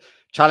Kushida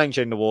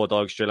challenging the War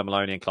Dogs, Drilla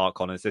Maloney and Clark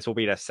Connors. This will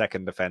be their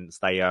second defense.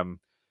 They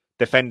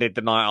defended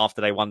the night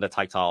after they won the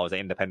tag titles at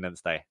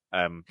Independence Day.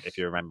 If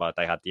you remember,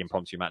 they had the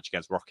impromptu match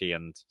against Rocky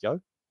and Yo,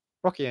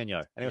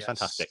 and it was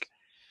fantastic.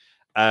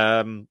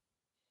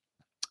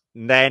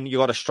 Then you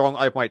got a strong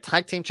openweight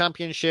tag team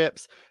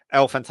championships.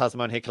 El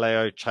Fantasma and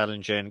Hikuleo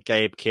challenging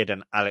Gabe Kidd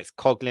and Alex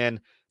Coughlin.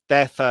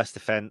 Their first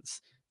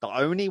defense. The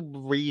only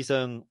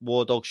reason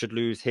War Dogs should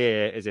lose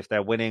here is if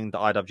they're winning the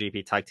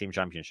IWGP tag team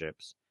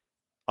championships.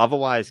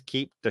 Otherwise,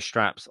 keep the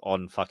straps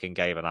on fucking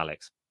Gabe and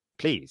Alex,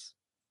 please.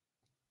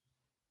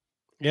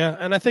 Yeah,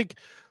 and I think,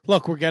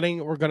 look, we're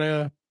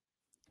gonna,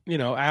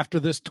 after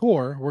this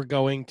tour, we're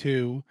going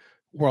to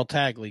World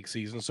Tag League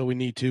season, so we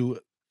need to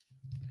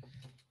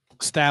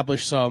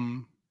establish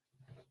some.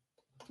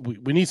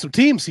 We need some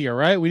teams here,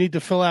 right? We need to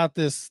fill out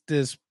this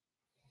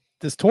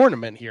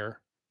tournament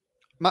here.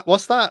 Matt,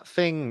 what's that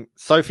thing?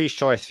 Sophie's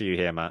Choice for you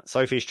here, Matt.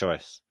 Sophie's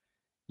Choice.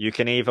 You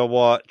can either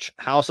watch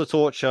House of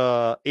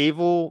Torture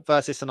Evil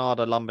versus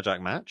Sonada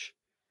Lumberjack match,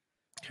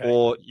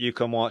 or you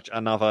can watch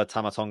another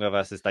Tamatonga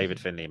versus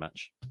David Finlay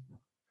match.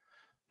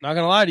 Not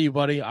gonna lie to you,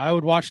 buddy. I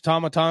would watch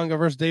Tamatonga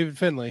versus David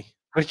Finlay.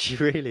 Would you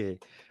really?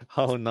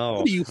 Oh no!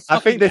 What are you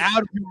fucking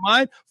out of your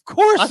mind? Of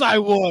course I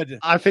would.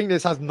 I think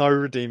this has no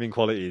redeeming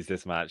qualities.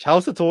 This match,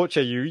 House of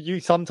Torture. You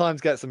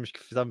sometimes get some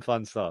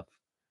fun stuff.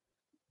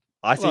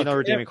 I see no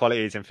redeeming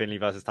qualities in Finlay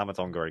versus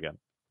Tamatonga again.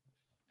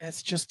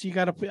 It's just you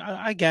gotta.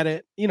 I get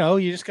it. You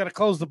just gotta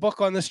close the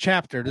book on this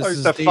chapter. This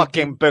is the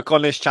fucking book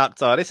on this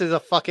chapter. This is a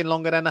fucking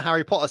longer than the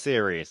Harry Potter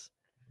series.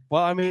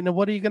 Well, I mean,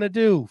 what are you gonna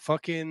do?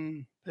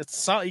 Fucking.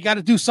 You got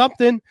to do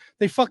something.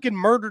 They fucking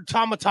murdered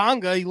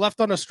Tamatonga. He left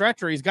on a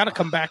stretcher. He's got to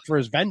come back for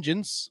his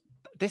vengeance.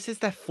 This is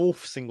their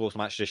fourth singles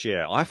match this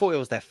year. I thought it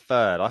was their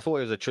third. I thought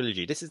it was a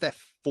trilogy. This is their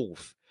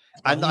fourth.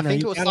 And I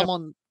think it was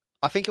someone.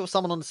 I think it was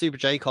someone on the Super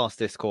J Cast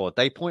Discord.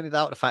 They pointed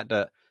out the fact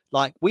that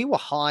we were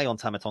high on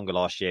Tamatonga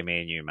last year,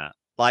 me and you, Matt.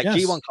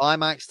 G1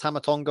 Climax,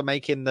 Tamatonga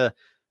making the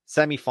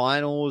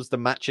semi-finals, the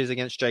matches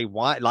against Jay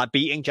White,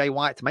 beating Jay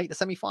White to make the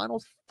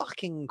semi-finals,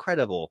 fucking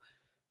incredible.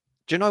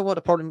 Do you know what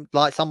the problem?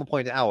 Someone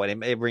pointed out,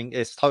 and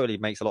it totally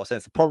makes a lot of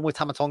sense. The problem with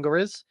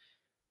Tamatonga is,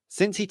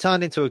 since he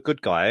turned into a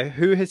good guy,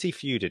 who has he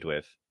feuded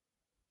with?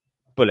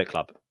 Bullet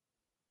Club.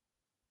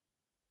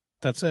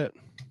 That's it.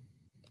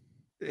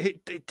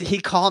 He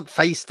can't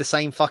face the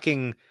same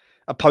fucking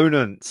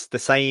opponents, the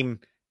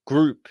same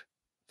group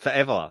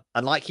forever.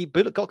 And he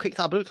got kicked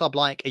out of Bullet Club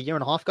a year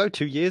and a half ago,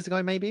 2 years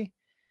ago, maybe.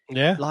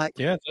 Yeah,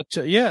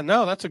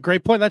 that's a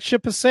great point. That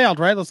ship has sailed,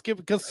 right? Let's give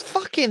because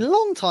fucking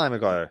long time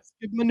ago.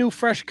 Give him a new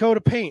fresh coat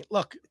of paint.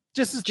 Look,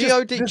 God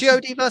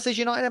versus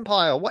United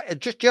Empire. What?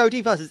 Just God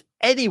versus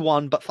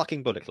anyone but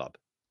fucking Bullet Club.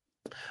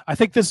 I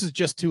think this is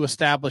just to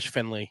establish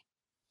Finlay.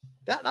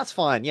 That's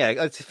fine.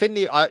 Yeah,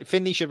 Finlay.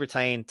 Finlay should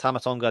retain.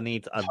 Tamatonga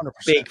needs a 100%.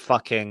 Big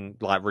fucking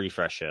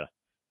refresh here.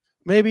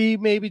 Maybe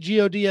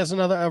God has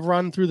another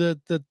run through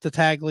the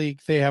tag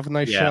league. They have a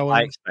nice show.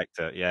 I expect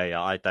it.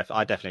 Yeah. I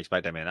definitely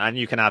expect them in, and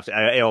you can have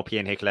ALP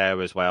and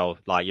Hikuleo as well.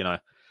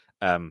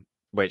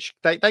 which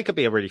they could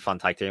be a really fun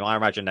tag team. I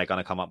imagine they're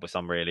going to come up with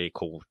some really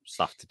cool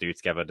stuff to do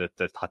together.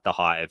 The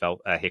height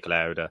of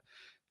Hikuleo,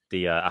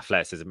 the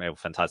athleticism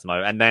of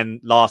Phantasmo. And then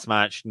last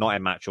match, not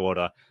in match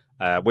order,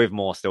 with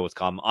more still to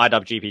come,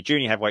 IWGP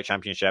Junior Heavyweight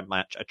Championship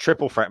match, a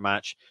triple threat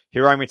match,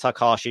 Hiromu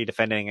Takahashi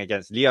defending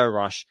against Leo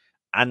Rush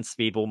and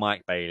Speedball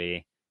Mike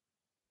Bailey.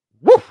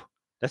 Woo!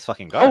 Let's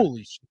fucking go.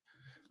 Holy shit.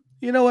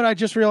 You know what I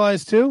just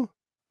realized too?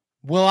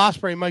 Will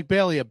Ospreay, Mike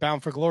Bailey at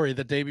Bound for Glory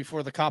the day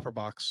before the Copper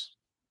Box.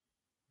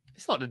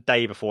 It's not the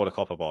day before the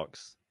Copper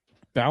Box.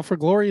 Bound for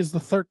Glory is the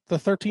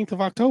 13th of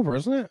October,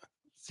 isn't it?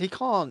 He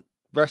can't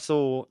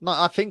wrestle. No,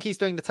 I think he's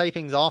doing the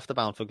tapings after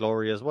Bound for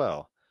Glory as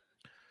well.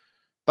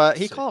 But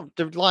he can't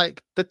do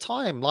like the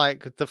time,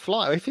 like the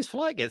flight. If his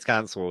flight gets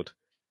cancelled,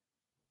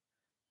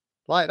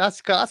 like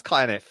that's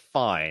kind of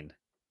fine.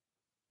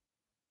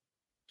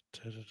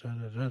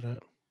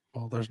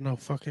 Well, there's no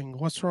fucking.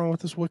 What's wrong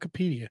with this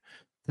Wikipedia?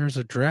 There's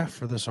a draft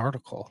for this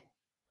article.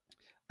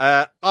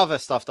 Other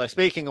stuff though.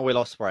 Speaking of Will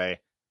Ospreay,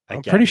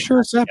 I'm pretty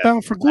sure it's at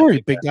Bound for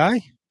Glory, big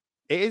guy.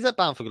 It is at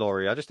Bound for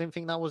Glory. I just didn't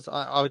think that was.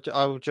 I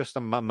was just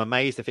I'm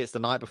amazed if it's the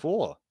night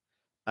before.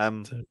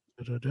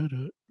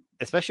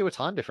 Especially with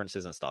time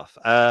differences and stuff.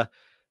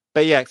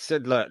 But yeah, so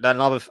look,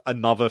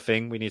 another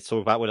thing we need to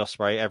talk about with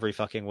Ospreay every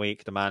fucking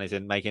week. The man is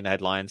making the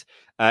headlines.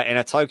 In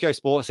a Tokyo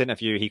Sports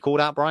interview, he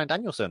called out Bryan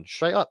Danielson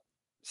straight up.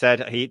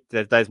 Said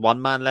there's one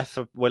man left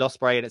for Will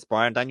Ospreay, and it's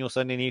Bryan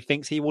Danielson, and he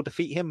thinks he will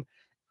defeat him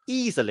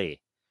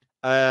easily.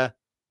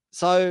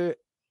 So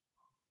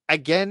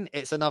again,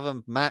 it's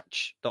another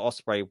match that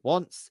Ospreay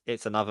wants.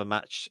 It's another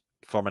match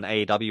from an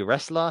AEW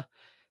wrestler.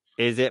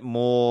 Is it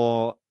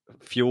more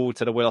fuel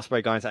to the Will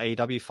Ospreay going to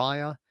AEW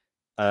fire?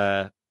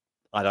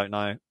 I don't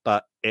know,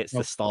 but it's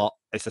the start.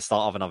 It's the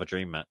start of another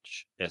dream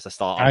match. It's the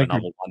start of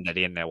another one that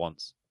he in there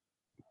wants.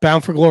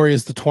 Bound for Glory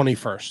is the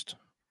 21st.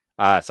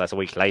 So it's a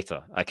week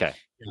later. Okay,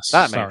 yes,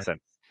 that makes sense.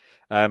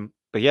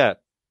 But yeah,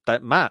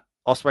 Matt,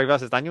 Ospreay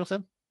versus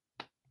Danielson,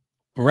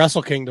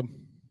 Wrestle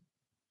Kingdom.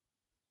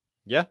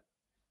 Yeah,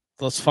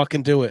 let's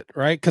fucking do it,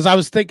 right? Because I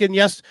was thinking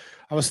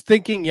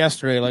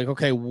yesterday, like,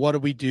 okay, what do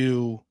we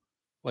do?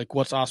 Like,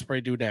 what's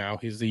Ospreay do now?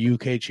 He's the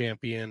UK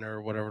champion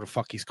or whatever the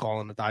fuck he's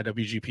calling it, the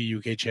IWGP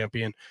UK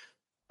champion.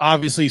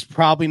 Obviously, he's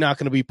probably not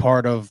going to be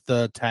part of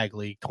the Tag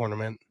League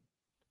tournament.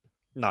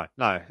 No.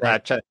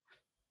 Right.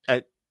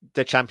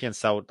 The champions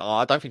sell.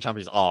 I don't think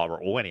champions are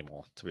at all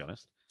anymore, to be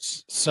honest.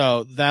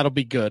 So that'll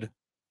be good.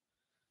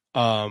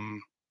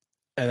 And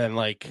then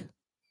like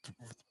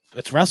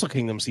it's Wrestle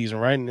Kingdom season,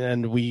 right?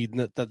 And the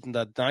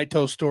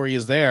Naito story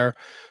is there.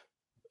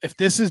 If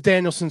this is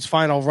Danielson's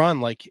final run,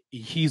 like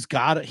he's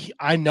got it.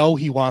 I know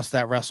he wants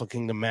that Wrestle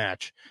Kingdom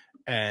match,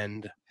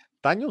 and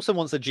Danielson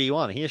wants a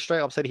G1. He has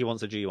straight up said he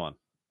wants a G1.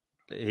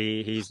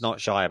 He's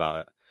not shy about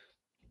it.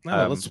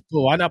 No,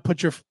 why not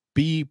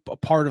be a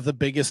part of the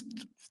biggest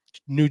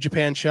New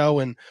Japan show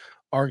and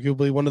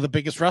arguably one of the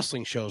biggest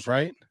wrestling shows,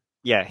 right?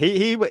 Yeah,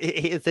 he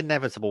it's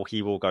inevitable.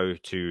 He will go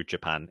to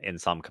Japan in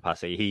some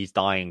capacity. He's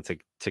dying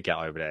to get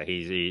over there.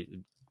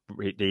 He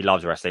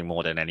loves wrestling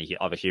more than any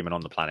other human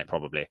on the planet,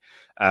 probably.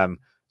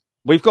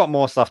 We've got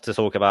more stuff to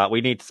talk about.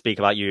 We need to speak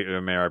about Yuta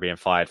Uemura being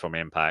fired from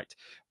Impact.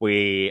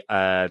 We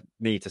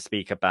need to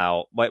speak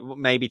about,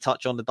 maybe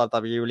touch on the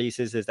WWE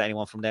releases. Is there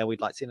anyone from there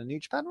we'd like to see in a New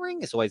Japan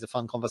ring? It's always a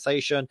fun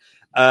conversation.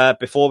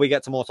 Before we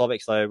get to more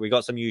topics, though, we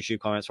got some YouTube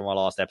comments from our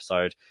last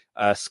episode.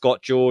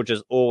 Scott George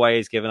has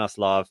always given us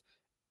love.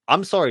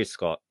 I'm sorry,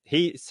 Scott.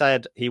 He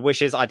said he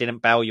wishes I didn't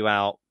bail you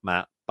out,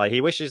 Matt. But he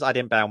wishes I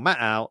didn't bail Matt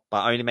out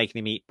by only making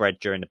him eat bread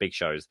during the big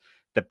shows.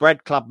 The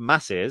Bread Club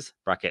masses,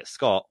 bracket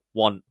Scott,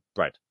 want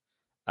bread.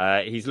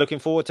 He's looking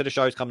forward to the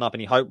shows coming up,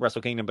 and he hopes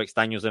Wrestle Kingdom books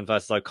Danielson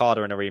versus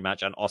Okada in a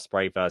rematch and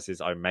Ospreay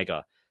versus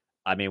Omega.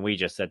 I mean, we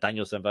just said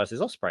Danielson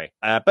versus Ospreay.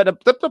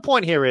 But the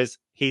point here is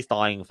he's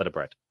dying for the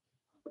bread.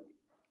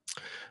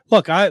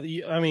 Look, I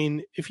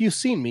mean, if you've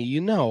seen me, you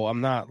know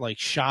I'm not like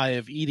shy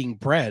of eating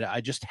bread. I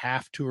just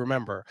have to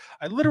remember.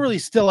 I literally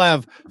still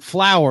have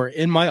flour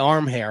in my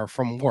arm hair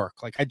from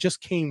work. Like I just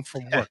came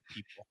from work,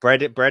 people.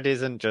 Bread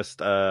isn't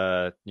just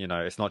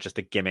it's not just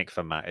a gimmick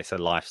for Matt. It's a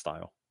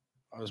lifestyle.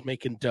 I was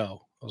making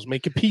dough. I was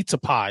making pizza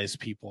pies,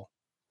 people.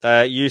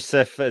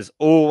 Yusuf, as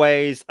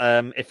always,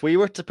 if we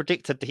were to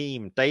predict a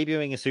team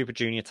debuting a Super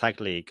Junior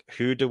Tag League,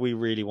 who do we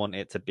really want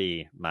it to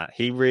be, Matt?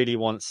 He really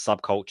wants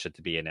Subculture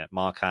to be in it.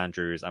 Mark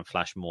Andrews and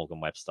Flash Morgan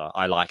Webster.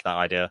 I like that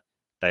idea.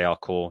 They are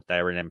cool.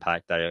 They're in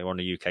Impact. They're on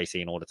the UK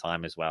scene all the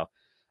time as well.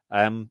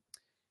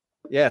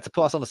 Yeah, to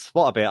put us on the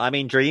spot a bit. I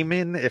mean,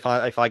 dreaming. If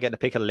I get to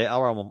pick a litter,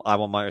 I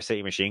want Motor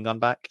City Machine Gun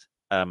back.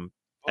 I'll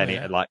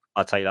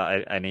take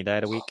that any day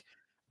of the week.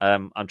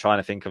 I'm trying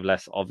to think of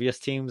less obvious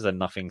teams and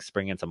nothing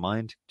springing to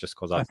mind just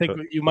because I think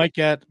you might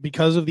get,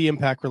 because of the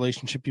Impact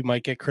relationship, you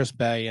might get Chris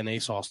Bay and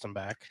Ace Austin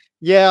back.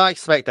 Yeah, I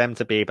expect them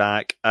to be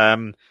back.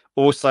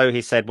 Also,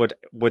 he said,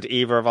 would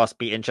either of us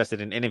be interested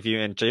in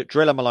interviewing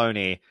Driller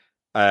Maloney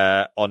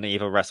on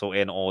either Wrestle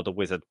In or the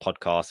Wizard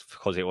podcast,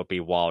 because it would be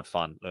wild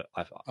fun.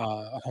 100%.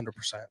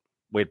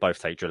 we'd both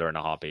take Driller in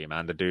a heartbeat,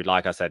 man. The dude,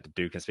 like I said, the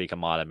dude can speak a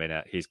mile a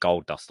minute. He's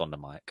gold dust on the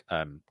mic.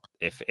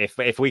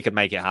 If we could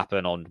make it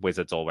happen on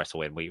Wizards or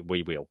WrestleWin,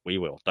 we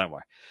will. Don't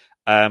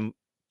worry.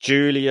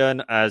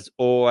 Julian, as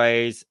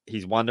always,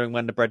 he's wondering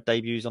when the bread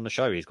debuts on the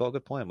show. He's got a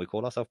good point. We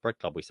call ourselves Bread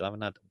Club. We still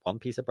haven't had one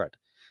piece of bread.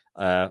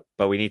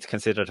 But we need to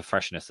consider the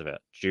freshness of it.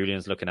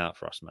 Julian's looking out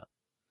for us, man.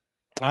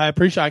 I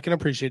can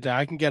appreciate that.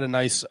 I can get a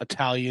nice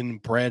Italian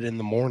bread in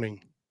the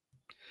morning.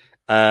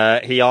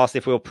 He asked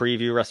if we'll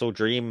preview Wrestle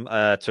Dream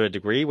to a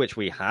degree, which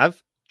we have.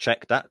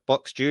 Check that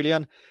box,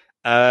 Julian.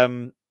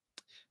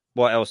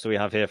 What else do we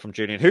have here from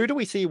Julian? Who do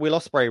we see Will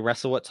Ospreay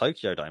wrestle at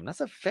Tokyo Dome?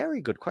 That's a very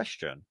good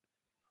question.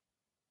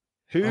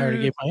 I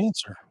already gave my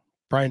answer.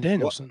 Bryan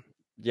Danielson. What?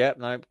 Yeah,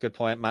 no, good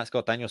point. Matt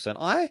Scott Danielson.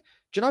 Do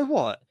you know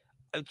what?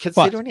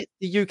 Considering it's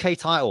the UK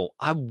title,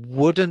 I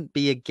wouldn't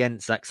be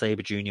against Zack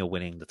Sabre Jr.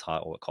 winning the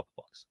title at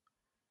Copperbox.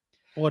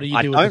 What do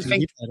you do with the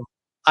TV title?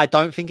 I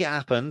don't think it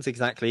happens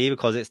exactly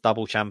because it's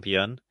double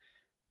champion.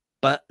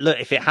 But look,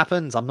 if it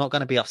happens, I'm not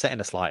going to be upset in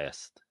the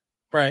slightest.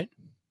 Right.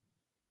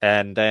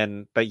 And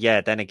then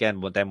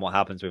what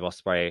happens with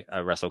Ospreay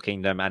at Wrestle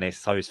Kingdom, and it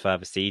sows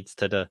further seeds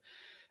to the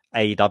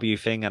AEW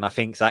thing. And I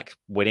think Zack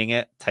winning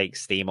it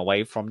takes steam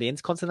away from the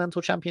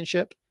Intercontinental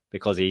Championship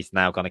because he's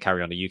now going to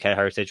carry on the UK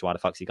heritage. Why the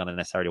fuck's he going to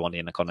necessarily want the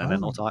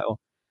Intercontinental title?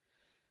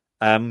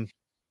 I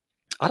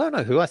don't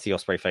know who I see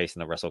Ospreay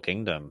facing at Wrestle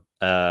Kingdom.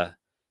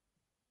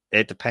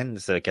 It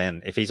depends.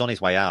 Again, if he's on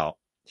his way out,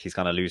 he's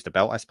going to lose the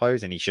belt, I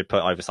suppose, and he should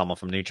put over someone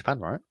from New Japan,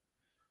 right?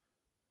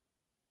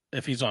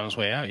 If he's on his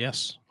way out,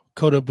 yes.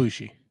 Kota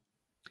Ibushi.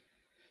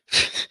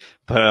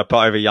 Put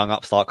over young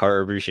upstart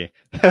Kota Ibushi.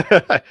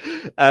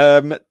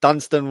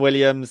 Dunstan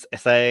Williams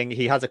saying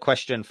he has a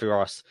question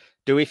for us.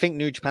 Do we think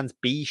New Japan's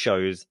B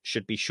shows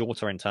should be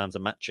shorter in terms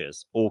of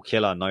matches? All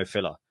killer, no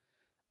filler.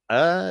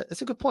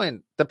 It's a good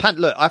point.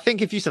 Look, I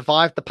think if you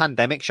survive the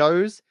pandemic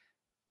shows,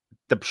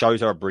 the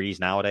shows are a breeze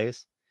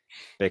nowadays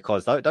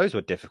because those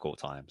were difficult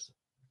times.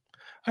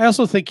 I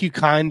also think you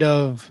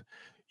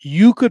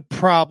could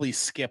probably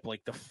skip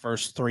like the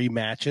first 3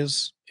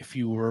 matches if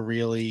you were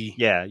really.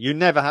 Yeah,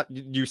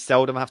 you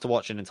seldom have to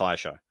watch an entire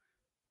show.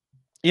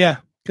 Yeah,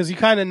 because you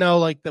kind of know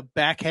like the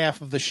back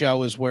half of the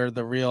show is where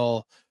the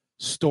real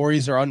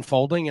stories are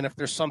unfolding, and if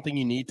there's something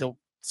you need to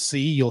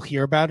see, you'll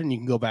hear about it and you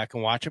can go back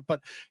and watch it.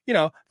 But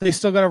they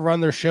still got to run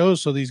their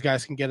shows so these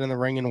guys can get in the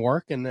ring and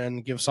work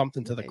and give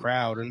something to the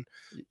crowd. And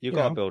you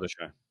got to build a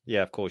show.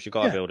 Yeah, of course, you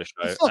got to build a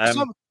show.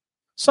 Look,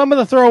 some of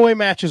the throwaway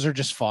matches are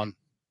just fun.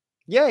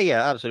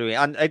 Yeah, absolutely.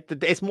 And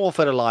it's more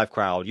for the live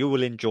crowd. You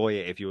will enjoy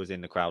it if you was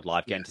in the crowd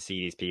live, getting to see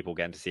these people,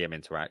 getting to see them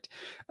interact.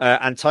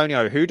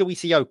 Antonio, who do we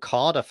see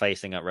Okada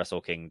facing at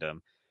Wrestle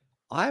Kingdom?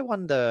 I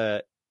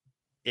wonder.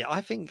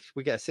 I think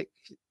we get a 6.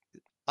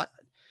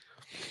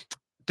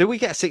 Do we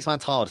get a 6-man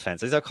title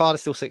defense? Is Okada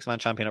still 6-man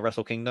champion at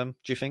Wrestle Kingdom?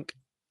 Do you think?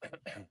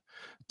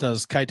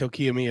 Does Kaito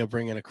Kiyomiya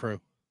bring in a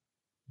crew?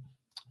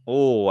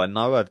 Oh,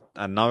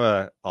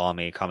 another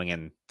army coming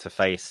in to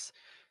face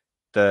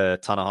the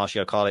Tanahashi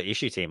Okada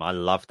issue team. I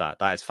love that.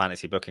 That is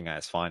fantasy booking at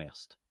its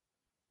finest.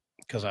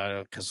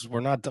 Because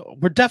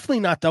we're definitely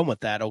not done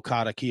with that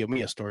Okada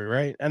Kiyomiya story,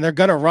 right? And they're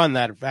gonna run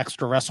that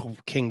extra Wrestle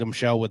Kingdom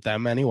show with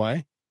them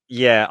anyway.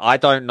 Yeah, I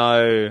don't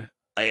know.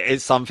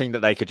 It's something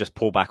that they could just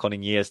pull back on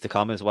in years to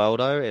come as well,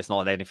 though. It's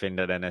not anything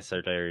that they're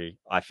necessarily.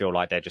 I feel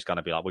like they're just going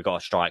to be like, we got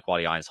to strike while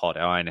the iron's hot.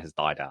 The iron has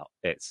died out.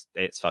 It's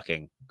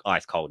fucking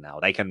ice cold now.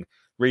 They can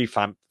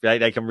relight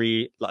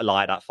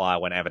that fire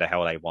whenever the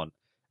hell they want.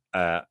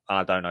 I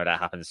don't know that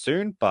happens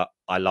soon, but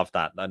I love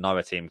that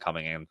another team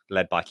coming in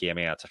led by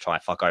Kiyomiya to try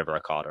and fuck over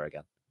Okada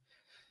again.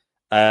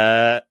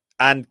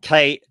 And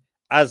Kate,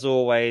 as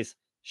always,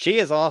 she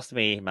has asked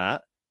me,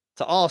 Matt,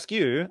 to ask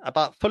you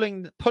about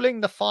pulling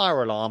the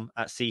fire alarm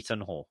at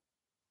Seton Hall.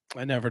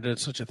 I never did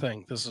such a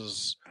thing. This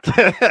is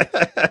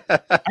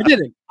I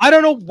didn't. I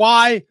don't know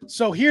why.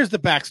 So here's the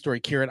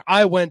backstory, Kieran.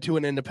 I went to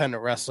an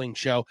independent wrestling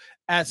show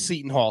at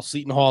Seton Hall.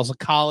 Seton Hall is a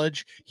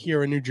college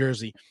here in New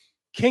Jersey.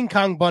 King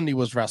Kong Bundy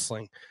was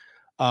wrestling.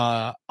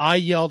 I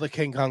yelled at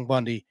King Kong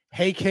Bundy,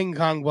 "Hey, King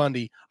Kong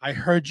Bundy, I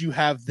heard you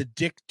have the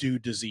dick do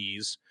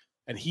disease."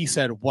 And he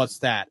said, "What's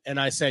that?" And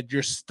I said,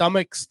 "Your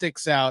stomach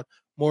sticks out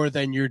more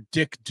than your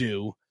dick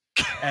do."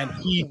 And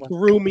he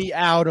threw me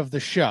out of the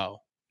show.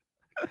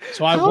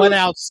 So I went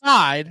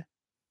outside,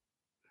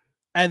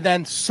 and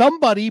then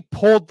somebody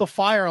pulled the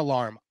fire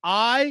alarm.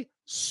 I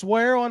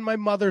swear on my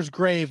mother's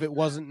grave it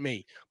wasn't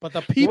me. But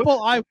the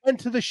people I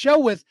went to the show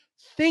with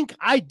think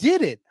I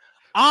did it.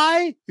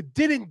 I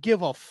didn't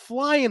give a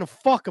flying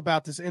fuck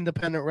about this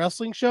independent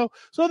wrestling show,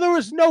 so there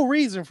was no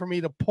reason for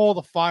me to pull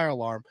the fire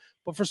alarm.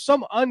 But for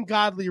some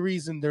ungodly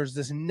reason, there's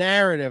this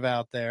narrative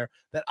out there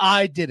that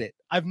I did it.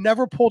 I've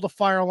never pulled a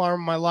fire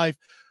alarm in my life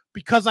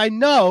because I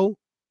know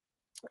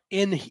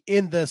in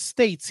the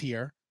States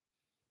here,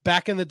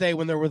 back in the day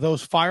when there were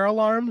those fire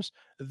alarms,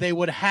 they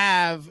would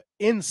have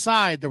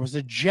inside, there was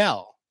a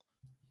gel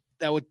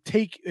would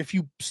take, if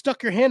you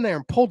stuck your hand there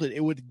and pulled it,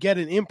 it would get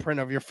an imprint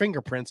of your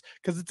fingerprints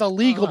because it's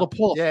illegal to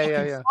pull a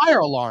fucking fire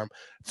alarm.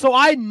 So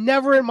I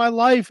never in my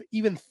life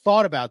even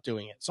thought about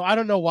doing it. So I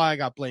don't know why I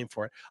got blamed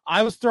for it.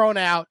 I was thrown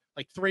out.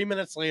 Like 3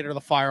 minutes later,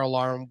 the fire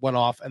alarm went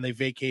off and they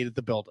vacated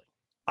the building.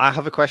 I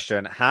have a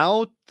question.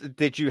 How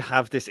did you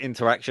have this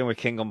interaction with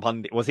King Kong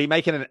Bundy? Was he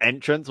making an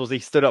entrance? Was he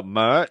stood up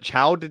merch?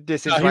 How did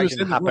this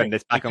interaction happen?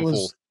 This back and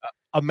forth?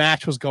 A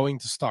match was going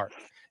to start.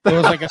 It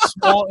was like a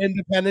small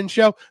independent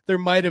show. There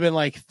might have been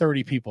like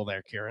 30 people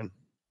there, Kieran.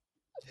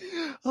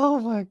 Oh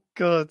my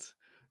God.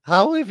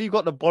 How have you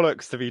got the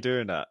bollocks to be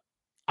doing that?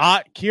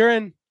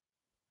 Kieran,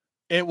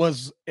 it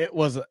was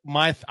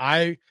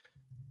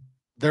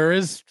there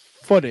is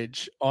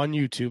footage on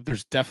YouTube.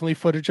 There's definitely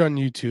footage on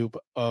YouTube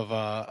of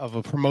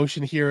a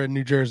promotion here in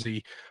New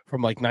Jersey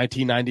from like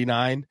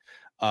 1999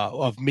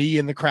 of me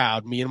in the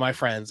crowd, me and my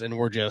friends, and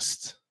we're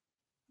just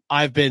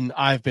I've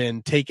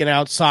been taken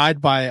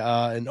outside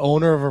by an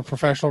owner of a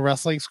professional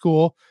wrestling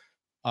school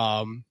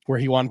where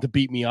he wanted to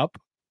beat me up.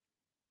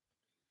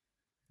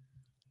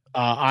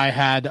 I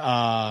had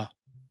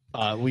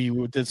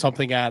we did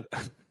something at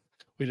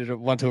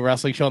went to a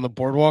wrestling show on the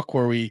boardwalk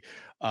where we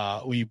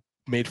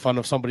made fun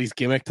of somebody's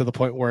gimmick to the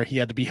point where he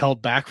had to be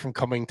held back from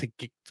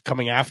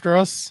coming after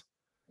us.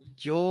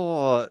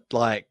 You're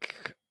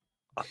like,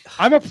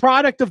 I'm a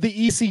product of the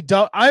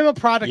ECW. I'm a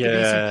product of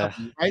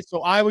ECW, right?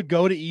 So I would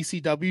go to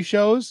ECW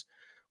shows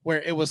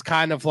where it was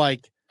kind of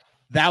like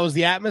that was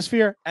the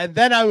atmosphere, and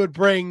then I would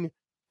bring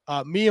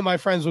me and my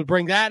friends would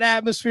bring that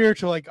atmosphere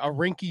to like a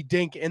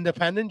rinky-dink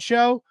independent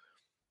show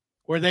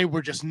where they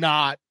were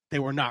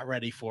not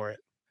ready for it,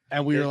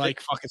 and we were like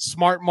fucking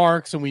smart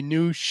marks, and we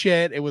knew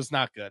shit. It was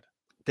not good.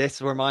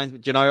 This reminds me,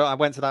 you know, I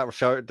went to that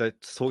show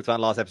that talked about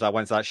last episode. I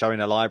went to that show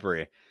in a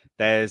library.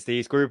 There's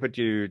these group of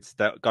dudes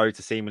that go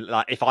to see me.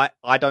 Like, if I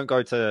don't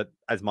go to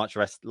as much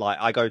like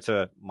I go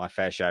to my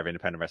fair share of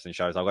independent wrestling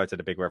shows. I'll go to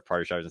the Big Rev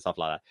Pro shows and stuff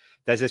like that.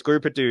 There's this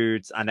group of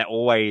dudes, and they're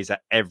always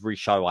at every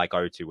show I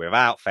go to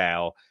without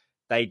fail.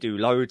 They do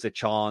loads of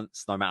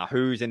chants, no matter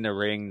who's in the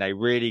ring. They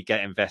really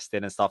get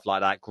invested and stuff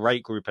like that.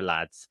 Great group of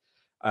lads.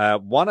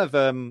 One of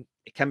them,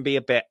 it can be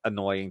a bit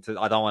annoying.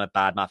 I don't want to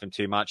badmouth him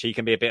too much. He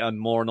can be a bit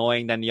more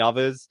annoying than the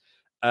others.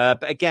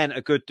 But again,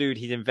 a good dude.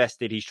 He's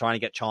invested. He's trying to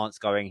get chants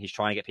going. He's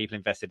trying to get people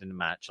invested in the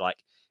match. Like,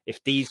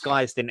 if these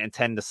guys didn't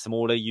attend the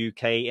smaller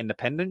UK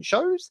independent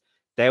shows,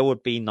 there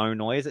would be no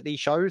noise at these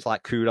shows.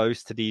 Like,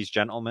 kudos to these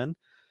gentlemen.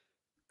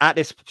 At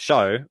this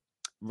show,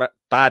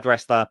 bad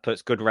wrestler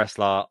puts good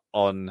wrestler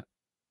on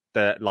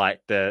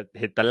the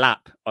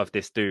lap of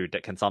this dude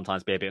that can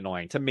sometimes be a bit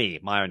annoying. To me,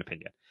 my own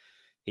opinion.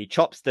 He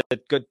chops the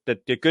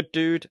good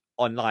dude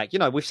on, like, you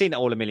know, we've seen it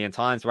all a million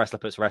times. The wrestler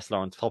puts wrestler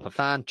on top of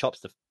fan,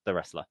 chops the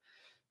wrestler.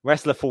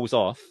 Wrestler falls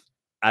off,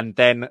 and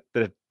then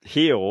the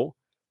heel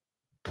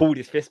pulled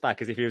his fist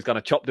back as if he was going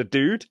to chop the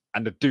dude,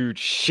 and the dude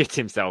shit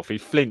himself. He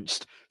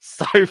flinched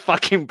so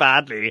fucking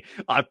badly.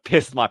 I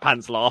pissed my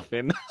pants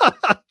laughing.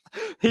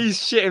 He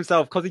shit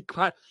himself because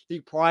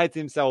he prides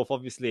himself,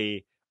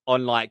 obviously,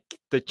 on like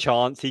the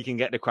chants he can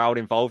get the crowd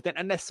involved in,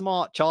 and they're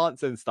smart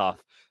chants and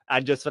stuff.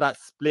 And just for that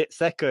split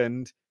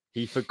second,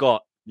 he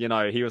forgot. You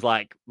know, he was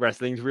like,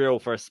 wrestling's real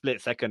for a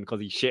split second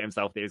because he shit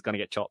himself that he was going to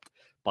get chopped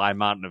by a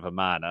mountain of a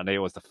man. And it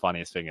was the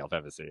funniest thing I've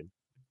ever seen.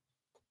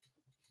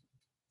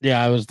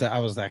 Yeah, I was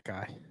that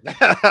guy.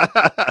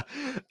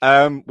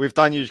 We've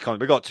done huge comments.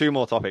 We've got two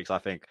more topics, I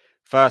think.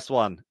 First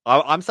one,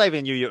 I'm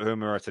saving Yu Yu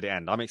Uemura to the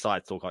end. I'm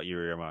excited to talk about Yu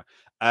Yu Uemura.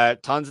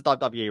 Tons of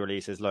WWE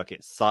releases. Look,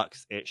 it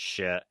sucks. It's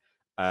shit.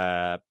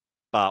 But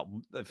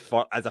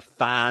as a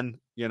fan,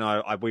 you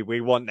know, we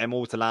want them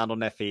all to land on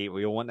their feet.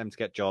 We all want them to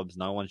get jobs.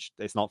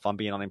 It's not fun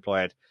being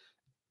unemployed.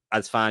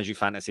 As fans, you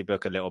fantasy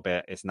book a little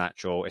bit. It's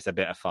natural. It's a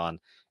bit of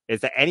fun. Is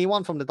there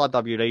anyone from the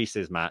WWE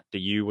releases, Matt, that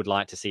you would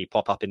like to see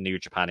pop up in New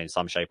Japan in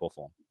some shape or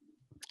form?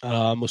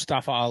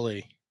 Mustafa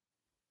Ali.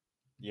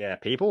 Yeah,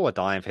 people are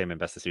dying for him in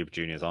Best of Super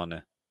Juniors, aren't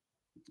they?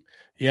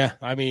 Yeah,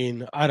 I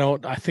mean, I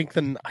think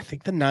the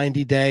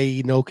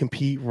 90-day no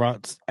compete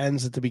runs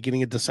ends at the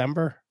beginning of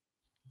December.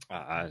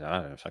 I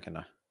don't fucking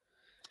know.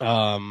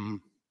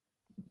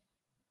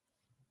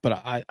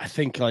 But I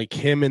think like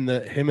him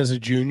as a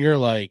junior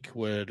like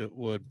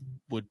would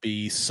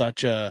be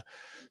such a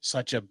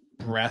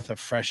breath of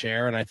fresh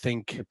air, and I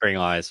think bring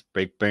eyes,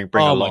 bring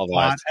a lot of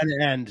eyes.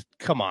 And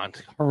come on,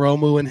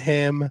 Hiromu and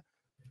him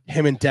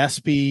and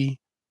Despy,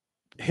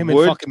 and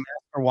fucking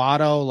Master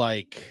Wato.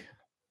 Like,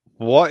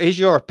 what is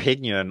your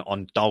opinion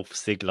on Dolph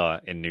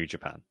Ziggler in New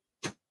Japan?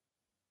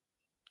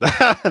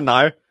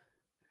 No.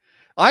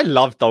 I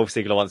loved Dolph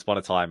Ziggler once upon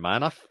a time,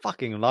 man. I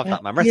fucking love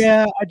that man.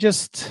 Yeah,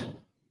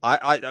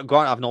 I've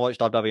not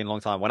watched WWE in a long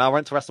time. When I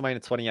went to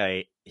WrestleMania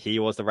 28, he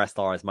was the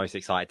wrestler I was most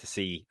excited to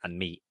see and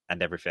meet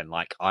and everything.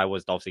 Like, I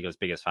was Dolph Ziggler's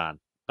biggest fan,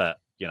 but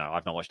you know,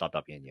 I've not watched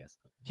WWE in years.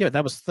 Yeah,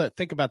 that was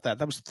think about that.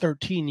 That was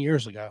 13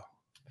 years ago.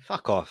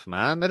 Fuck off,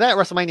 man. They're there at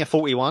WrestleMania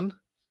 41.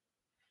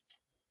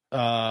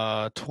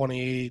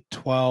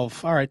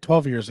 2012. All right,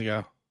 12 years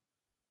ago.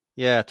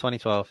 Yeah,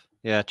 2012.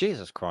 Yeah,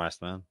 Jesus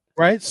Christ, man.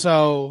 Right,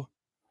 so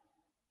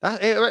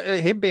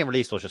Him being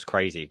released was just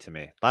crazy to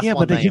me. That's Yeah,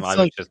 one but name it's I was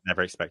like just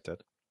never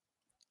expected.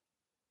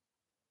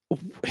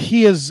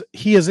 he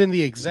was in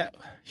the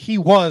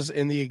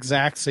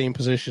exact same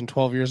position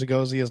 12 years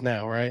ago as he is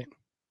now, right?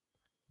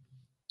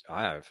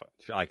 Yeah,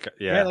 Like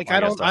I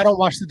guess I so. don't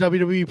watch the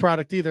WWE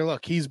product either.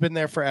 Look, he's been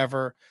there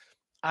forever.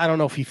 I don't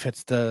know if he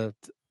fits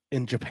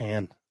in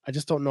Japan. I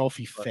just don't know if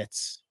he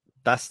fits.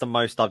 That's the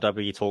most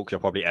WWE talk you're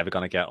probably ever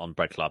going to get on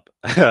Bread Club.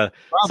 Probably,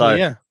 So,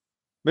 yeah.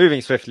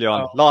 moving swiftly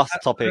on, last I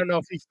topic. don't know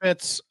if he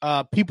fits.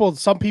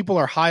 Some people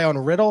are high on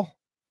Riddle.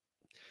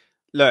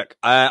 Look,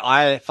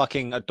 I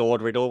fucking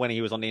adored Riddle when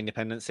he was on the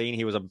independent scene.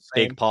 He was a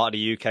big part of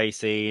the UK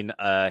scene.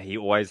 He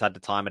always had the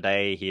time of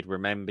day. He'd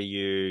remember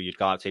you. You'd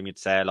go up to him, you'd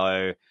say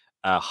hello,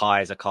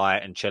 high as a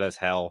kite and chill as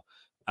hell.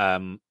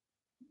 When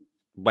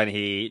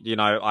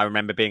I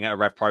remember being at a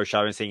Rev Pro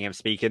show and seeing him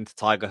speaking to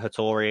Tiger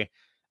Hattori,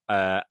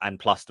 and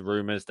plus the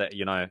rumors that,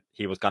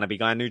 he was going to be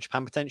going to New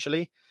Japan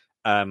potentially,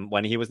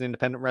 when he was an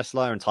independent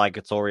wrestler, and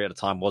Tiger Hattori at the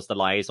time was the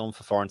liaison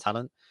for foreign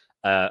talent.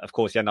 Of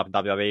course, he ended up in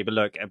WWE, but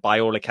look, by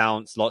all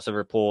accounts, lots of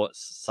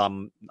reports, there's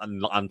not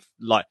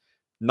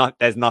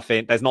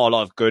a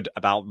lot of good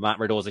about Matt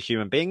Riddle as a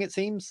human being, it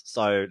seems.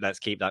 So let's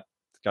keep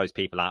those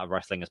people out of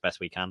wrestling as best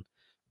we can.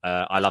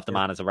 I love the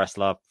man as a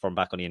wrestler from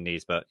back on the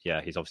indies, but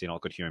yeah, he's obviously not a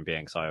good human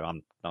being. So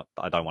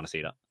I don't want to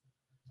see that.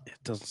 It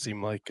doesn't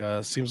seem like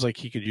seems like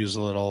he could use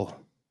a little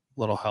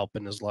help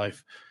in his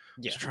life.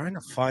 Yeah. Just trying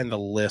to find the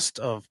list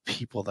of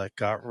people that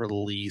got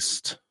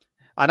released.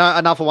 I know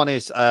another one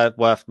is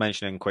worth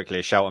mentioning quickly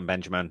is Shelton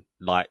Benjamin.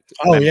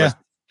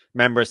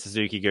 Member of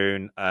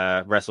Suzuki-gun,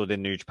 wrestled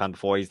in New Japan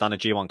before. He's done a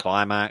G1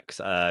 Climax.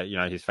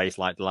 His face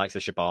like the likes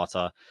of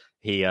Shibata.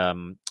 He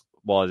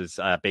was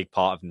a big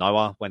part of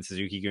Noah when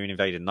Suzuki-gun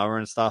invaded Noah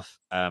and stuff.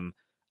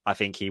 I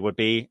think he would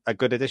be a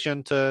good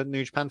addition to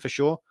New Japan for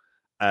sure.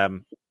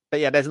 But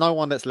yeah, there's no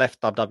one that's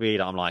left WWE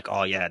that I'm like,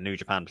 oh yeah, New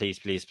Japan, please,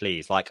 please,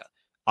 please. Like,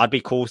 I'd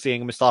be cool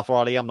seeing Mustafa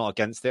Ali. I'm not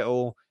against it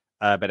all.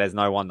 But there's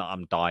no one that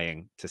I'm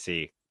dying to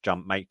see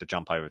make the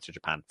jump over to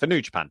Japan for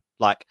New Japan.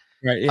 Like,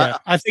 right, yeah.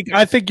 I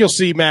think you'll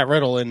see Matt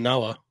Riddle in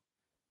Noah.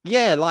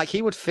 Yeah, like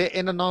he would fit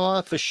in a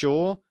Noah for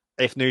sure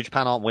if New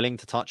Japan aren't willing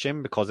to touch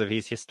him because of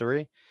his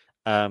history.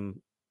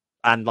 And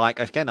like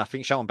again, I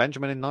think Shelton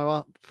Benjamin in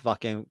Noah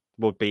fucking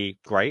would be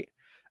great.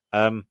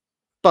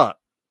 But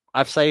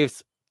I've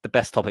saved the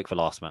best topic for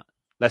last, Matt.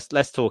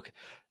 Let's talk.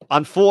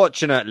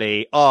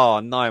 Unfortunately, oh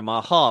no, my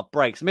heart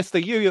breaks.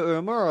 Mr. Yuya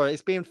Uemura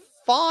is being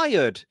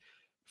fired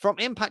from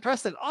Impact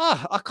Wrestling.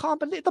 I can't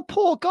believe the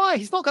poor guy.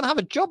 He's not going to have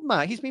a job,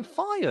 Matt. He's been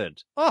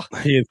fired. Poor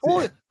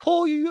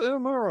Yuya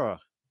Uemura.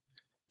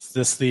 Is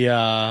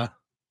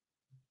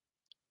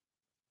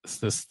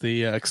this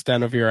the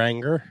extent of your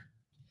anger?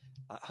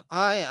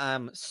 I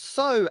am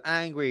so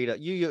angry that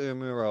Yuya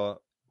Uemura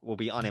will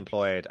be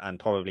unemployed and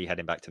probably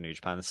heading back to New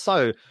Japan.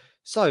 So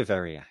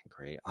very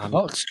angry.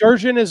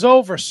 Excursion is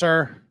over,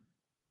 sir.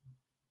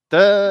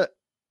 I've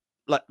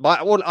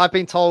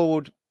been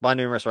told by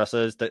numerous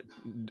wrestlers that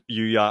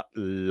Yuya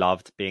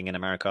loved being in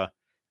America.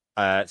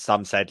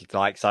 Some said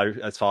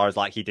as far as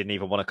he didn't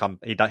even want to come.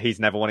 He's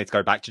never wanted to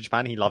go back to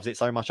Japan. He loves it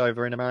so much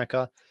over in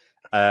America.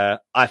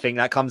 I think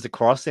that comes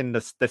across in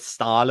the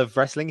style of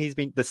wrestling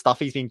the stuff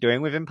he's been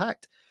doing with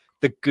Impact,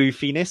 the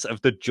goofiness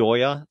of the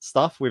Joya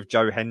stuff with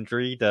Joe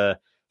Hendry, the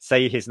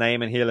say his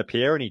name and he'll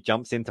appear and he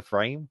jumps into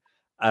frame,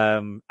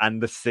 and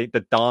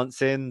the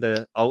dancing,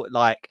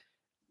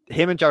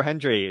 him and Joe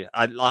Hendry.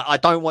 I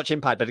don't watch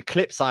Impact, but the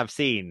clips I've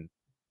seen,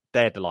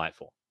 they're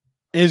delightful.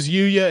 Is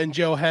Yuya and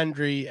Joe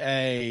Hendry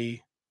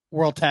a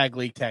World Tag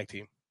League tag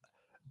team?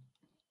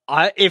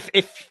 I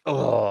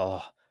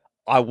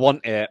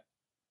want it,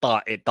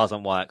 but it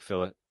doesn't work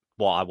for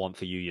what I want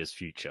for Yuya's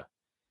future.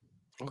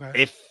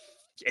 Okay.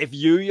 If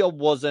Yuya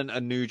wasn't a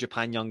New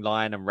Japan young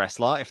lion and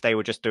wrestler, if they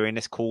were just doing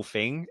this cool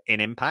thing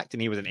in Impact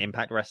and he was an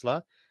Impact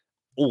wrestler,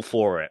 all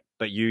for it.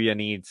 But Yuya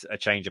needs a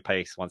change of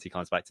pace once he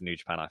comes back to New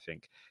Japan, I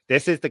think.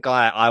 This is the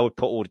guy I would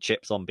put all the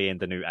chips on being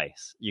the new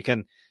ace. You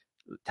can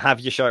have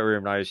your Shota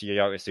Umino's, your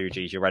Yota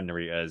Tsujis, your Ren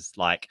Narutas.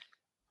 Like,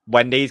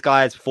 when these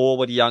guys before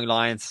were the young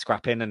lions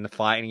scrapping and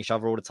fighting each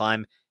other all the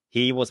time,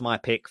 he was my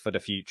pick for the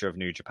future of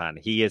New Japan.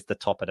 He is the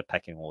top of the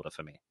pecking order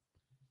for me.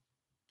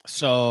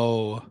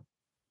 So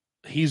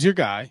he's your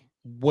guy.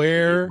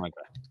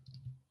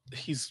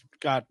 He's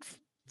got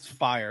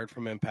fired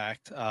from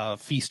Impact.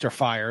 Feaster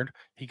fired.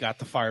 He got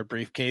the fired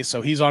briefcase,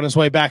 so he's on his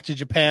way back to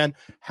Japan.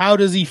 How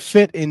does he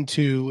fit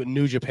into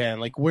New Japan?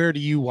 Like, where do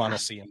you want to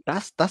see him?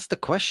 That's the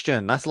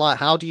question. That's like,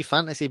 how do you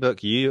fantasy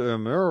book Yuya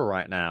Uemura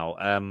right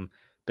now?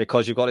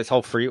 Because you've got this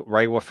whole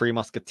Reiwa Three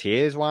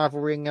Musketeers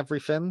rivalry and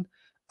everything.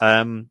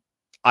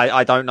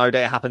 I don't know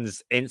that it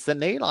happens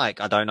instantly. Like,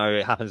 I don't know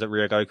it happens at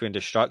Ryogoku and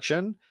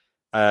Destruction.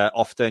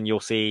 Often you'll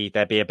see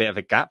there be a bit of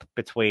a gap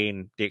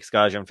between the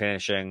excursion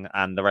finishing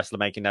and the wrestler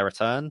making their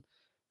return.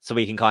 So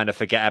we can kind of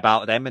forget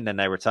about them and then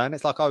they return.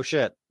 It's like, oh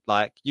shit,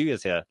 like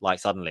Yuya's here, like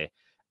suddenly.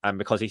 And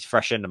because he's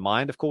fresh in the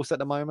mind, of course, at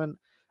the moment.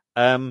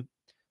 Look,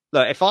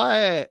 if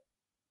I've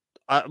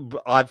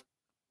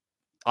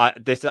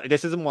this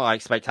isn't what I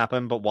expect to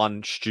happen, but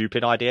one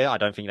stupid idea, I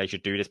don't think they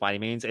should do this by any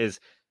means, is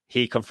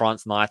he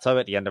confronts Naito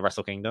at the end of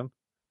Wrestle Kingdom.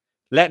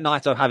 Let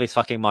Naito have his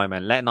fucking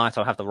moment. Let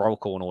Naito have the roll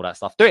call and all that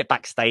stuff. Do it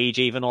backstage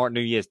even, or at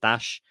New Year's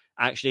Dash.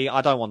 Actually,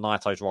 I don't want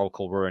Naito's roll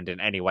call ruined in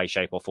any way,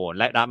 shape, or form.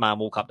 Let that man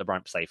walk up the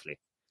ramp safely.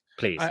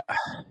 Please.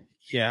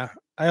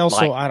 I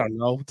also, I don't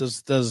know.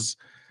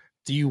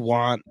 Do you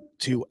want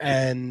to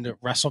end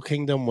Wrestle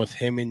Kingdom with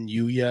him and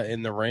Yuya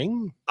in the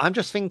ring? I'm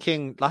just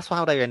thinking that's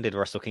how they ended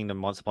Wrestle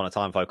Kingdom once upon a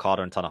time with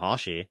Okada and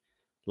Tanahashi.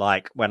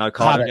 Like when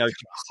Okada and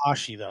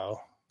Tanahashi,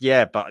 though.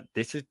 Yeah, but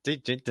this is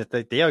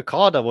the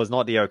Okada was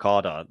not the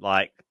Okada.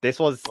 Like this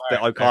was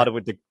the Okada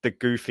with the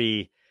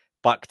goofy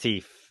buck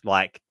teeth.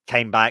 Like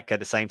came back at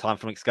the same time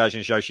from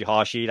Excursions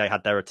Yoshihashi. They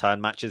had their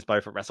return matches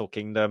both at Wrestle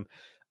Kingdom.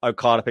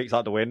 Okada picks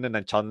up the win, and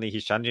then suddenly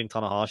he's challenging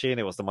Tanahashi,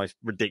 and it was the most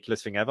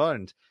ridiculous thing ever.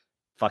 And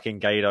fucking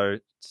Gato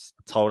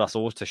told us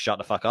all to shut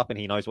the fuck up, and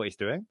he knows what he's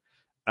doing.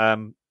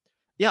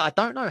 Yeah, I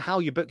don't know how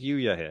you book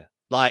Yuya here.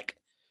 Like,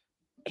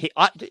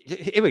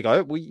 here we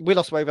go. Will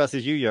Ospreay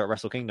versus Yuya at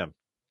Wrestle Kingdom.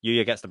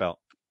 Yuya gets the belt.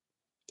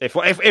 If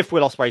Will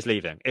Ospreay's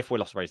leaving.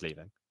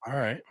 All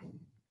right.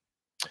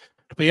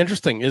 It'll be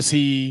interesting. Is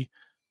he?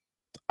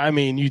 I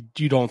mean,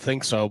 you don't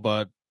think so,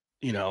 but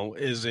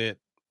is it?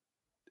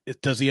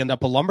 Does he end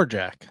up a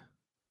lumberjack?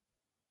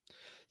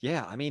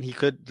 Yeah, I mean, he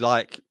could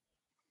like.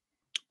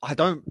 I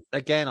don't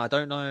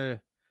know.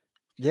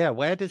 Yeah,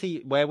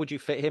 where would you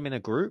fit him in a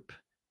group?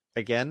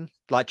 Again,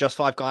 like just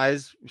 5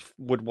 guys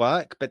would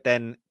work, but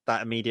then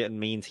that immediately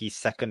means he's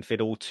second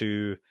fiddle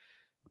to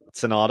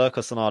Sonata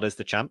because Sonata's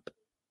the champ.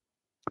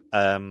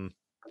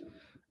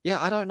 Yeah,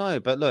 I don't know,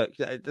 but look,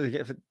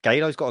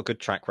 Gato's got a good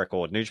track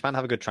record. New Japan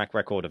have a good track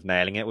record of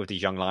nailing it with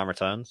these young lion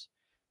returns.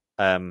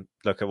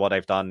 Look at what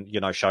they've done.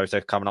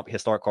 Shota coming up,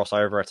 historic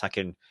crossover,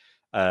 attacking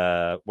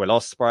Will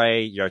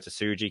Ospreay, Yota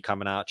Tsuji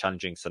coming out,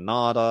 challenging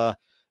Sonata,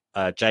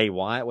 Jay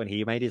White when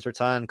he made his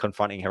return,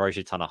 confronting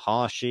Hiroshi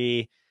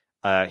Tanahashi,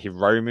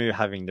 Hiromu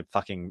having the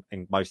fucking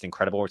most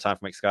incredible return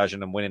from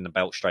Excursion and winning the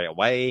belt straight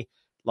away.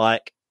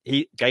 Like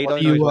Gato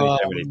knows what he's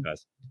doing with these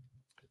guys.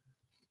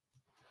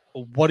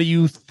 What do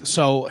you?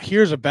 So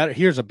here's a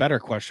better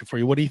question for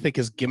you. What do you think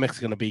his gimmick's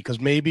going to be? Because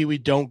maybe we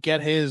don't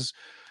get his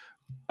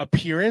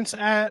appearance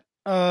at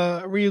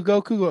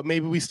Ryogoku, but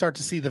maybe we start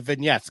to see the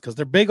vignettes because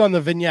they're big on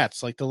the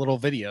vignettes, like the little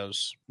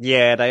videos.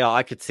 Yeah, they are.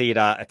 I could see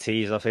that a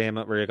teaser for him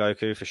at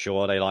Ryogoku for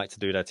sure. They like to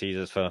do their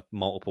teasers for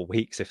multiple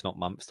weeks, if not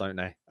months, don't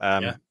they?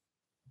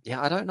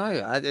 Yeah, I don't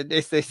know.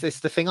 It's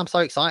the thing I'm so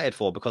excited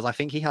for because I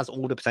think he has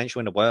all the potential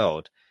in the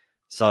world.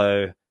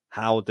 So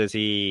how does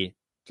he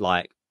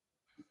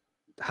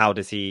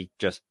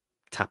just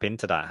tap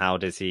into that? How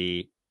does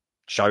he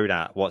show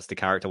that? What's the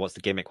character? What's the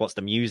gimmick? What's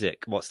the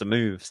music? What's the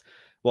moves?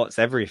 What's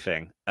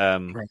everything?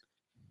 Right.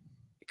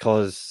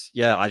 Because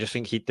I just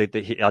think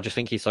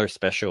he's so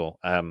special.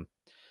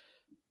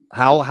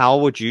 How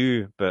would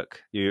you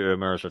book Yu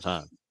Uemura's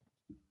return?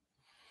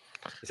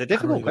 It's a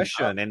difficult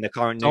question in the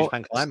current New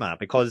Japan climate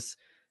because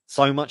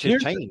so much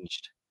has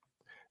changed.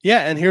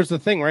 Yeah, and here's the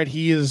thing, right?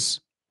 You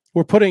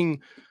put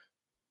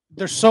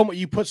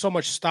so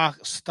much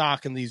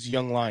stock in these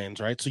young lions,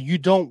 right? So you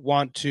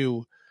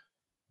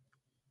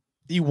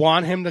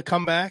want him to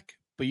come back,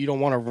 but you don't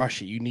want to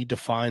rush it. You need to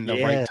find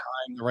the right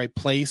time, the right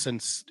place,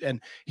 and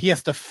he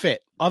has to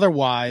fit.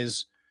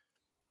 Otherwise,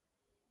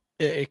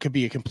 it could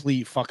be a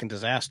complete fucking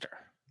disaster.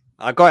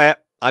 I got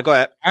it. All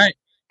right.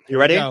 You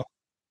ready?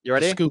 You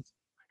ready? Scoop.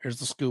 Here's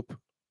the scoop.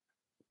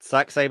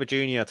 Zack Sabre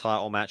Jr.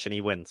 title match and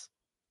he wins.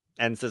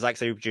 Ends the Zack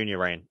Sabre Jr.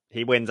 reign.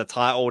 He wins a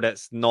title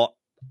that's not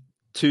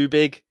too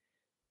big,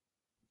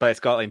 but it's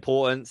got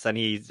importance, and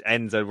he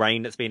ends a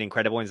reign that's been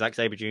incredible in Zack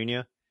Sabre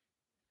Jr.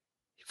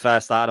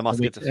 First out of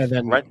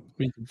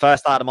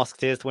the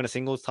Musketeers to win a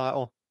singles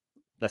title.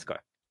 Let's go.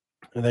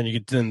 And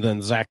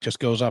then Zack just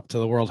goes up to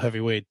the World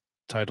Heavyweight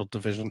title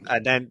division.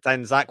 And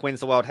then Zack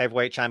wins the World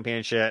Heavyweight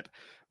Championship.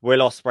 Will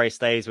Ospreay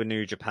stays with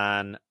New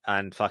Japan,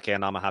 and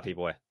fucking I'm a happy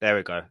boy. There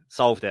we go.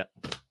 Solved it.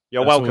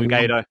 You're welcome,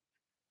 Gato.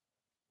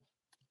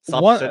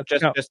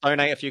 Just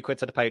donate a few quid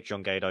to the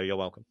Patreon, Gato. You're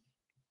welcome.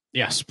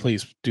 Yes,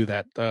 please do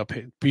that.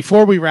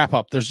 Before we wrap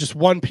up, there's just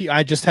one piece.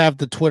 I just have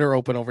the Twitter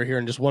open over here,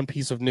 and just one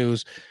piece of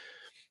news.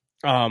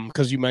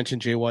 Because you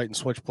mentioned Jay White and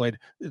Switchblade.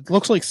 It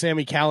looks like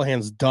Sami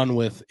Callihan's done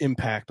with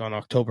Impact on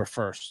October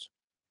 1st.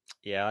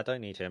 Yeah, I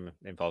don't need him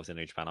involved in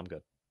New Japan. I'm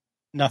good.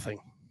 Nothing.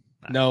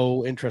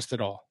 No interest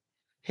at all.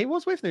 He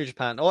was with New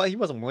Japan. Or he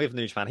wasn't with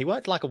New Japan. He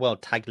worked like a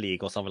World Tag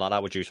League or something like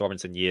that with Juice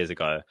Robinson years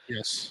ago.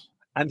 Yes.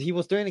 And he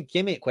was doing a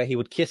gimmick where he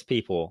would kiss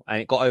people,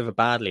 and it got over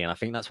badly. And I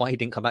think that's why he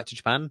didn't come back to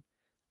Japan.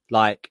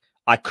 Like,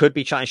 I could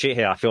be chatting shit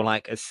here. I feel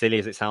like, as silly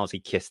as it sounds,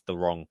 he kissed the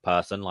wrong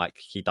person. Like,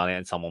 he done it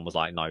and someone was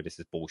like, no, this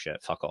is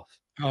bullshit. Fuck off.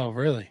 Oh,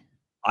 really?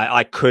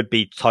 I could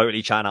be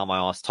totally chatting out my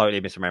ass,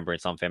 totally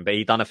misremembering something. But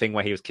he done a thing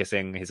where he was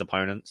kissing his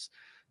opponents.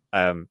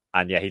 And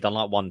yeah, he done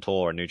like one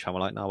tour, and New Japan were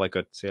like, no, we're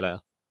good. See you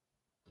later.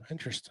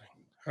 Interesting.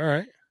 All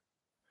right.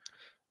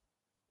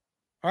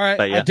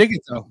 Yeah. I dig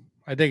it, though.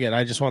 I dig it.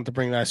 I just wanted to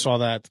bring that. I saw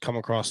that come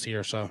across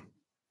here, so.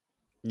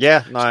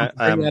 Yeah, no.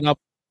 Bring that up.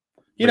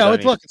 You know,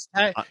 it's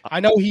I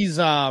know he's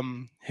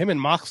him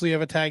and Moxley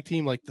have a tag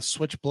team, like the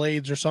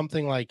Switchblades or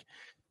something. Like,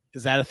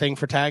 is that a thing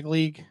for Tag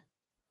League?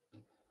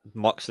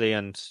 Moxley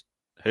and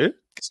who?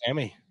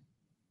 Sammy.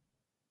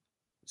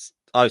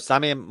 Oh,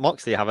 Sammy and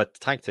Moxley have a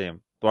tag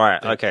team.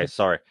 Right. Okay.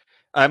 Sorry.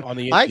 On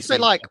the I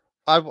expect like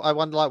I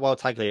wonder like World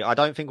Tag League. I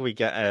don't think we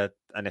get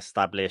an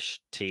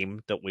established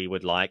team that we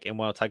would like in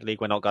World Tag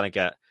League. We're not going to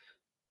get.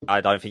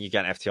 I don't think you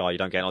get an FTR. You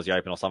don't get an Aussie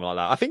Open or something like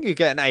that. I think you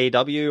get an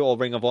AEW or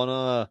Ring of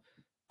Honor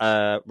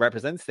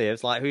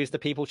representatives. Like who's the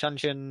People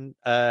Champion?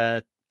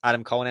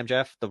 Adam Cole and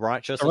MJF, the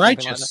Righteous. The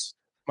Righteous.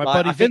 Like my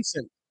buddy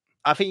Vincent.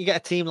 I think you get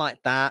a team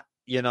like that,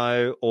 you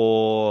know,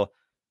 or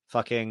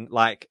fucking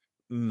like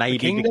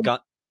maybe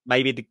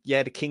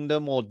the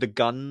Kingdom or the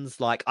Guns.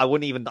 Like I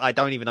don't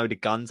even know the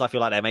Guns. I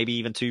feel like they're maybe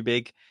even too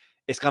big.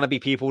 It's gonna be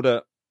people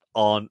that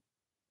aren't.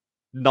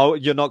 No,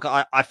 you're not.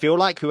 I feel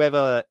like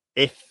whoever,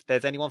 if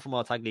there's anyone from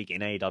World Tag League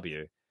in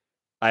AEW,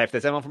 if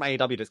there's anyone from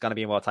AEW that's going to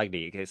be in World Tag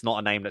League, it's not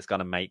a name that's going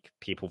to make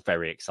people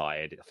very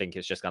excited. I think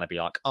it's just going to be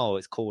like, oh,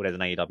 it's cool. There's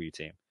an AEW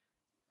team.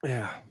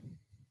 Yeah.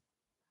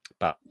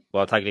 But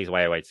World Tag League's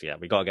way away to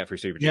get. We got to get through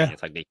Super Junior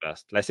Tag League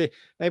first. Let's see.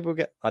 Maybe we'll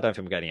get. I don't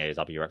think we're getting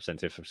AEW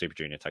representative from Super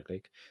Junior Tag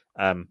League.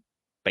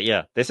 But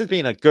yeah, this has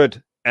been a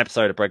good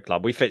episode of Bread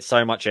Club. We fit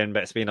so much in,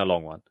 but it's been a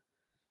long one.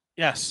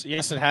 Yes,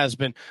 it has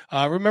been.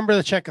 Remember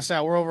to check us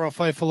out. We're over on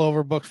Fightful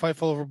Overbook,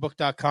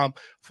 FightfulOverbook.com,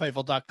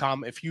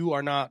 Fightful.com. If you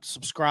are not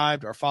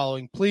subscribed or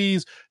following,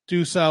 please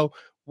do so.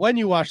 When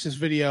you watch this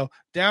video,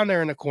 down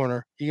there in the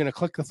corner, you're going to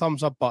click the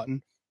thumbs up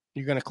button.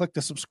 You're going to click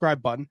the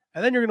subscribe button,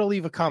 and then you're going to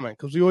leave a comment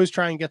because we always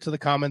try and get to the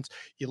comments.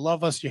 You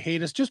love us, you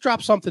hate us, just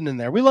drop something in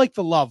there. We like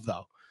the love,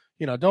 though.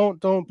 You know,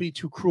 don't be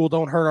too cruel.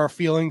 Don't hurt our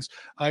feelings.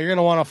 You're going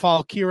to want to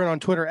follow Kieran on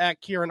Twitter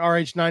at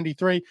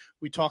KieranRH93.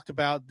 We talked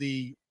about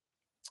the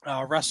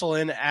Wrestle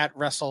In at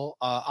Wrestle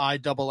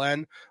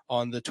INN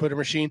on the Twitter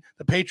machine.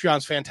 The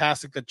Patreon's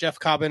fantastic. The Jeff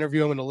Cobb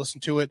interview, I'm going to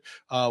listen to it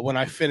when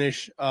I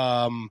finish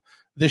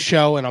this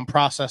show, and I'm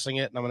processing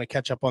it, and I'm going to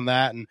catch up on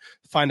that and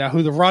find out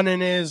who the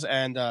run-in is.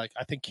 And I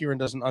think Kieran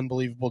does an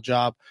unbelievable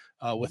job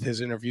with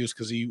his interviews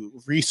because he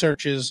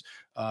researches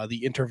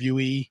the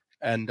interviewee,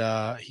 and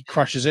he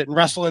crushes it. And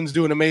Wrestle In's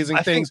doing amazing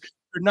things. If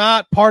you're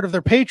not part of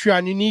their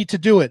Patreon, you need to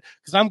do it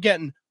because I'm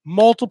getting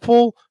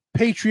multiple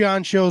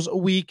Patreon shows a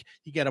week.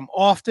 You get them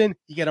often,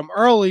 you get them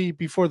early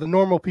before the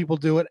normal people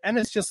do it, and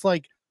it's just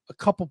like a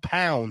couple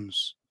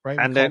pounds, right?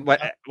 And then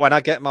when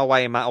I get my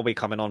way, Matt will be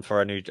coming on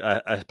for a new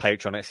a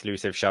Patreon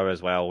exclusive show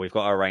as well. We've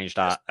got to arrange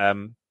that.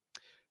 One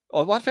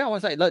thing I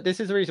want to say, look, this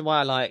is the reason why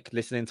I like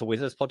listening to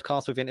Wizards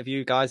podcast with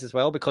interview guys as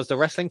well, because the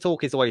wrestling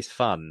talk is always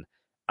fun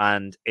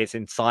and it's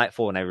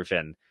insightful and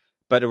everything,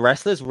 but the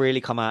wrestlers really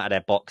come out of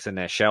their box and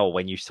their shell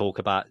when you talk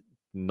about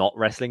not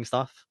wrestling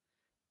stuff.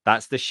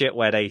 That's the shit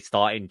where they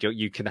start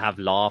you can have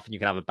laugh and you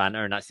can have a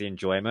banter, and that's the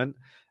enjoyment.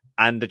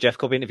 And the Jeff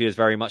Cobb interview is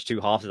very much two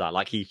halves of that.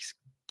 Like he's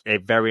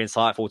very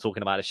insightful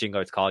talking about the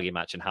Shingo Takagi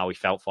match and how he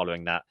felt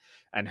following that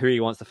and who he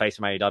wants to face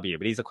from AEW.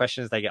 But these are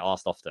questions they get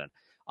asked often.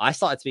 I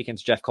started speaking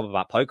to Jeff Cobb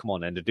about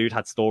Pokemon, and the dude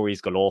had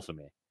stories galore for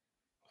me.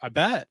 I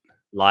bet.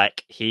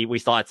 Like we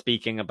started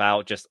speaking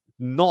about just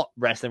not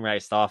wrestling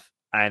related stuff.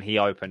 And he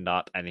opened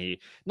up, and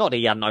not that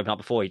he hadn't opened up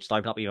before, he just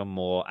opened up even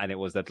more, and it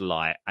was a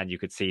delight, and you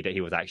could see that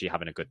he was actually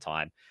having a good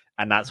time.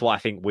 And that's what I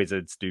think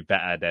Wizards do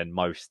better than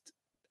most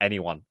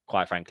anyone,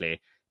 quite frankly,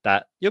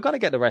 that you're going to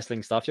get the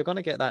wrestling stuff, you're going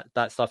to get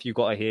that stuff you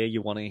got to hear,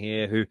 you want to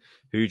hear who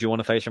do you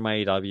want to face from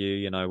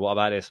AEW, you know, what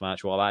about this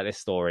match, what about this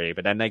story,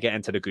 but then they get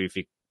into the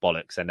goofy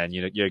bollocks, and then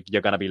you're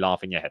going to be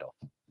laughing your head off.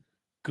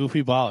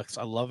 Goofy bollocks,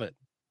 I love it.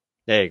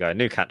 There you go,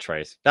 new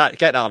catchphrase. Get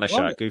that on a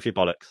shirt, Goofy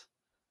bollocks.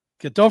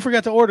 Don't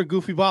forget to order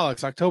Goofy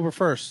Bollocks, October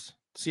 1st,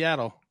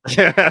 Seattle.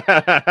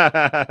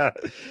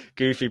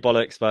 Goofy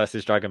Bollocks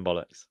versus Dragon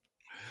Bollocks.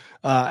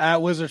 At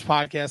Wizards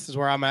Podcast is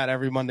where I'm at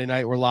every Monday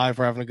night. We're live.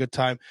 We're having a good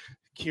time.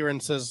 Kieran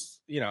says,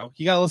 you know,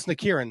 you got to listen to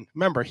Kieran.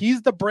 Remember,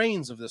 he's the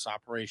brains of this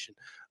operation.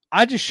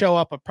 I just show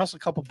up, I press a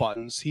couple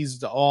buttons. He's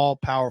the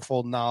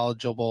all-powerful,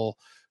 knowledgeable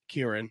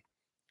Kieran.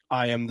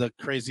 I am the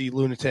crazy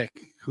lunatic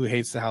who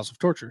hates the House of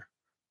Torture.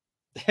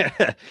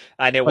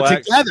 And it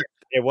works. Together,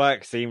 it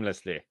works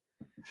seamlessly.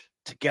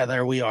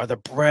 Together we are the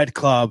Bread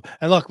Club.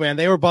 And look, man,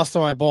 they were busting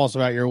my balls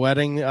about your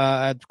wedding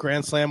at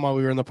Grand Slam while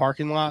we were in the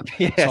parking lot.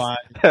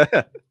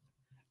 Yes.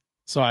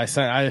 So I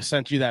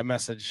sent you that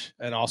message,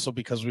 and also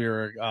because we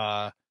were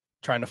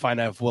trying to find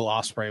out if Will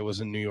Ospreay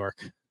was in New York.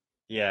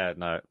 Yeah,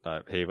 no,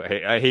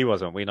 he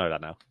wasn't. We know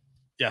that now.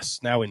 Yes,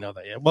 now we know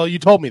that. Yeah. Well, you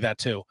told me that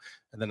too,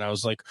 and then I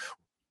was like,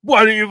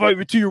 "Why didn't you invite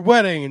me to your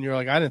wedding?" And you're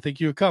like, "I didn't think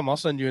you would come. I'll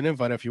send you an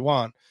invite if you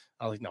want."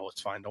 I was like, "No, it's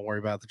fine. Don't worry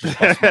about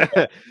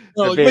it."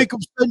 Like, make them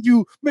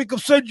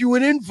send you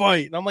an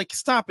invite. And I'm like,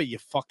 "Stop it, you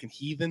fucking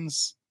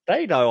heathens."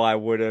 They know I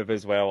would have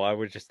as well. I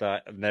would just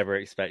never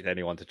expect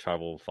anyone to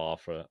travel far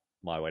for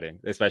my wedding,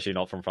 especially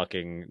not from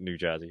fucking New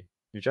Jersey.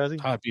 New Jersey?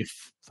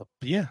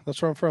 Yeah,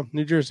 that's where I'm from,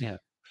 New Jersey. Yeah,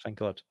 thank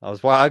God. I was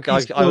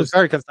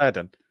very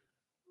concerned.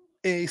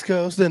 East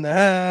Coast in the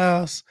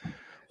house.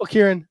 Well,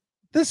 Kieran,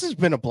 this has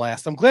been a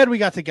blast. I'm glad we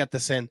got to get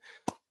this in.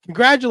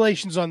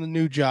 Congratulations on the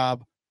new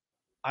job.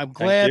 I'm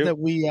glad that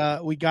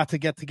we got to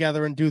get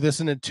together and do this.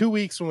 And in 2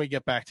 weeks when we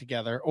get back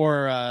together,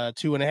 or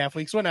 2.5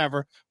 weeks,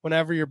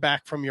 whenever you're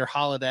back from your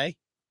holiday,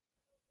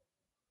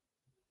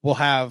 we'll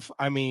have.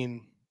 I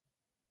mean,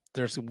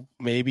 there's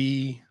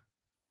maybe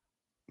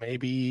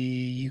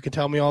you can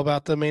tell me all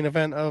about the main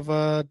event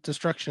of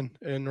Destruction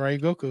in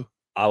Ryogoku.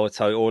 I will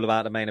tell you all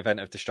about the main event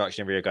of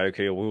Destruction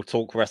Ryogoku. We'll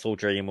talk Wrestle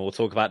Dream. We'll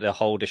talk about the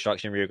whole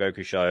Destruction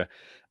Ryogoku show.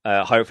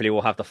 Hopefully,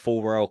 we'll have the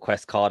full Royal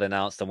Quest card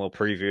announced, and we'll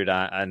preview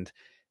that. And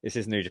this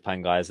is New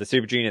Japan, guys. The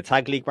Super Junior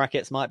Tag League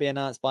brackets might be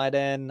announced by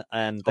then,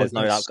 and there's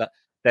no doubt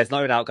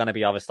going to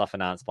be other stuff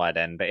announced by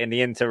then. But in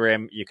the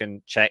interim, you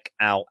can check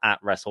out at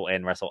Wrestle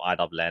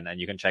IWN, and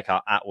you can check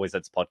out at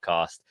Wizards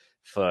Podcast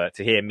to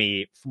hear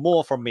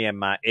more from me and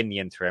Matt in the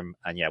interim.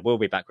 And yeah, we'll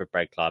be back with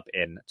Bread Club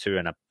in 2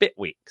 and a bit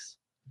weeks.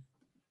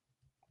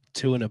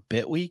 2 and a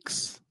bit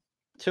weeks?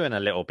 2 and a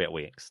little bit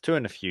weeks. 2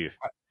 and a few.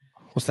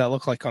 What's that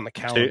look like on the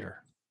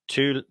calendar?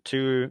 Two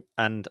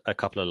and a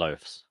couple of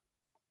loaves.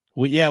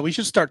 We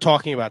should start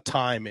talking about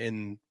time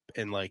in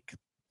like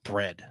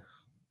bread.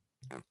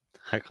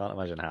 I can't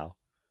imagine how.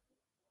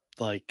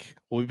 Like,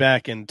 we'll be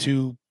back in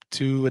two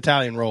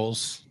Italian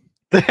rolls.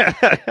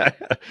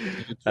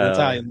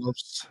 Italian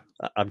loaves.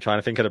 I'm trying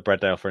to think of the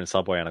bread they offer in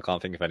Subway, and I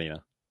can't think of any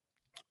now.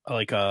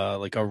 Like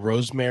a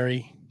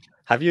rosemary.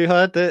 Have you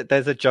heard that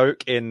there's a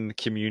joke in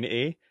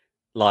Community,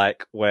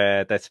 like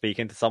where they're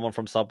speaking to someone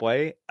from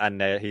Subway,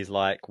 and he's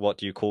like, "What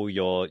do you call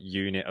your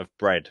unit of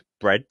bread?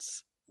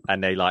 Breads?"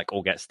 And they like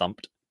all get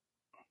stumped.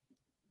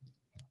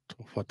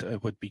 What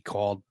it would be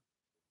called?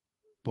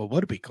 What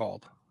would it be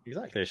called?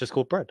 Exactly, it's just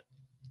called bread.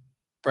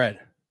 Bread,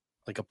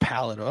 like a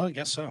pallet. Oh, I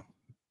guess so.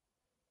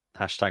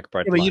 Hashtag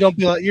bread. Yeah, but you don't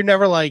be like, you're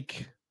never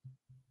like,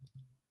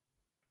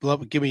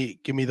 give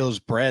me those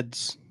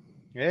breads.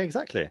 Yeah,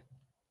 exactly.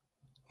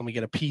 Let me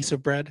get a piece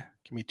of bread.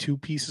 Give me 2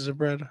 pieces of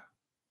bread.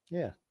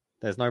 Yeah,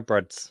 there's no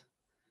breads.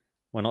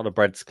 We're not the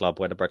Breads Club.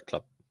 We're the Bread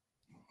Club.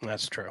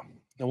 That's true.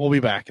 And we'll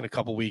be back in a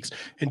couple weeks.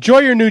 Enjoy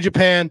your New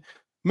Japan.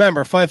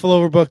 Remember, Fightful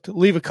Overbooked.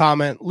 Leave a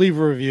comment. Leave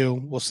a review.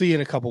 We'll see you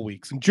in a couple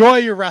weeks. Enjoy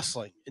your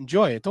wrestling.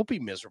 Enjoy it. Don't be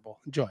miserable.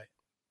 Enjoy it.